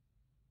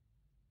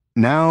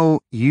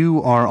 Now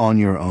you are on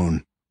your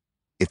own.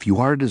 If you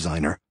are a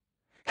designer,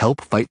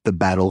 help fight the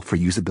battle for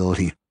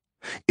usability.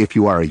 If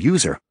you are a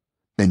user,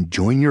 then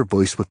join your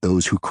voice with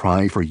those who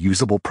cry for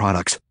usable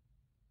products.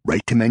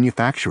 Write to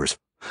manufacturers.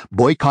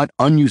 Boycott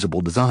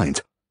unusable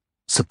designs.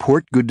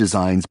 Support good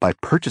designs by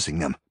purchasing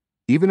them,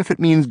 even if it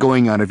means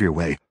going out of your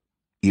way,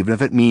 even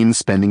if it means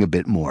spending a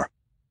bit more.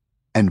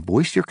 And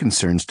voice your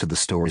concerns to the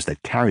stores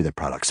that carry the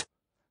products.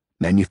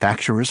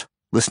 Manufacturers,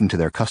 listen to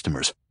their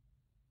customers.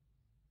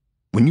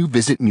 When you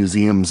visit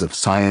museums of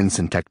science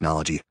and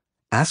technology,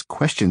 ask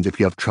questions if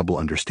you have trouble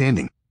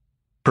understanding.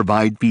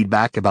 Provide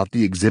feedback about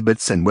the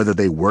exhibits and whether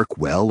they work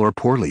well or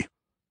poorly.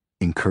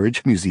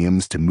 Encourage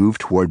museums to move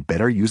toward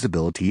better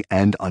usability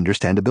and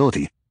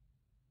understandability.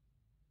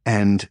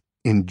 And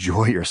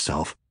enjoy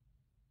yourself.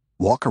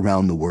 Walk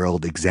around the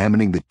world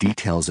examining the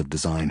details of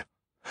design.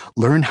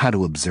 Learn how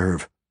to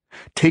observe.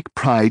 Take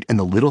pride in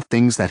the little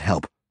things that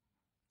help.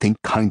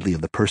 Think kindly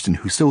of the person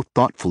who so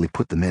thoughtfully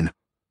put them in.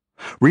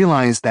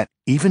 Realize that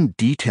even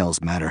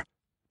details matter,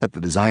 that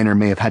the designer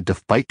may have had to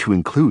fight to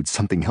include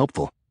something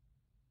helpful.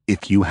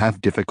 If you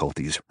have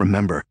difficulties,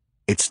 remember,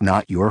 it's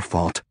not your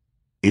fault.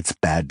 It's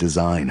bad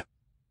design.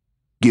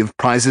 Give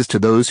prizes to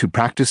those who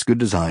practice good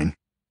design.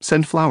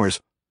 Send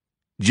flowers.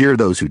 Jeer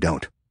those who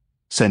don't.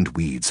 Send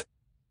weeds.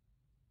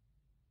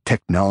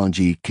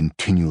 Technology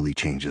continually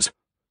changes.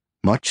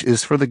 Much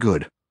is for the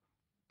good.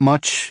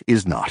 Much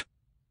is not.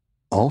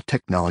 All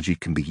technology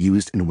can be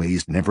used in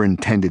ways never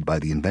intended by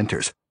the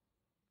inventors.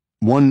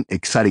 One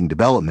exciting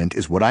development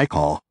is what I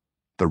call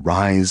the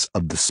rise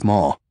of the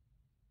small.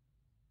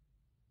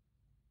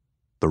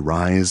 The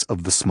rise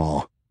of the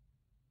small.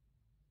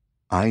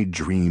 I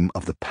dream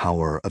of the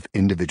power of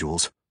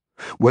individuals,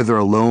 whether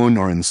alone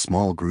or in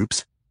small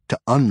groups, to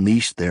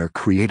unleash their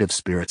creative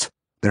spirits,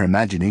 their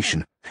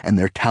imagination, and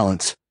their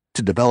talents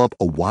to develop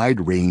a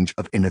wide range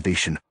of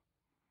innovation.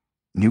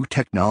 New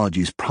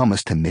technologies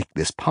promise to make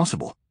this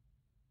possible.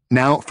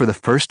 Now, for the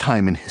first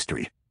time in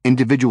history,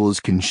 individuals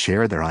can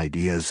share their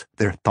ideas,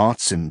 their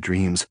thoughts, and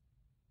dreams.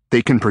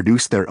 They can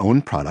produce their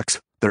own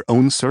products, their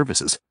own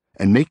services,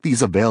 and make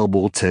these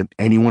available to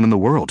anyone in the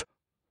world.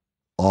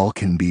 All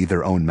can be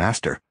their own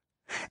master,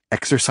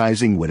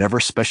 exercising whatever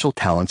special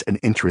talents and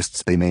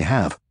interests they may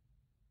have.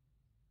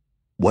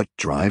 What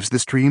drives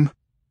this dream?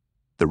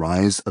 The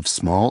rise of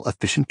small,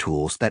 efficient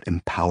tools that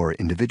empower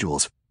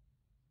individuals.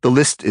 The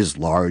list is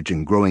large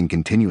and growing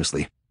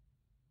continuously.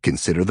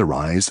 Consider the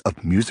rise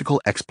of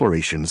musical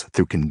explorations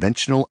through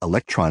conventional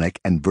electronic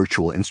and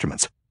virtual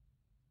instruments.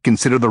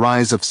 Consider the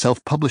rise of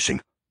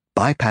self-publishing,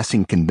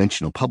 bypassing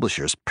conventional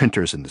publishers,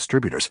 printers, and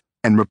distributors,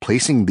 and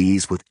replacing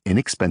these with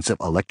inexpensive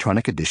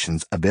electronic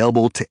editions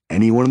available to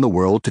anyone in the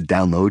world to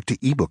download to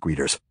ebook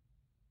readers.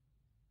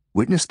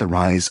 Witness the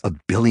rise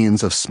of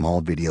billions of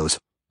small videos,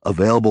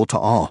 available to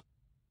all.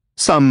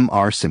 Some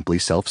are simply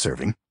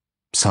self-serving,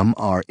 some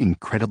are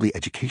incredibly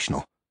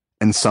educational,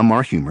 and some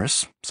are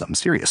humorous, some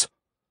serious.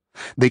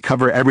 They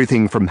cover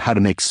everything from how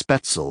to make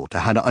Spätzle to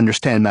how to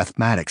understand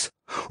mathematics,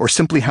 or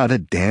simply how to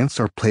dance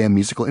or play a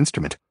musical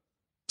instrument.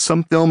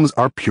 Some films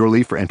are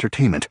purely for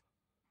entertainment.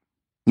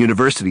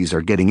 Universities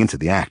are getting into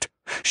the act,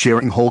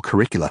 sharing whole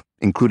curricula,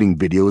 including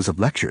videos of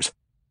lectures.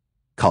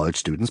 College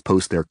students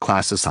post their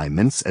class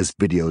assignments as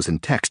videos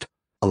and text,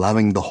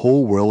 allowing the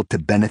whole world to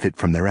benefit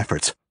from their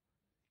efforts.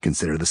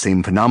 Consider the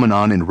same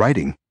phenomenon in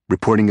writing,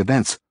 reporting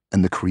events,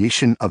 and the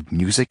creation of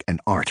music and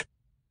art.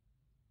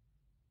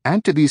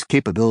 Add to these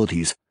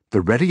capabilities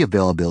the ready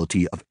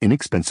availability of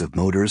inexpensive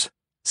motors,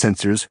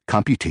 sensors,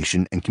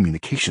 computation, and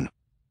communication.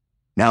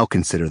 Now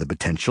consider the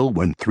potential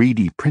when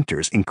 3D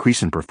printers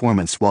increase in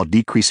performance while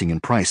decreasing in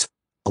price,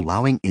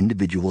 allowing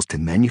individuals to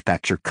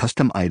manufacture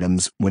custom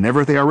items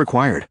whenever they are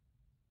required.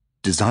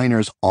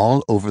 Designers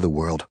all over the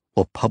world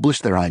will publish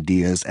their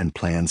ideas and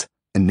plans,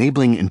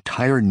 enabling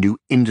entire new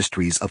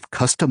industries of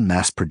custom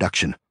mass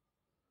production.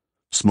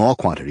 Small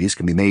quantities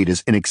can be made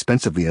as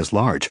inexpensively as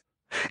large,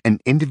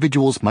 and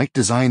individuals might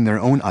design their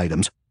own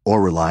items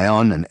or rely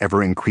on an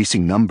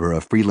ever-increasing number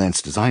of freelance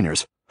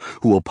designers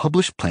who will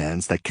publish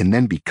plans that can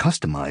then be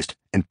customized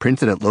and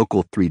printed at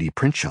local 3D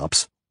print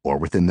shops or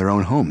within their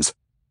own homes.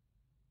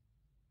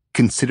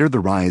 Consider the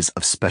rise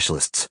of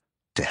specialists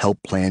to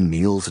help plan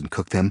meals and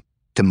cook them,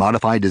 to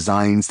modify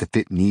designs to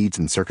fit needs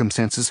and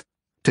circumstances,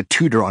 to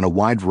tutor on a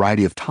wide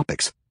variety of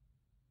topics.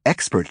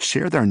 Experts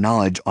share their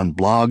knowledge on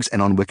blogs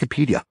and on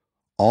Wikipedia,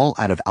 all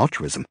out of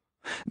altruism,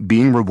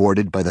 being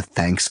rewarded by the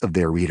thanks of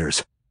their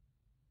readers.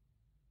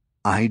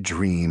 I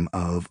dream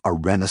of a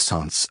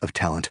renaissance of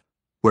talent,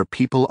 where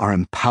people are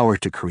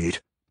empowered to create,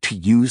 to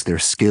use their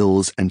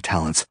skills and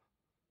talents.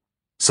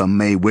 Some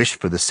may wish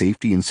for the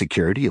safety and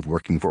security of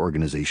working for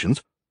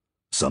organizations.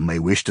 Some may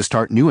wish to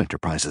start new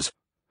enterprises.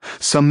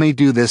 Some may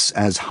do this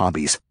as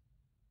hobbies.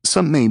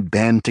 Some may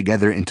band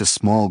together into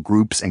small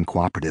groups and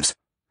cooperatives,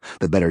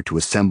 the better to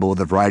assemble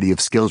the variety of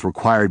skills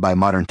required by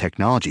modern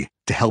technology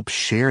to help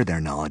share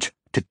their knowledge,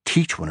 to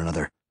teach one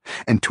another,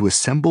 and to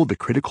assemble the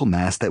critical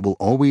mass that will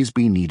always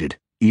be needed,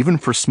 even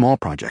for small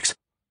projects.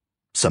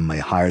 Some may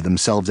hire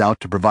themselves out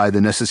to provide the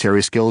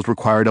necessary skills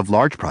required of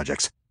large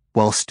projects,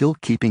 while still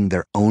keeping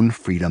their own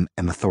freedom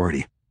and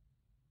authority.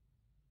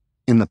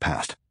 In the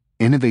past,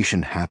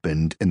 innovation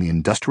happened in the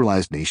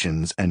industrialized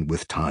nations, and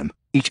with time,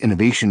 each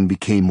innovation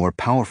became more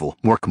powerful,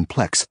 more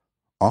complex,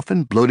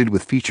 often bloated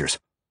with features.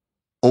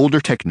 Older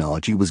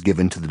technology was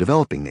given to the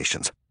developing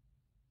nations.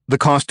 The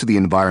cost to the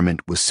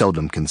environment was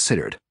seldom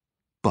considered.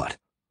 But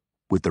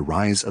with the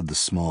rise of the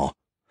small,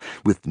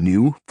 with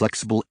new,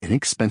 flexible,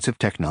 inexpensive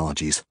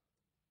technologies,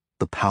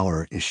 the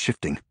power is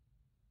shifting.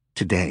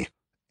 Today,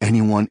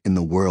 anyone in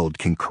the world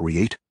can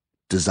create,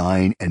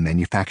 design, and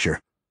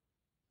manufacture.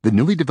 The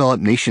newly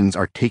developed nations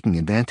are taking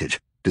advantage,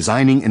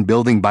 designing and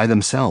building by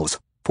themselves,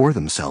 for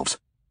themselves.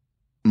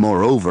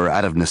 Moreover,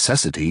 out of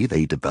necessity,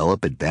 they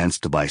develop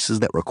advanced devices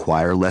that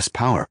require less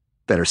power,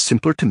 that are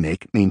simpler to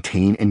make,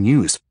 maintain, and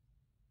use.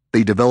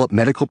 They develop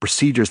medical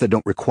procedures that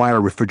don't require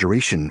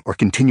refrigeration or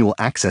continual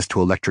access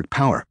to electric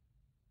power.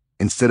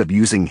 Instead of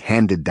using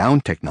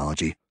handed-down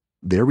technology,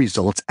 their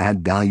results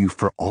add value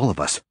for all of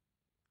us.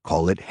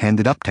 Call it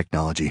handed-up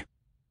technology.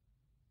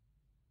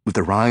 With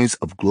the rise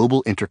of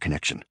global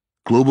interconnection,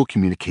 global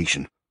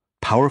communication,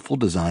 powerful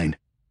design,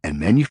 and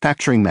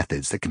manufacturing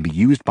methods that can be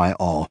used by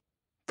all,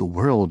 the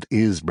world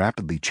is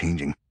rapidly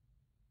changing.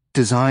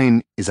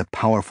 Design is a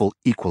powerful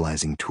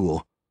equalizing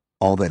tool.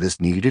 All that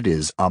is needed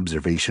is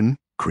observation,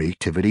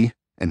 creativity,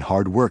 and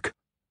hard work.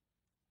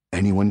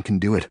 Anyone can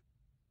do it.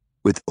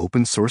 With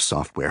open-source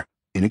software,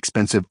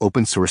 inexpensive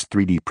open-source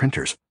 3D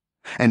printers,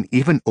 and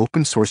even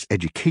open-source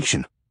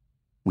education,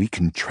 we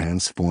can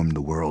transform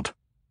the world.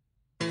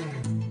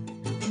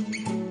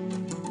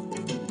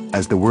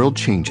 As the world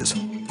changes,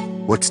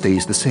 what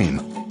stays the same?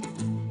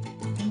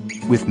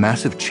 With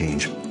massive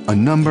change, a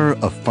number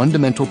of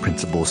fundamental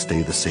principles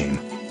stay the same.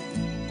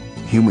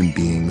 Human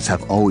beings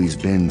have always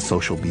been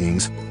social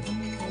beings.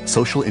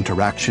 Social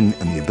interaction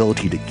and the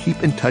ability to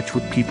keep in touch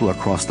with people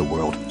across the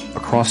world,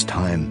 across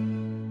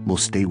time, will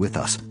stay with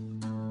us.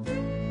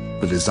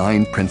 The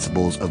design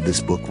principles of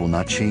this book will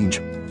not change,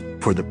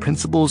 for the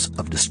principles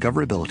of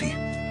discoverability,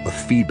 of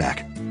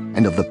feedback,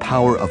 and of the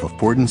power of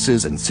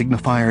affordances and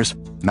signifiers,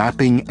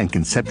 mapping, and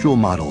conceptual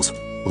models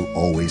will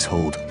always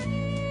hold.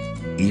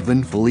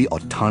 Even fully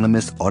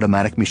autonomous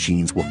automatic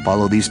machines will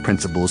follow these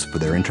principles for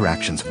their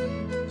interactions.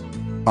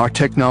 Our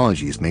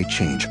technologies may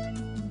change,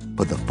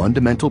 but the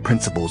fundamental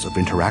principles of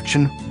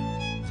interaction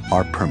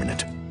are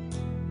permanent.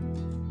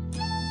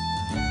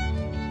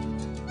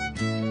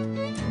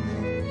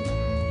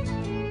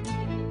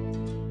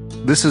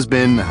 This has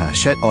been a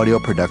Hachette audio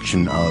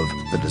production of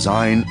The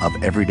Design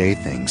of Everyday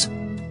Things,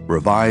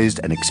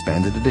 revised and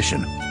expanded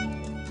edition.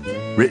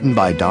 Written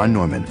by Don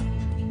Norman.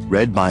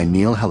 Read by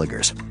Neil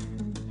Helligers.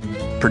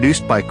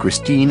 Produced by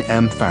Christine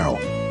M. Farrell.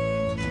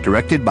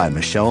 Directed by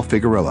Michelle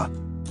Figueroa.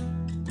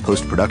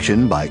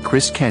 Post-production by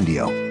Chris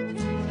Candio.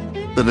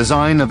 The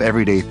Design of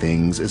Everyday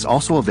Things is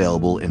also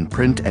available in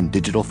print and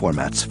digital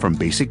formats from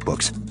Basic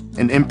Books,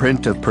 an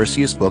imprint of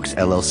Perseus Books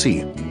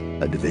LLC,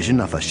 a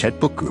division of Hachette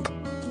Book Group.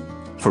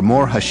 For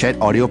more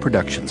Hachette audio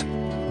productions,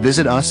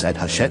 visit us at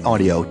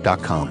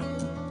hachetteaudio.com.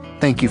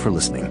 Thank you for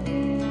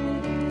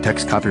listening.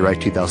 Text copyright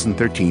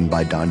 2013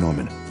 by Don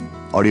Norman.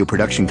 Audio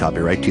production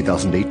copyright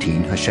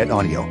 2018 Hachette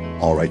Audio,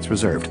 all rights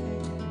reserved.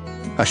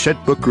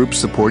 Hachette Book Group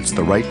supports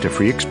the right to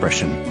free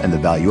expression and the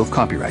value of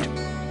copyright.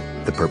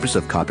 The purpose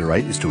of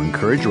copyright is to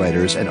encourage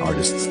writers and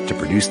artists to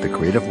produce the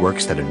creative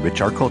works that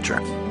enrich our culture.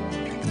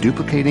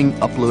 Duplicating,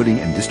 uploading,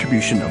 and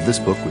distribution of this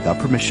book without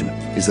permission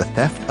is a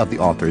theft of the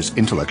author's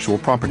intellectual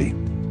property.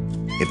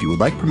 If you would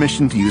like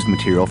permission to use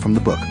material from the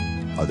book,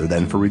 other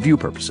than for review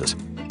purposes,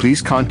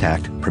 please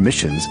contact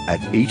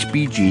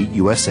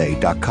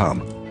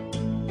permissions@hbgusa.com.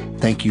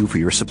 Thank you for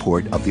your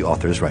support of the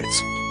author's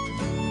rights.